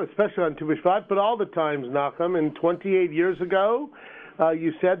show, especially on Tu B'Shvat, but all the times, Nachum. And 28 years ago,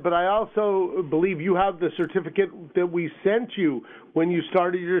 you said, but I also believe you have the certificate that we sent you when you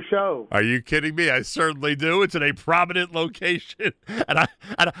started your show. Are you kidding me? I certainly do. It's in a prominent location. And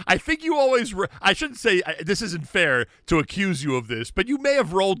I think you always, I shouldn't say, this isn't fair to accuse you of this, but you may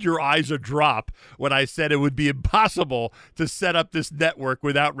have rolled your eyes a drop when I said it would be impossible to set up this network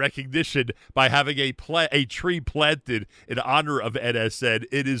without recognition by having a tree planted in honor of NSN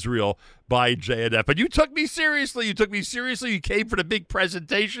in Israel by JNF. But you took me seriously. You came for the big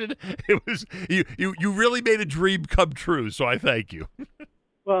presentation. It was you really made a dream come true, so I thank you.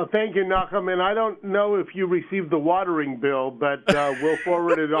 Well, thank you, Nachum. And I don't know if you received the watering bill, but we'll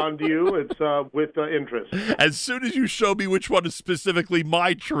forward it on to you. It's with interest. As soon as you show me which one is specifically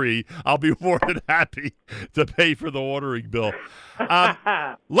my tree, I'll be more than happy to pay for the watering bill.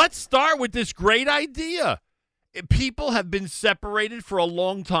 Let's start with this great idea. People have been separated for a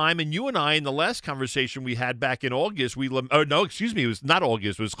long time, and you and I, in the last conversation we had back in August, it was not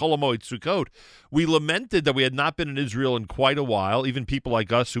August, it was Chol HaMoed Sukkot. We lamented that we had not been in Israel in quite a while, even people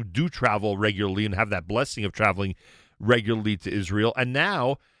like us who do travel regularly and have that blessing of traveling regularly to Israel. And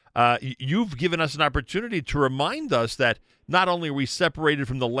now you've given us an opportunity to remind us that not only are we separated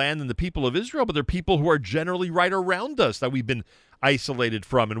from the land and the people of Israel, but there are people who are generally right around us that we've been isolated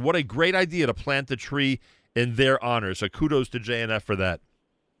from. And what a great idea to plant a tree in their honor. So kudos to JNF for that.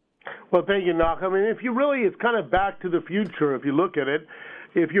 Well, thank you, Nach. I mean, it's kind of back to the future if you look at it.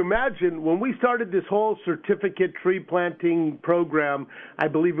 If you imagine, when we started this whole certificate tree planting program, I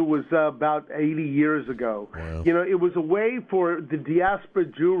believe it was about 80 years ago. Wow. It was a way for the diaspora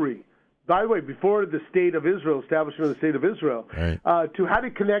Jewry, by the way, before the state of Israel, establishment of the state of Israel, right, to how to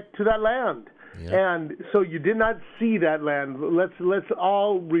connect to that land. Yep. And so you did not see that land. Let's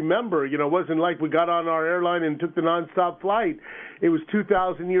all remember, it wasn't like we got on our airline and took the nonstop flight. It was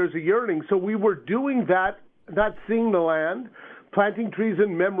 2,000 years of yearning. So we were doing that, not seeing the land, planting trees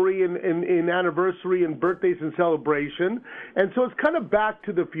in memory in anniversary and birthdays and celebration. And so it's kind of back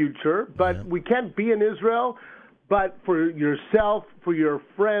to the future, but we can't be in Israel. But for yourself, for your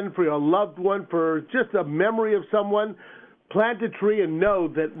friend, for your loved one, for just a memory of someone, plant a tree and know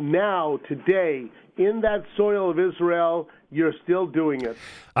that now, today, in that soil of Israel, you're still doing it.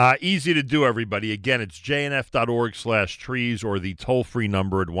 Easy to do, everybody. Again, it's jnf.org/trees or the toll-free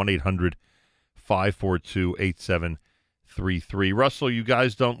number at 1-800-542-8733. Russell, you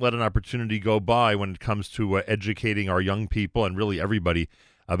guys don't let an opportunity go by when it comes to educating our young people and really everybody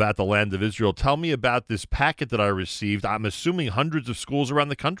about the land of Israel. Tell me about this packet that I received. I'm assuming hundreds of schools around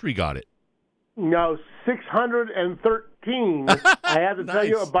the country got it. No, 613. I have to tell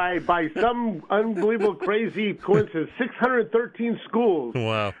you, by some unbelievable, crazy coincidence, 613 schools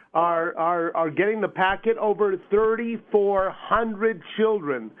Wow. are getting the packet. Over 3,400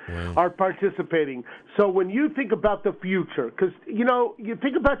 children are participating. So when you think about the future, because you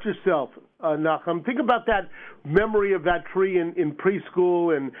think about yourself, Nachum, think about that memory of that tree in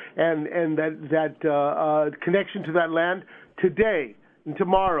preschool and that connection to that land today and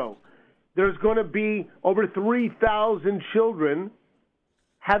tomorrow. There's going to be over 3,000 children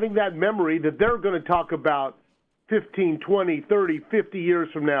having that memory that they're going to talk about 15, 20, 30, 50 years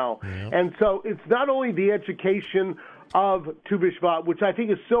from now. Yep. And so it's not only the education of Tu B'Shvat, which I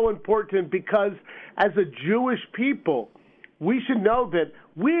think is so important because as a Jewish people, we should know that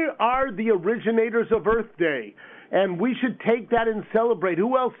we are the originators of Earth Day, and we should take that and celebrate.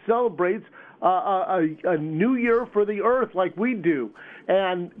 Who else celebrates a new year for the earth like we do?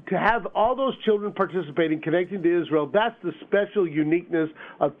 And to have all those children participating, connecting to Israel, that's the special uniqueness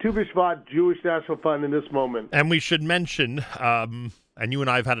of Tu B'Shvat Jewish National Fund in this moment. And we should mention, and you and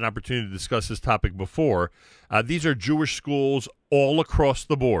I have had an opportunity to discuss this topic before, these are Jewish schools all across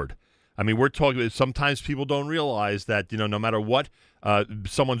the board. I mean, we're talking, sometimes people don't realize that, no matter what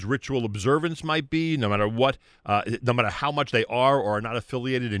someone's ritual observance might be, no matter what, no matter how much they are or are not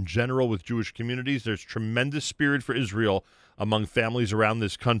affiliated in general with Jewish communities, there's tremendous spirit for Israel among families around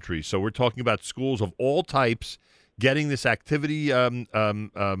this country. So we're talking about schools of all types getting this activity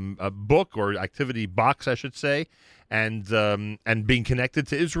book or activity box, I should say, and being connected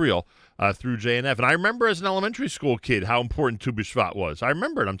to Israel through JNF. And I remember as an elementary school kid how important Tu B'Shvat was. I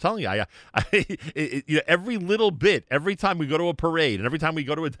remember it. I'm telling you, every little bit, every time we go to a parade, and every time we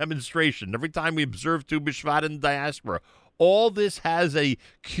go to a demonstration, every time we observe Tu B'Shvat in the diaspora, all this has a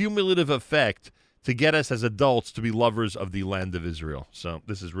cumulative effect to get us as adults to be lovers of the land of Israel. So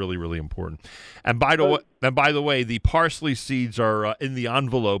this is really, really important. And by the way, the parsley seeds are in the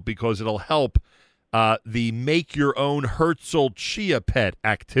envelope because it'll help the Make Your Own Herzl Chia Pet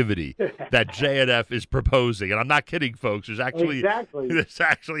activity that JNF is proposing. And I'm not kidding, folks. There's actually a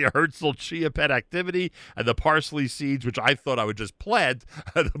Herzl Chia Pet activity, and the parsley seeds, which I thought I would just plant,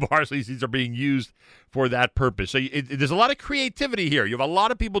 the parsley seeds are being used for that purpose. So there's a lot of creativity here. You have a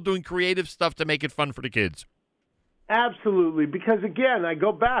lot of people doing creative stuff to make it fun for the kids. Absolutely, because again, I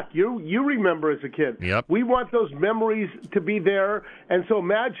go back. You remember as a kid. Yep. We want those memories to be there, and so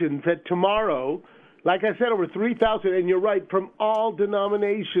imagine that tomorrow, like I said, over 3,000, and you're right, from all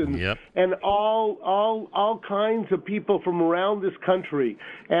denominations and all kinds of people from around this country,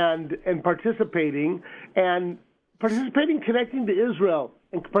 and participating, connecting to Israel,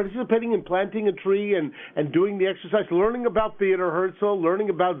 and participating in planting a tree and doing the exercise, learning about Theodor Herzl, learning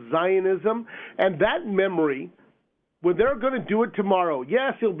about Zionism, and that memory. When they're going to do it tomorrow,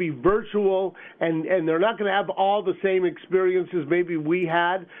 yes, it'll be virtual, and they're not going to have all the same experiences maybe we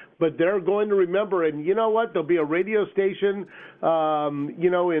had, but they're going to remember. And you know what? There'll be a radio station,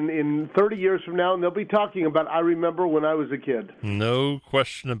 in 30 years from now, and they'll be talking about, I remember when I was a kid. No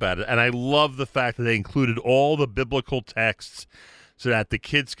question about it. And I love the fact that they included all the biblical texts so that the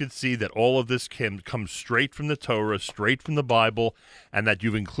kids could see that all of this comes straight from the Torah, straight from the Bible, and that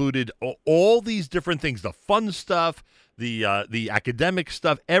you've included all these different things, the fun stuff, the academic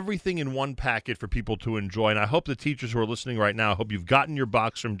stuff, everything in one packet for people to enjoy. And I hope the teachers who are listening right now, I hope you've gotten your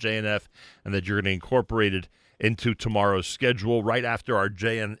box from JNF and that you're going to incorporate it into tomorrow's schedule. Right after our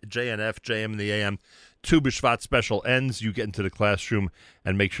JNF, JM in the AM, Tu B'Shvat special ends, you get into the classroom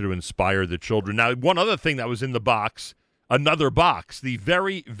and make sure to inspire the children. Now, one other thing that was in the box, another box, the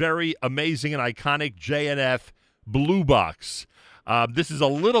very, very amazing and iconic JNF Blue Box. This is a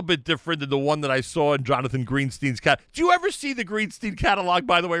little bit different than the one that I saw in Jonathan Greenstein's catalog. Do you ever see the Greenstein catalog,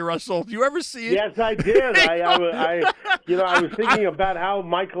 by the way, Russell? Do you ever see it? Yes, I did. I was thinking about how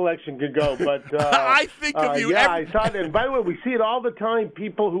my collection could go, but I think of you. Yeah, I saw it. And by the way, we see it all the time.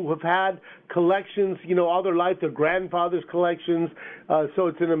 People who have had collections, all their life, their grandfather's collections. So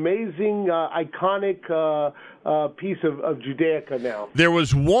it's an amazing, iconic piece of Judaica now. There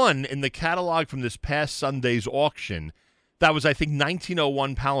was one in the catalog from this past Sunday's auction. That was, I think,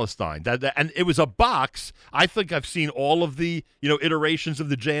 1901 Palestine. And it was a box. I think I've seen all of the, iterations of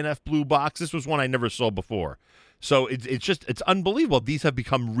the JNF Blue Box. This was one I never saw before. So it's unbelievable. These have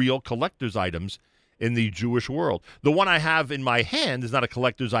become real collector's items in the Jewish world. The one I have in my hand is not a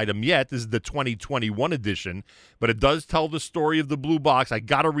collector's item yet. This is the 2021 edition, but it does tell the story of the blue box. I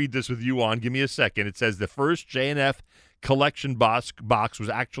got to read this with you on. Give me a second. It says the first JNF collection box was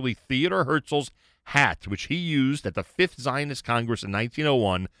actually Theodor Herzl's hat, which he used at the 5th Zionist Congress in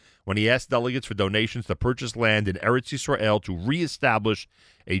 1901 when he asked delegates for donations to purchase land in Eretz Yisrael to reestablish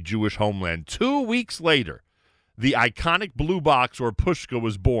a Jewish homeland. 2 weeks later, the iconic blue box, or pushka,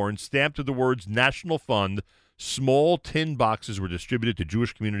 was born, stamped with the words National Fund. Small tin boxes were distributed to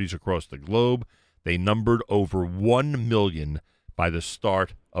Jewish communities across the globe. They numbered over 1 million by the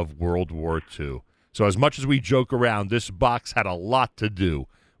start of World War II. So as much as we joke around, this box had a lot to do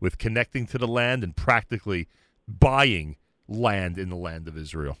with connecting to the land and practically buying land in the land of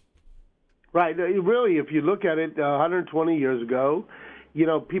Israel. Right. Really, if you look at it, 120 years ago,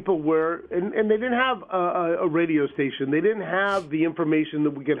 people were, and they didn't have a radio station. They didn't have the information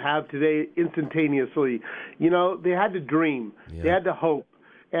that we could have today instantaneously. They had to dream. Yeah. They had to hope.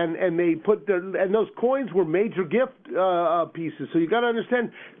 And they put and those coins were major gift pieces. So you got to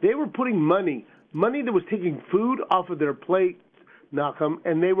understand, they were putting money that was taking food off of their plate, Nachum,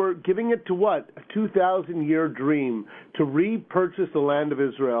 and they were giving it to what? A 2,000-year dream to repurchase the land of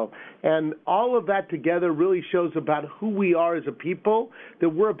Israel. And all of that together really shows about who we are as a people, that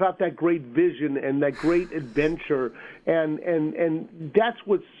we're about that great vision and that great adventure. And that's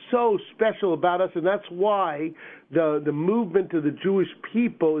what's so special about us, and that's why the movement of the Jewish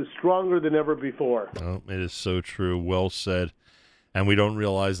people is stronger than ever before. Oh, it is so true. Well said. And we don't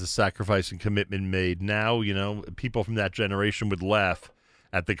realize the sacrifice and commitment made. Now, people from that generation would laugh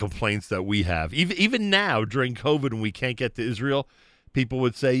at the complaints that we have. Even now, during COVID, when we can't get to Israel, people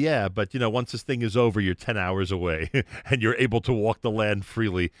would say, yeah, but, once this thing is over, you're 10 hours away, and you're able to walk the land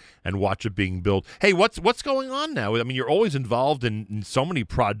freely and watch it being built. Hey, what's going on now? I mean, you're always involved in so many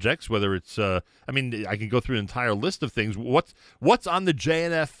projects, whether it's, I can go through an entire list of things. What's on the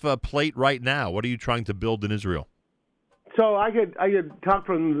JNF plate right now? What are you trying to build in Israel? So I could talk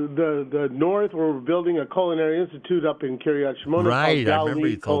from the north, where we're building a culinary institute up in Kiryat Shimona, right, called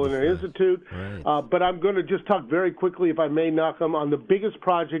Galilee Culinary Institute. Right. But I'm going to just talk very quickly, if I may, Nachum, on the biggest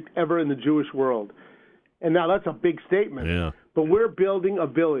project ever in the Jewish world. And now that's a big statement. Yeah. But we're building a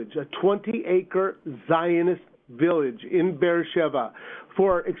village, a 20-acre Zionist village in Beersheba,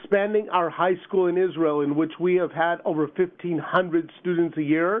 for expanding our high school in Israel, in which we have had over 1,500 students a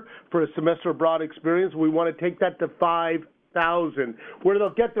year for a semester abroad experience. We want to take that to 5,000, where they'll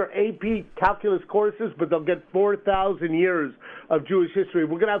get their AP calculus courses, but they'll get 4,000 years of Jewish history.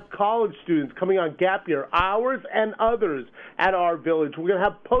 We're going to have college students coming on gap year, ours and others, at our village. We're going to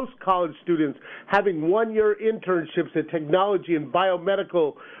have post-college students having one-year internships in technology and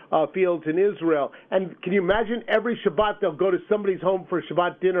biomedical fields in Israel. And can you imagine, every Shabbat they'll go to somebody's home for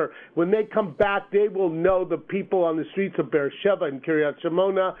Shabbat dinner. When they come back, they will know the people on the streets of Beersheba and Kiryat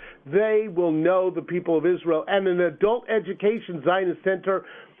Shimona. They will know the people of Israel. And an adult education Zionist center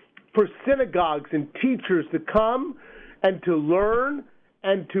for synagogues and teachers to come and to learn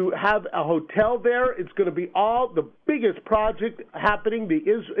and to have a hotel there. It's going to be all the biggest project happening, the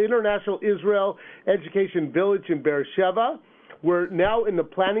International Israel Education Village in Beersheba. We're now in the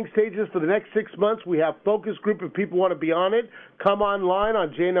planning stages for the next 6 months. We have focus group. If people want to be on it, come online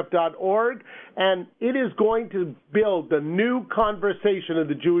on JNF.org. And it is going to build the new conversation of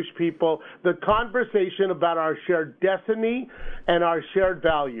the Jewish people, the conversation about our shared destiny and our shared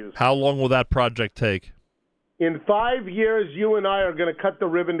values. How long will that project take? In 5 years, you and I are going to cut the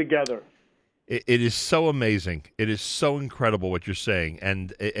ribbon together. It is so amazing. It is so incredible what you're saying.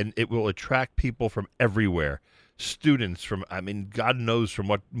 And it will attract people from everywhere. Students from, God knows from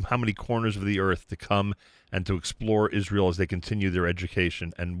how many corners of the earth to come and to explore Israel as they continue their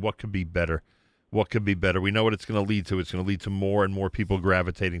education. And what could be better? What could be better? We know what it's going to lead to. It's going to lead to more and more people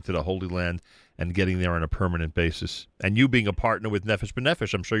gravitating to the Holy Land and getting there on a permanent basis. And you being a partner with Nefesh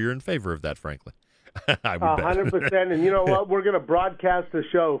B'Nefesh, I'm sure you're in favor of that, frankly. I would 100%. And you know what? We're going to broadcast the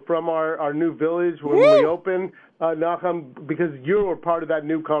show from our new village when we open, Nachum, because you're part of that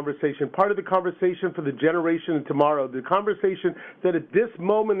new conversation, part of the conversation for the generation of tomorrow, the conversation that at this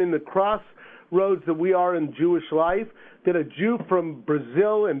moment in the crossroads that we are in Jewish life, that a Jew from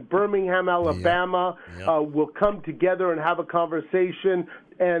Brazil and Birmingham, Alabama, will come together and have a conversation.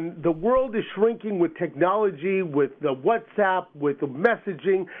 And the world is shrinking with technology, with the WhatsApp, with the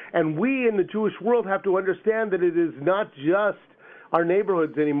messaging. And we in the Jewish world have to understand that it is not just our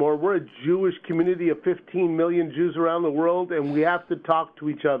neighborhoods anymore. We're a Jewish community of 15 million Jews around the world, and we have to talk to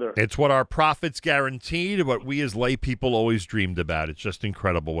each other. It's what our prophets guaranteed, what we as lay people always dreamed about. It's just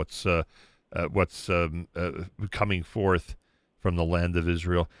incredible what's what's coming forth from the land of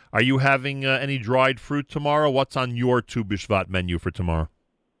Israel. Are you having any dried fruit tomorrow? What's on your Tu B'Shvat menu for tomorrow?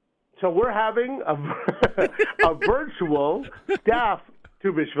 So we're having a virtual staff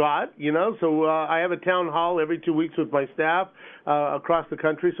Tu B'Shvat, So I have a town hall every 2 weeks with my staff across the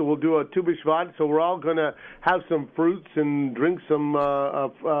country. So we'll do a Tu B'Shvat. So we're all going to have some fruits and drink some,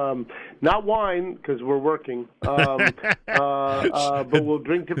 not wine because we're working, but we'll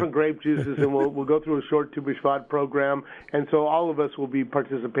drink different grape juices and we'll go through a short Tu B'Shvat program. And so all of us will be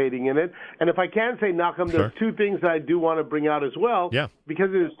participating in it. And if I can say, Nachum, there's two things that I do want to bring out as well,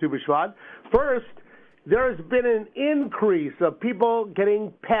 because it is Tu B'Shvat. First, there has been an increase of people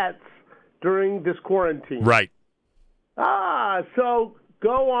getting pets during this quarantine. Right. So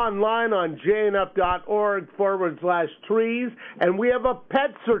go online on jnf.org/trees, and we have a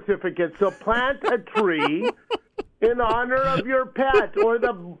pet certificate. So plant a tree in honor of your pet or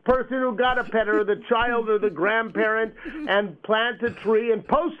the person who got a pet or the child or the grandparent, and plant a tree and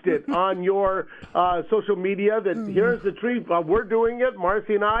post it on your social media that here's the tree. We're doing it,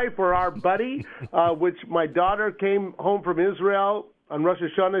 Marcy and I, for our buddy, which my daughter came home from Israel on Rosh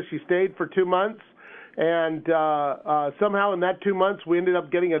Hashanah. She stayed for 2 months. And somehow in that 2 months, we ended up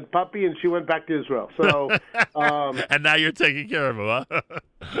getting a puppy, and she went back to Israel. So, and now you're taking care of him, huh?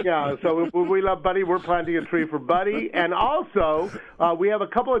 Yeah, so we love Buddy. We're planting a tree for Buddy. And also, we have a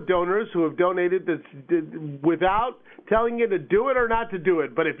couple of donors who have donated this without telling you to do it or not to do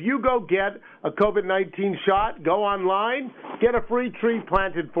it. But if you go get a COVID-19 shot, go online, get a free tree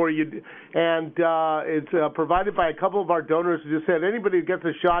planted for you. And it's provided by a couple of our donors who just said anybody who gets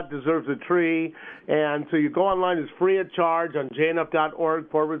a shot deserves a tree. And so you go online, it's free of charge on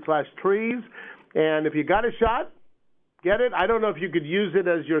jnf.org/trees. And if you got a shot, get it. I don't know if you could use it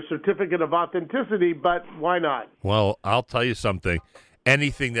as your certificate of authenticity, but why not? Well, I'll tell you something.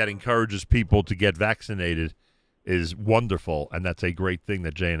 Anything that encourages people to get vaccinated is wonderful, and that's a great thing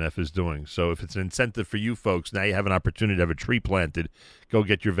that JNF is doing. So if it's an incentive for you folks, now you have an opportunity to have a tree planted. Go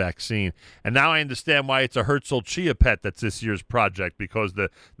get your vaccine. And now I understand why it's a Herzl Chia pet that's this year's project, because the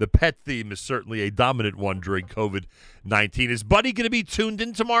pet theme is certainly a dominant one during COVID-19. Is Buddy going to be tuned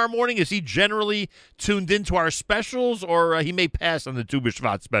in tomorrow morning? Is he generally tuned into our specials, or he may pass on the Tu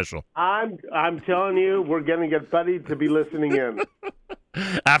B'Shvat special? I'm telling you, we're going to get Buddy to be listening in.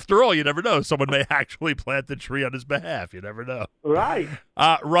 After all, you never know. Someone may actually plant the tree on his behalf. You never know. Right.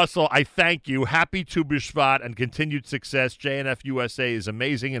 Russell, I thank you. Happy Tu B'Shvat and continued success. JNF USA is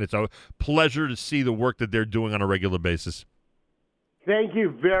amazing, and it's a pleasure to see the work that they're doing on a regular basis. Thank you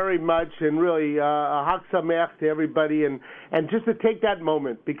very much, and really, Hag Sameach to everybody, and just to take that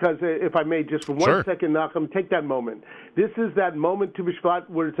moment, because if I may, just for 1 second, Nachum, take that moment. This is that moment, Tu B'Shvat,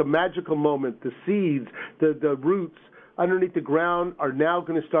 where it's a magical moment. The seeds, the roots underneath the ground are now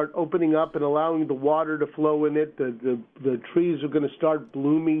going to start opening up and allowing the water to flow in it. The trees are going to start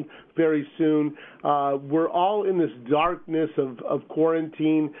blooming very soon. We're all in this darkness of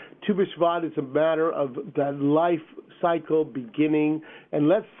quarantine. Tu B'Shvat is a matter of that life cycle beginning, and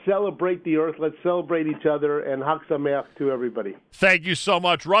let's celebrate the earth. Let's celebrate each other, and Hag Sameach to everybody. Thank you so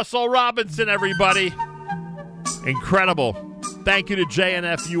much. Russell Robinson, everybody. Incredible. Thank you to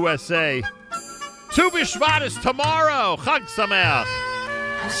JNF USA. Tu B'Shvat is tomorrow. Chag Sameach.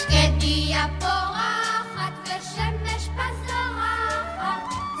 השקדיה פורחת ושמש בזורחת,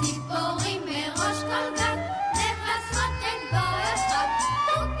 ציפורים מראש כל גן מבשרות את בוא אחד.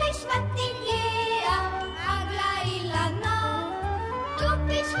 ט"ו בשבט הגיע, חג לאילנות. ט"ו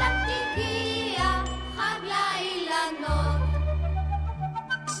בשבט הגיע, חג לאילנות.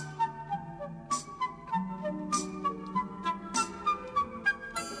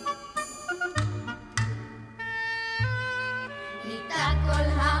 כל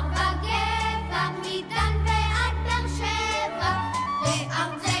הר וגבע, מדן ועד באר שבע,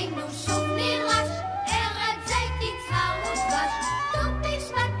 לארצנו שוב נירש, ארץ זית יצהר ודבש. ט"ו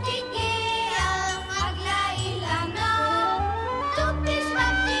בשבט הגיע, חג לאילנות. ט"ו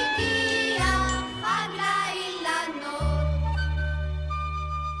בשבט הגיע, חג לאילנות.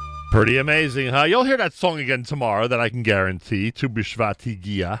 Pretty amazing, huh? You'll hear that song again tomorrow, that I can guarantee. Tu B'Shvat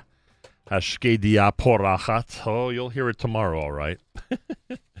Higia. Hashkedia Porachat. Oh, you'll hear it tomorrow, all right.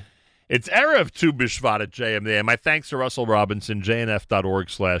 It's Erev Tu B'Shvat at JMA. My thanks to Russell Robinson,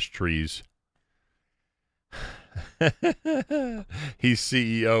 jnf.org/trees. He's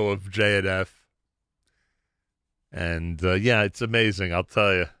CEO of JNF. And, yeah, it's amazing, I'll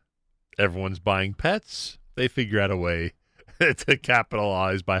tell you. Everyone's buying pets. They figure out a way to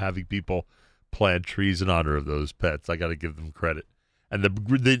capitalize by having people plant trees in honor of those pets. I got to give them credit. And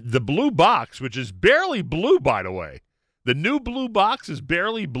the blue box, which is barely blue, by the way. The new blue box is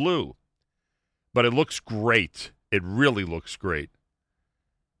barely blue. But it looks great. It really looks great.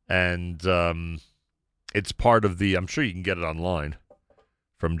 And it's part of the, I'm sure you can get it online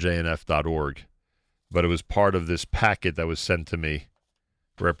from jnf.org, but it was part of this packet that was sent to me,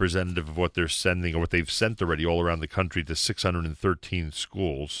 representative of what they're sending or what they've sent already all around the country to 613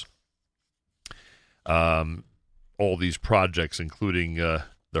 schools. All these projects, including the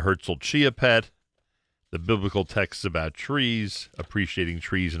Herzl Chia Pet, the biblical texts about trees, appreciating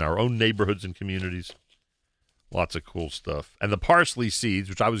trees in our own neighborhoods and communities. Lots of cool stuff. And the parsley seeds,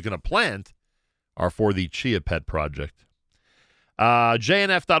 which I was going to plant, are for the Chia Pet project.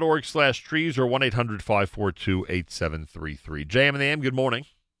 JNF.org/trees or 1-800-542-8733. JM and the AM, good morning.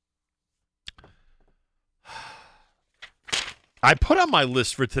 I put on my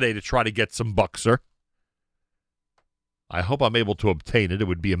list for today to try to get some Buxer. I hope I'm able to obtain it. It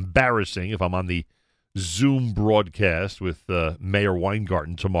would be embarrassing if I'm on the Zoom broadcast with Mayor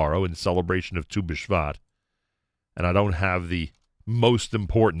Weingarten tomorrow in celebration of Tu B'Shvat, and I don't have the most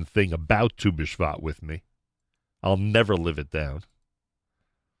important thing about Tu B'Shvat with me. I'll never live it down.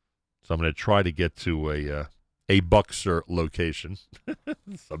 So I'm going to try to get to a Buxer location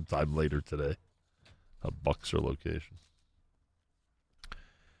sometime later today. A Buxer location.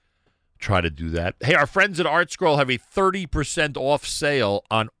 Try to do that. Hey, our friends at Art Scroll have a 30% off sale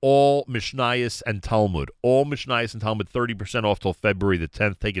on all Mishnayos and Talmud. All Mishnayos and Talmud, 30% off till February the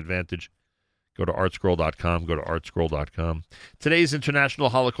 10th. Take advantage. Go to artscroll.com. Go to artscroll.com. Today's International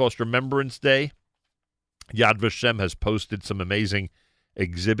Holocaust Remembrance Day. Yad Vashem has posted some amazing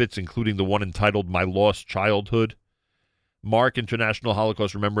exhibits, including the one entitled My Lost Childhood. Mark International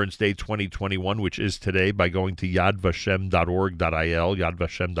Holocaust Remembrance Day 2021, which is today, by going to yadvashem.org.il,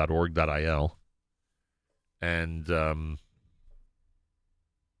 yadvashem.org.il. And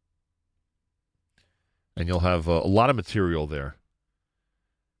you'll have a lot of material there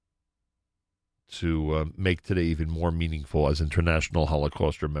to make today even more meaningful as International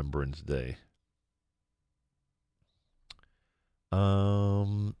Holocaust Remembrance Day.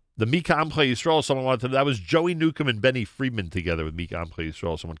 The Mika Amcha Yisrael, someone wanted to, that was Joey Newcomb and Benny Friedman together with Mika Amcha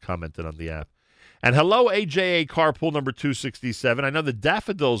Yisrael. Someone commented on the app. And hello, AJA Carpool number 267. I know the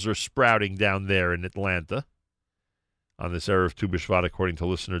daffodils are sprouting down there in Atlanta on this era of Tu B'Shvat, according to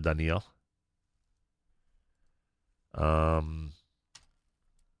listener Danielle.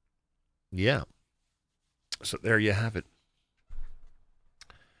 Yeah. So there you have it.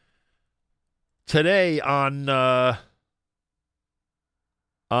 Today on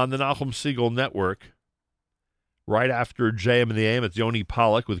the Nachum Segal Network, right after JM and the AM, it's Yoni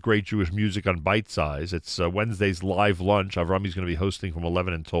Pollack with great Jewish music on Bite Size. It's Wednesday's live lunch. Avrami's going to be hosting from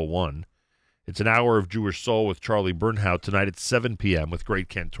 11 until 1. It's an hour of Jewish soul with Charlie Bernhout tonight at 7 p.m. with great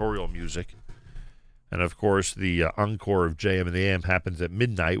cantorial music. And, of course, the encore of JM and the AM happens at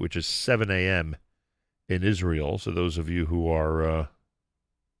midnight, which is 7 a.m. in Israel. So those of you who are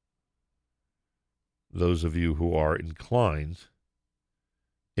inclined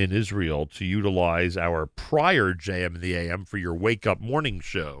in Israel to utilize our prior JM and the AM for your wake-up morning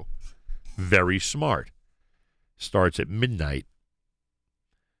show, very smart. Starts at midnight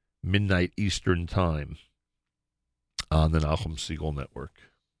Eastern Time on the Nachum Segal Network.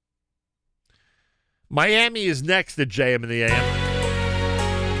 Miami is next at JM and the AM.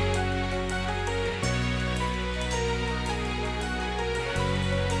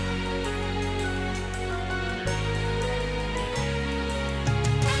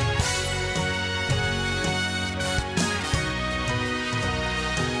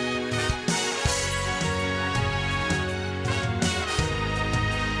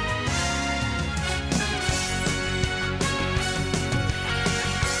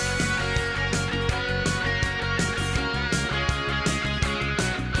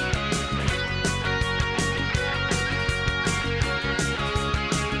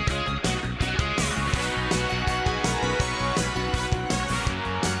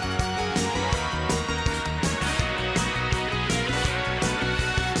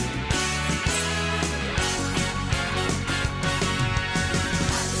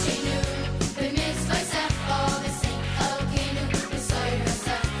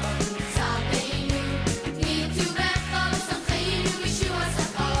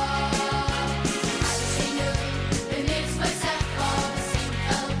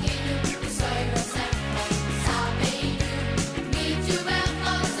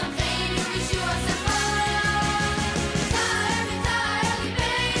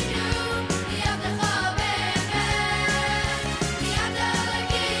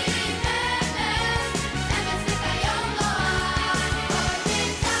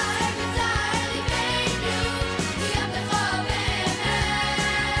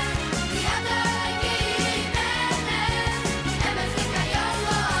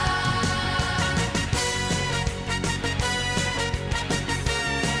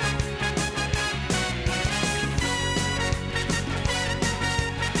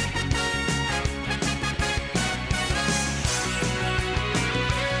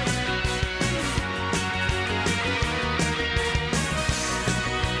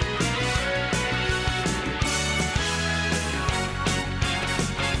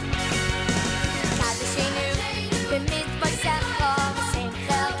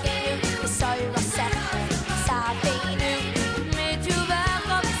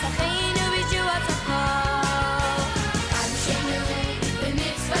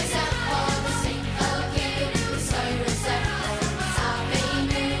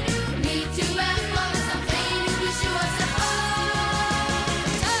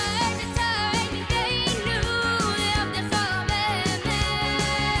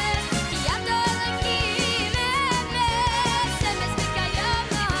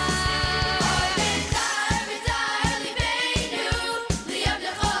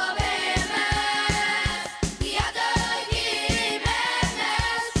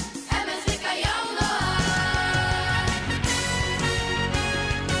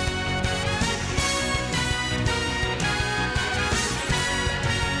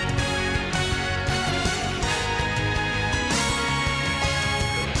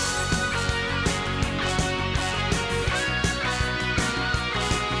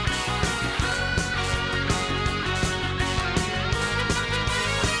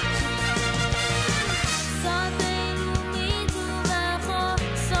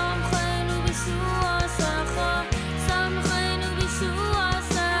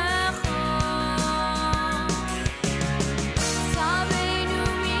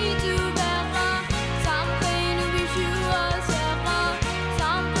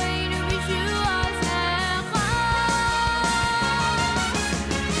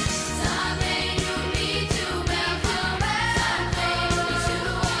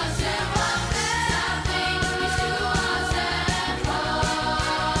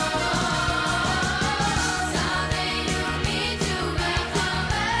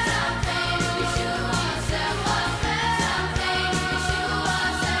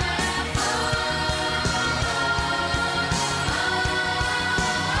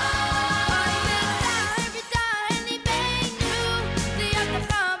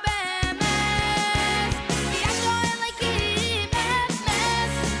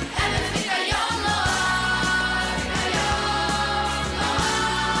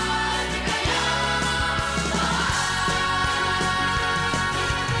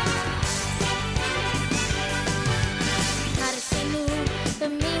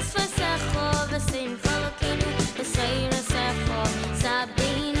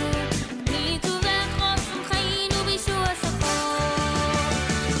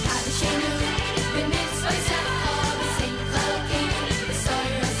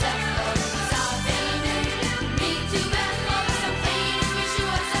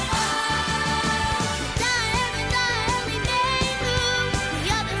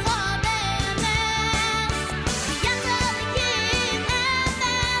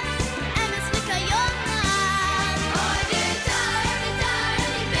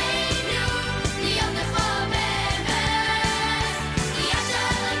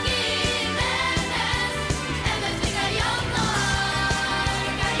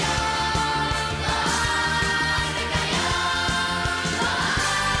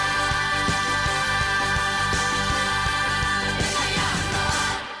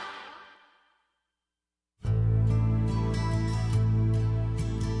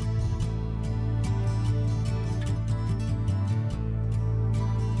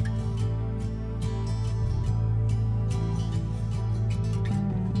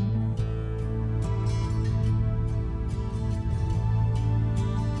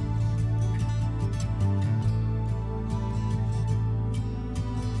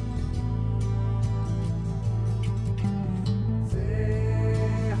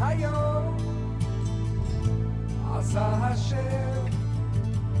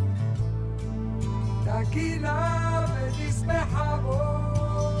 נגילה ונשמחה בו.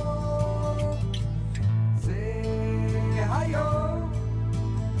 זה היום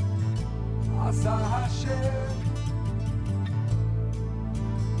עשה השם,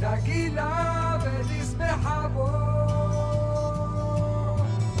 נגילה ונשמחה בו.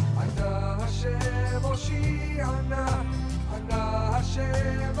 אתה השם הושיענה, אתה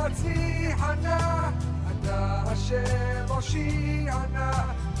השם מצליחנה, אתה השם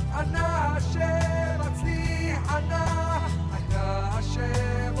הושיענה, אתה השם מצליחנה, אתה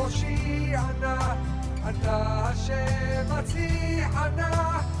השם הושיענה, אתה השם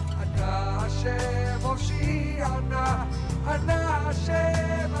מצליחנה, אתה השם הושיענה, אתה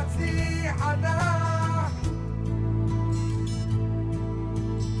השם מצליחנה.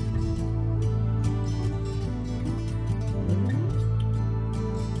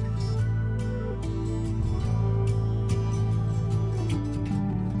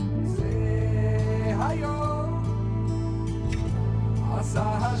 עשה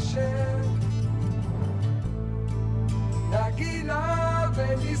השם, נגילה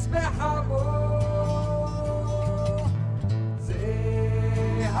ונשמחה בו. זה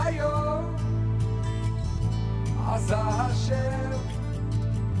היום עשה השם,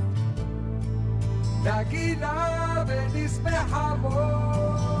 נגילה ונשמחה בו.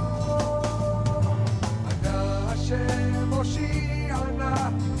 אתה השם הושיענה,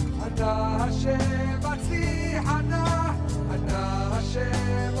 אתה השם מצליחנה, אתה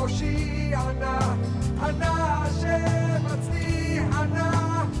השם הושיענה, אתה השם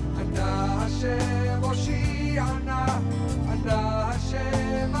מצליחנה, אתה השם הושיענה, אתה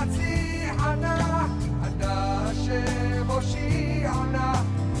השם מצליחנה, אתה השם הושיענה,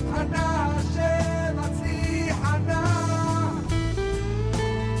 אתה השם מצליחנה.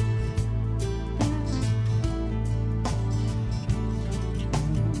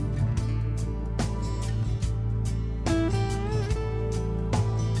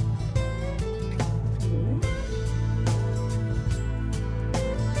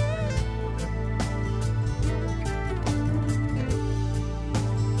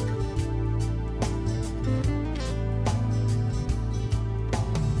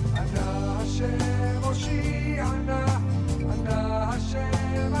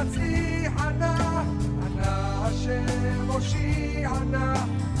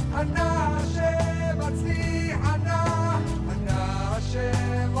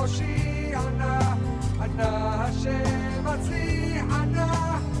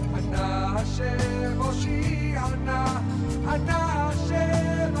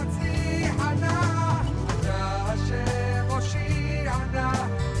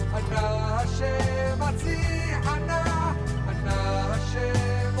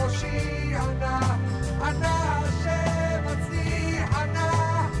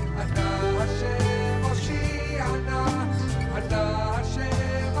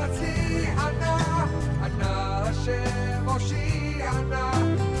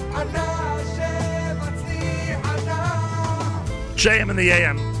 JM in the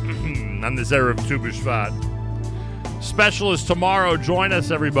AM on this era of Tu B'Shvat. Special is tomorrow. Join us,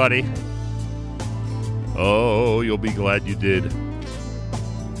 everybody. Oh, you'll be glad you did.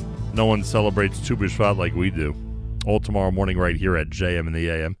 No one celebrates Tu B'Shvat like we do. All tomorrow morning right here at JM in the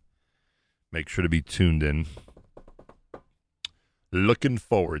AM. Make sure to be tuned in. Looking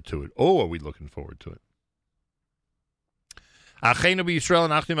forward to it. Oh, are we looking forward to it? Achenu b'Yisrael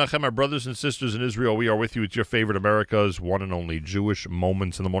and Achim Achem, our brothers and sisters in Israel, we are with you. It's your favorite America's one and only Jewish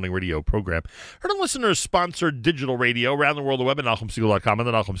Moments in the Morning radio program. Heard on listeners-sponsored digital radio around the world, the web at NachumSegal.com and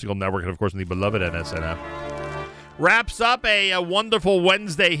the Nachum Segal Network, and, of course, in the beloved NSNF. Wraps up a wonderful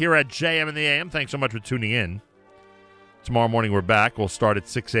Wednesday here at JM in the AM. Thanks so much for tuning in. Tomorrow morning we're back. We'll start at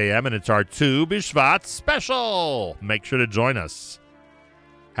 6 a.m., and it's our Tu B'Shvat special. Make sure to join us.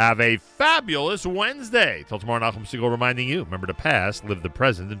 Have a fabulous Wednesday. Till tomorrow, Nachum Segal reminding you, remember the past, live the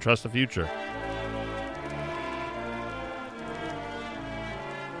present, and trust the future.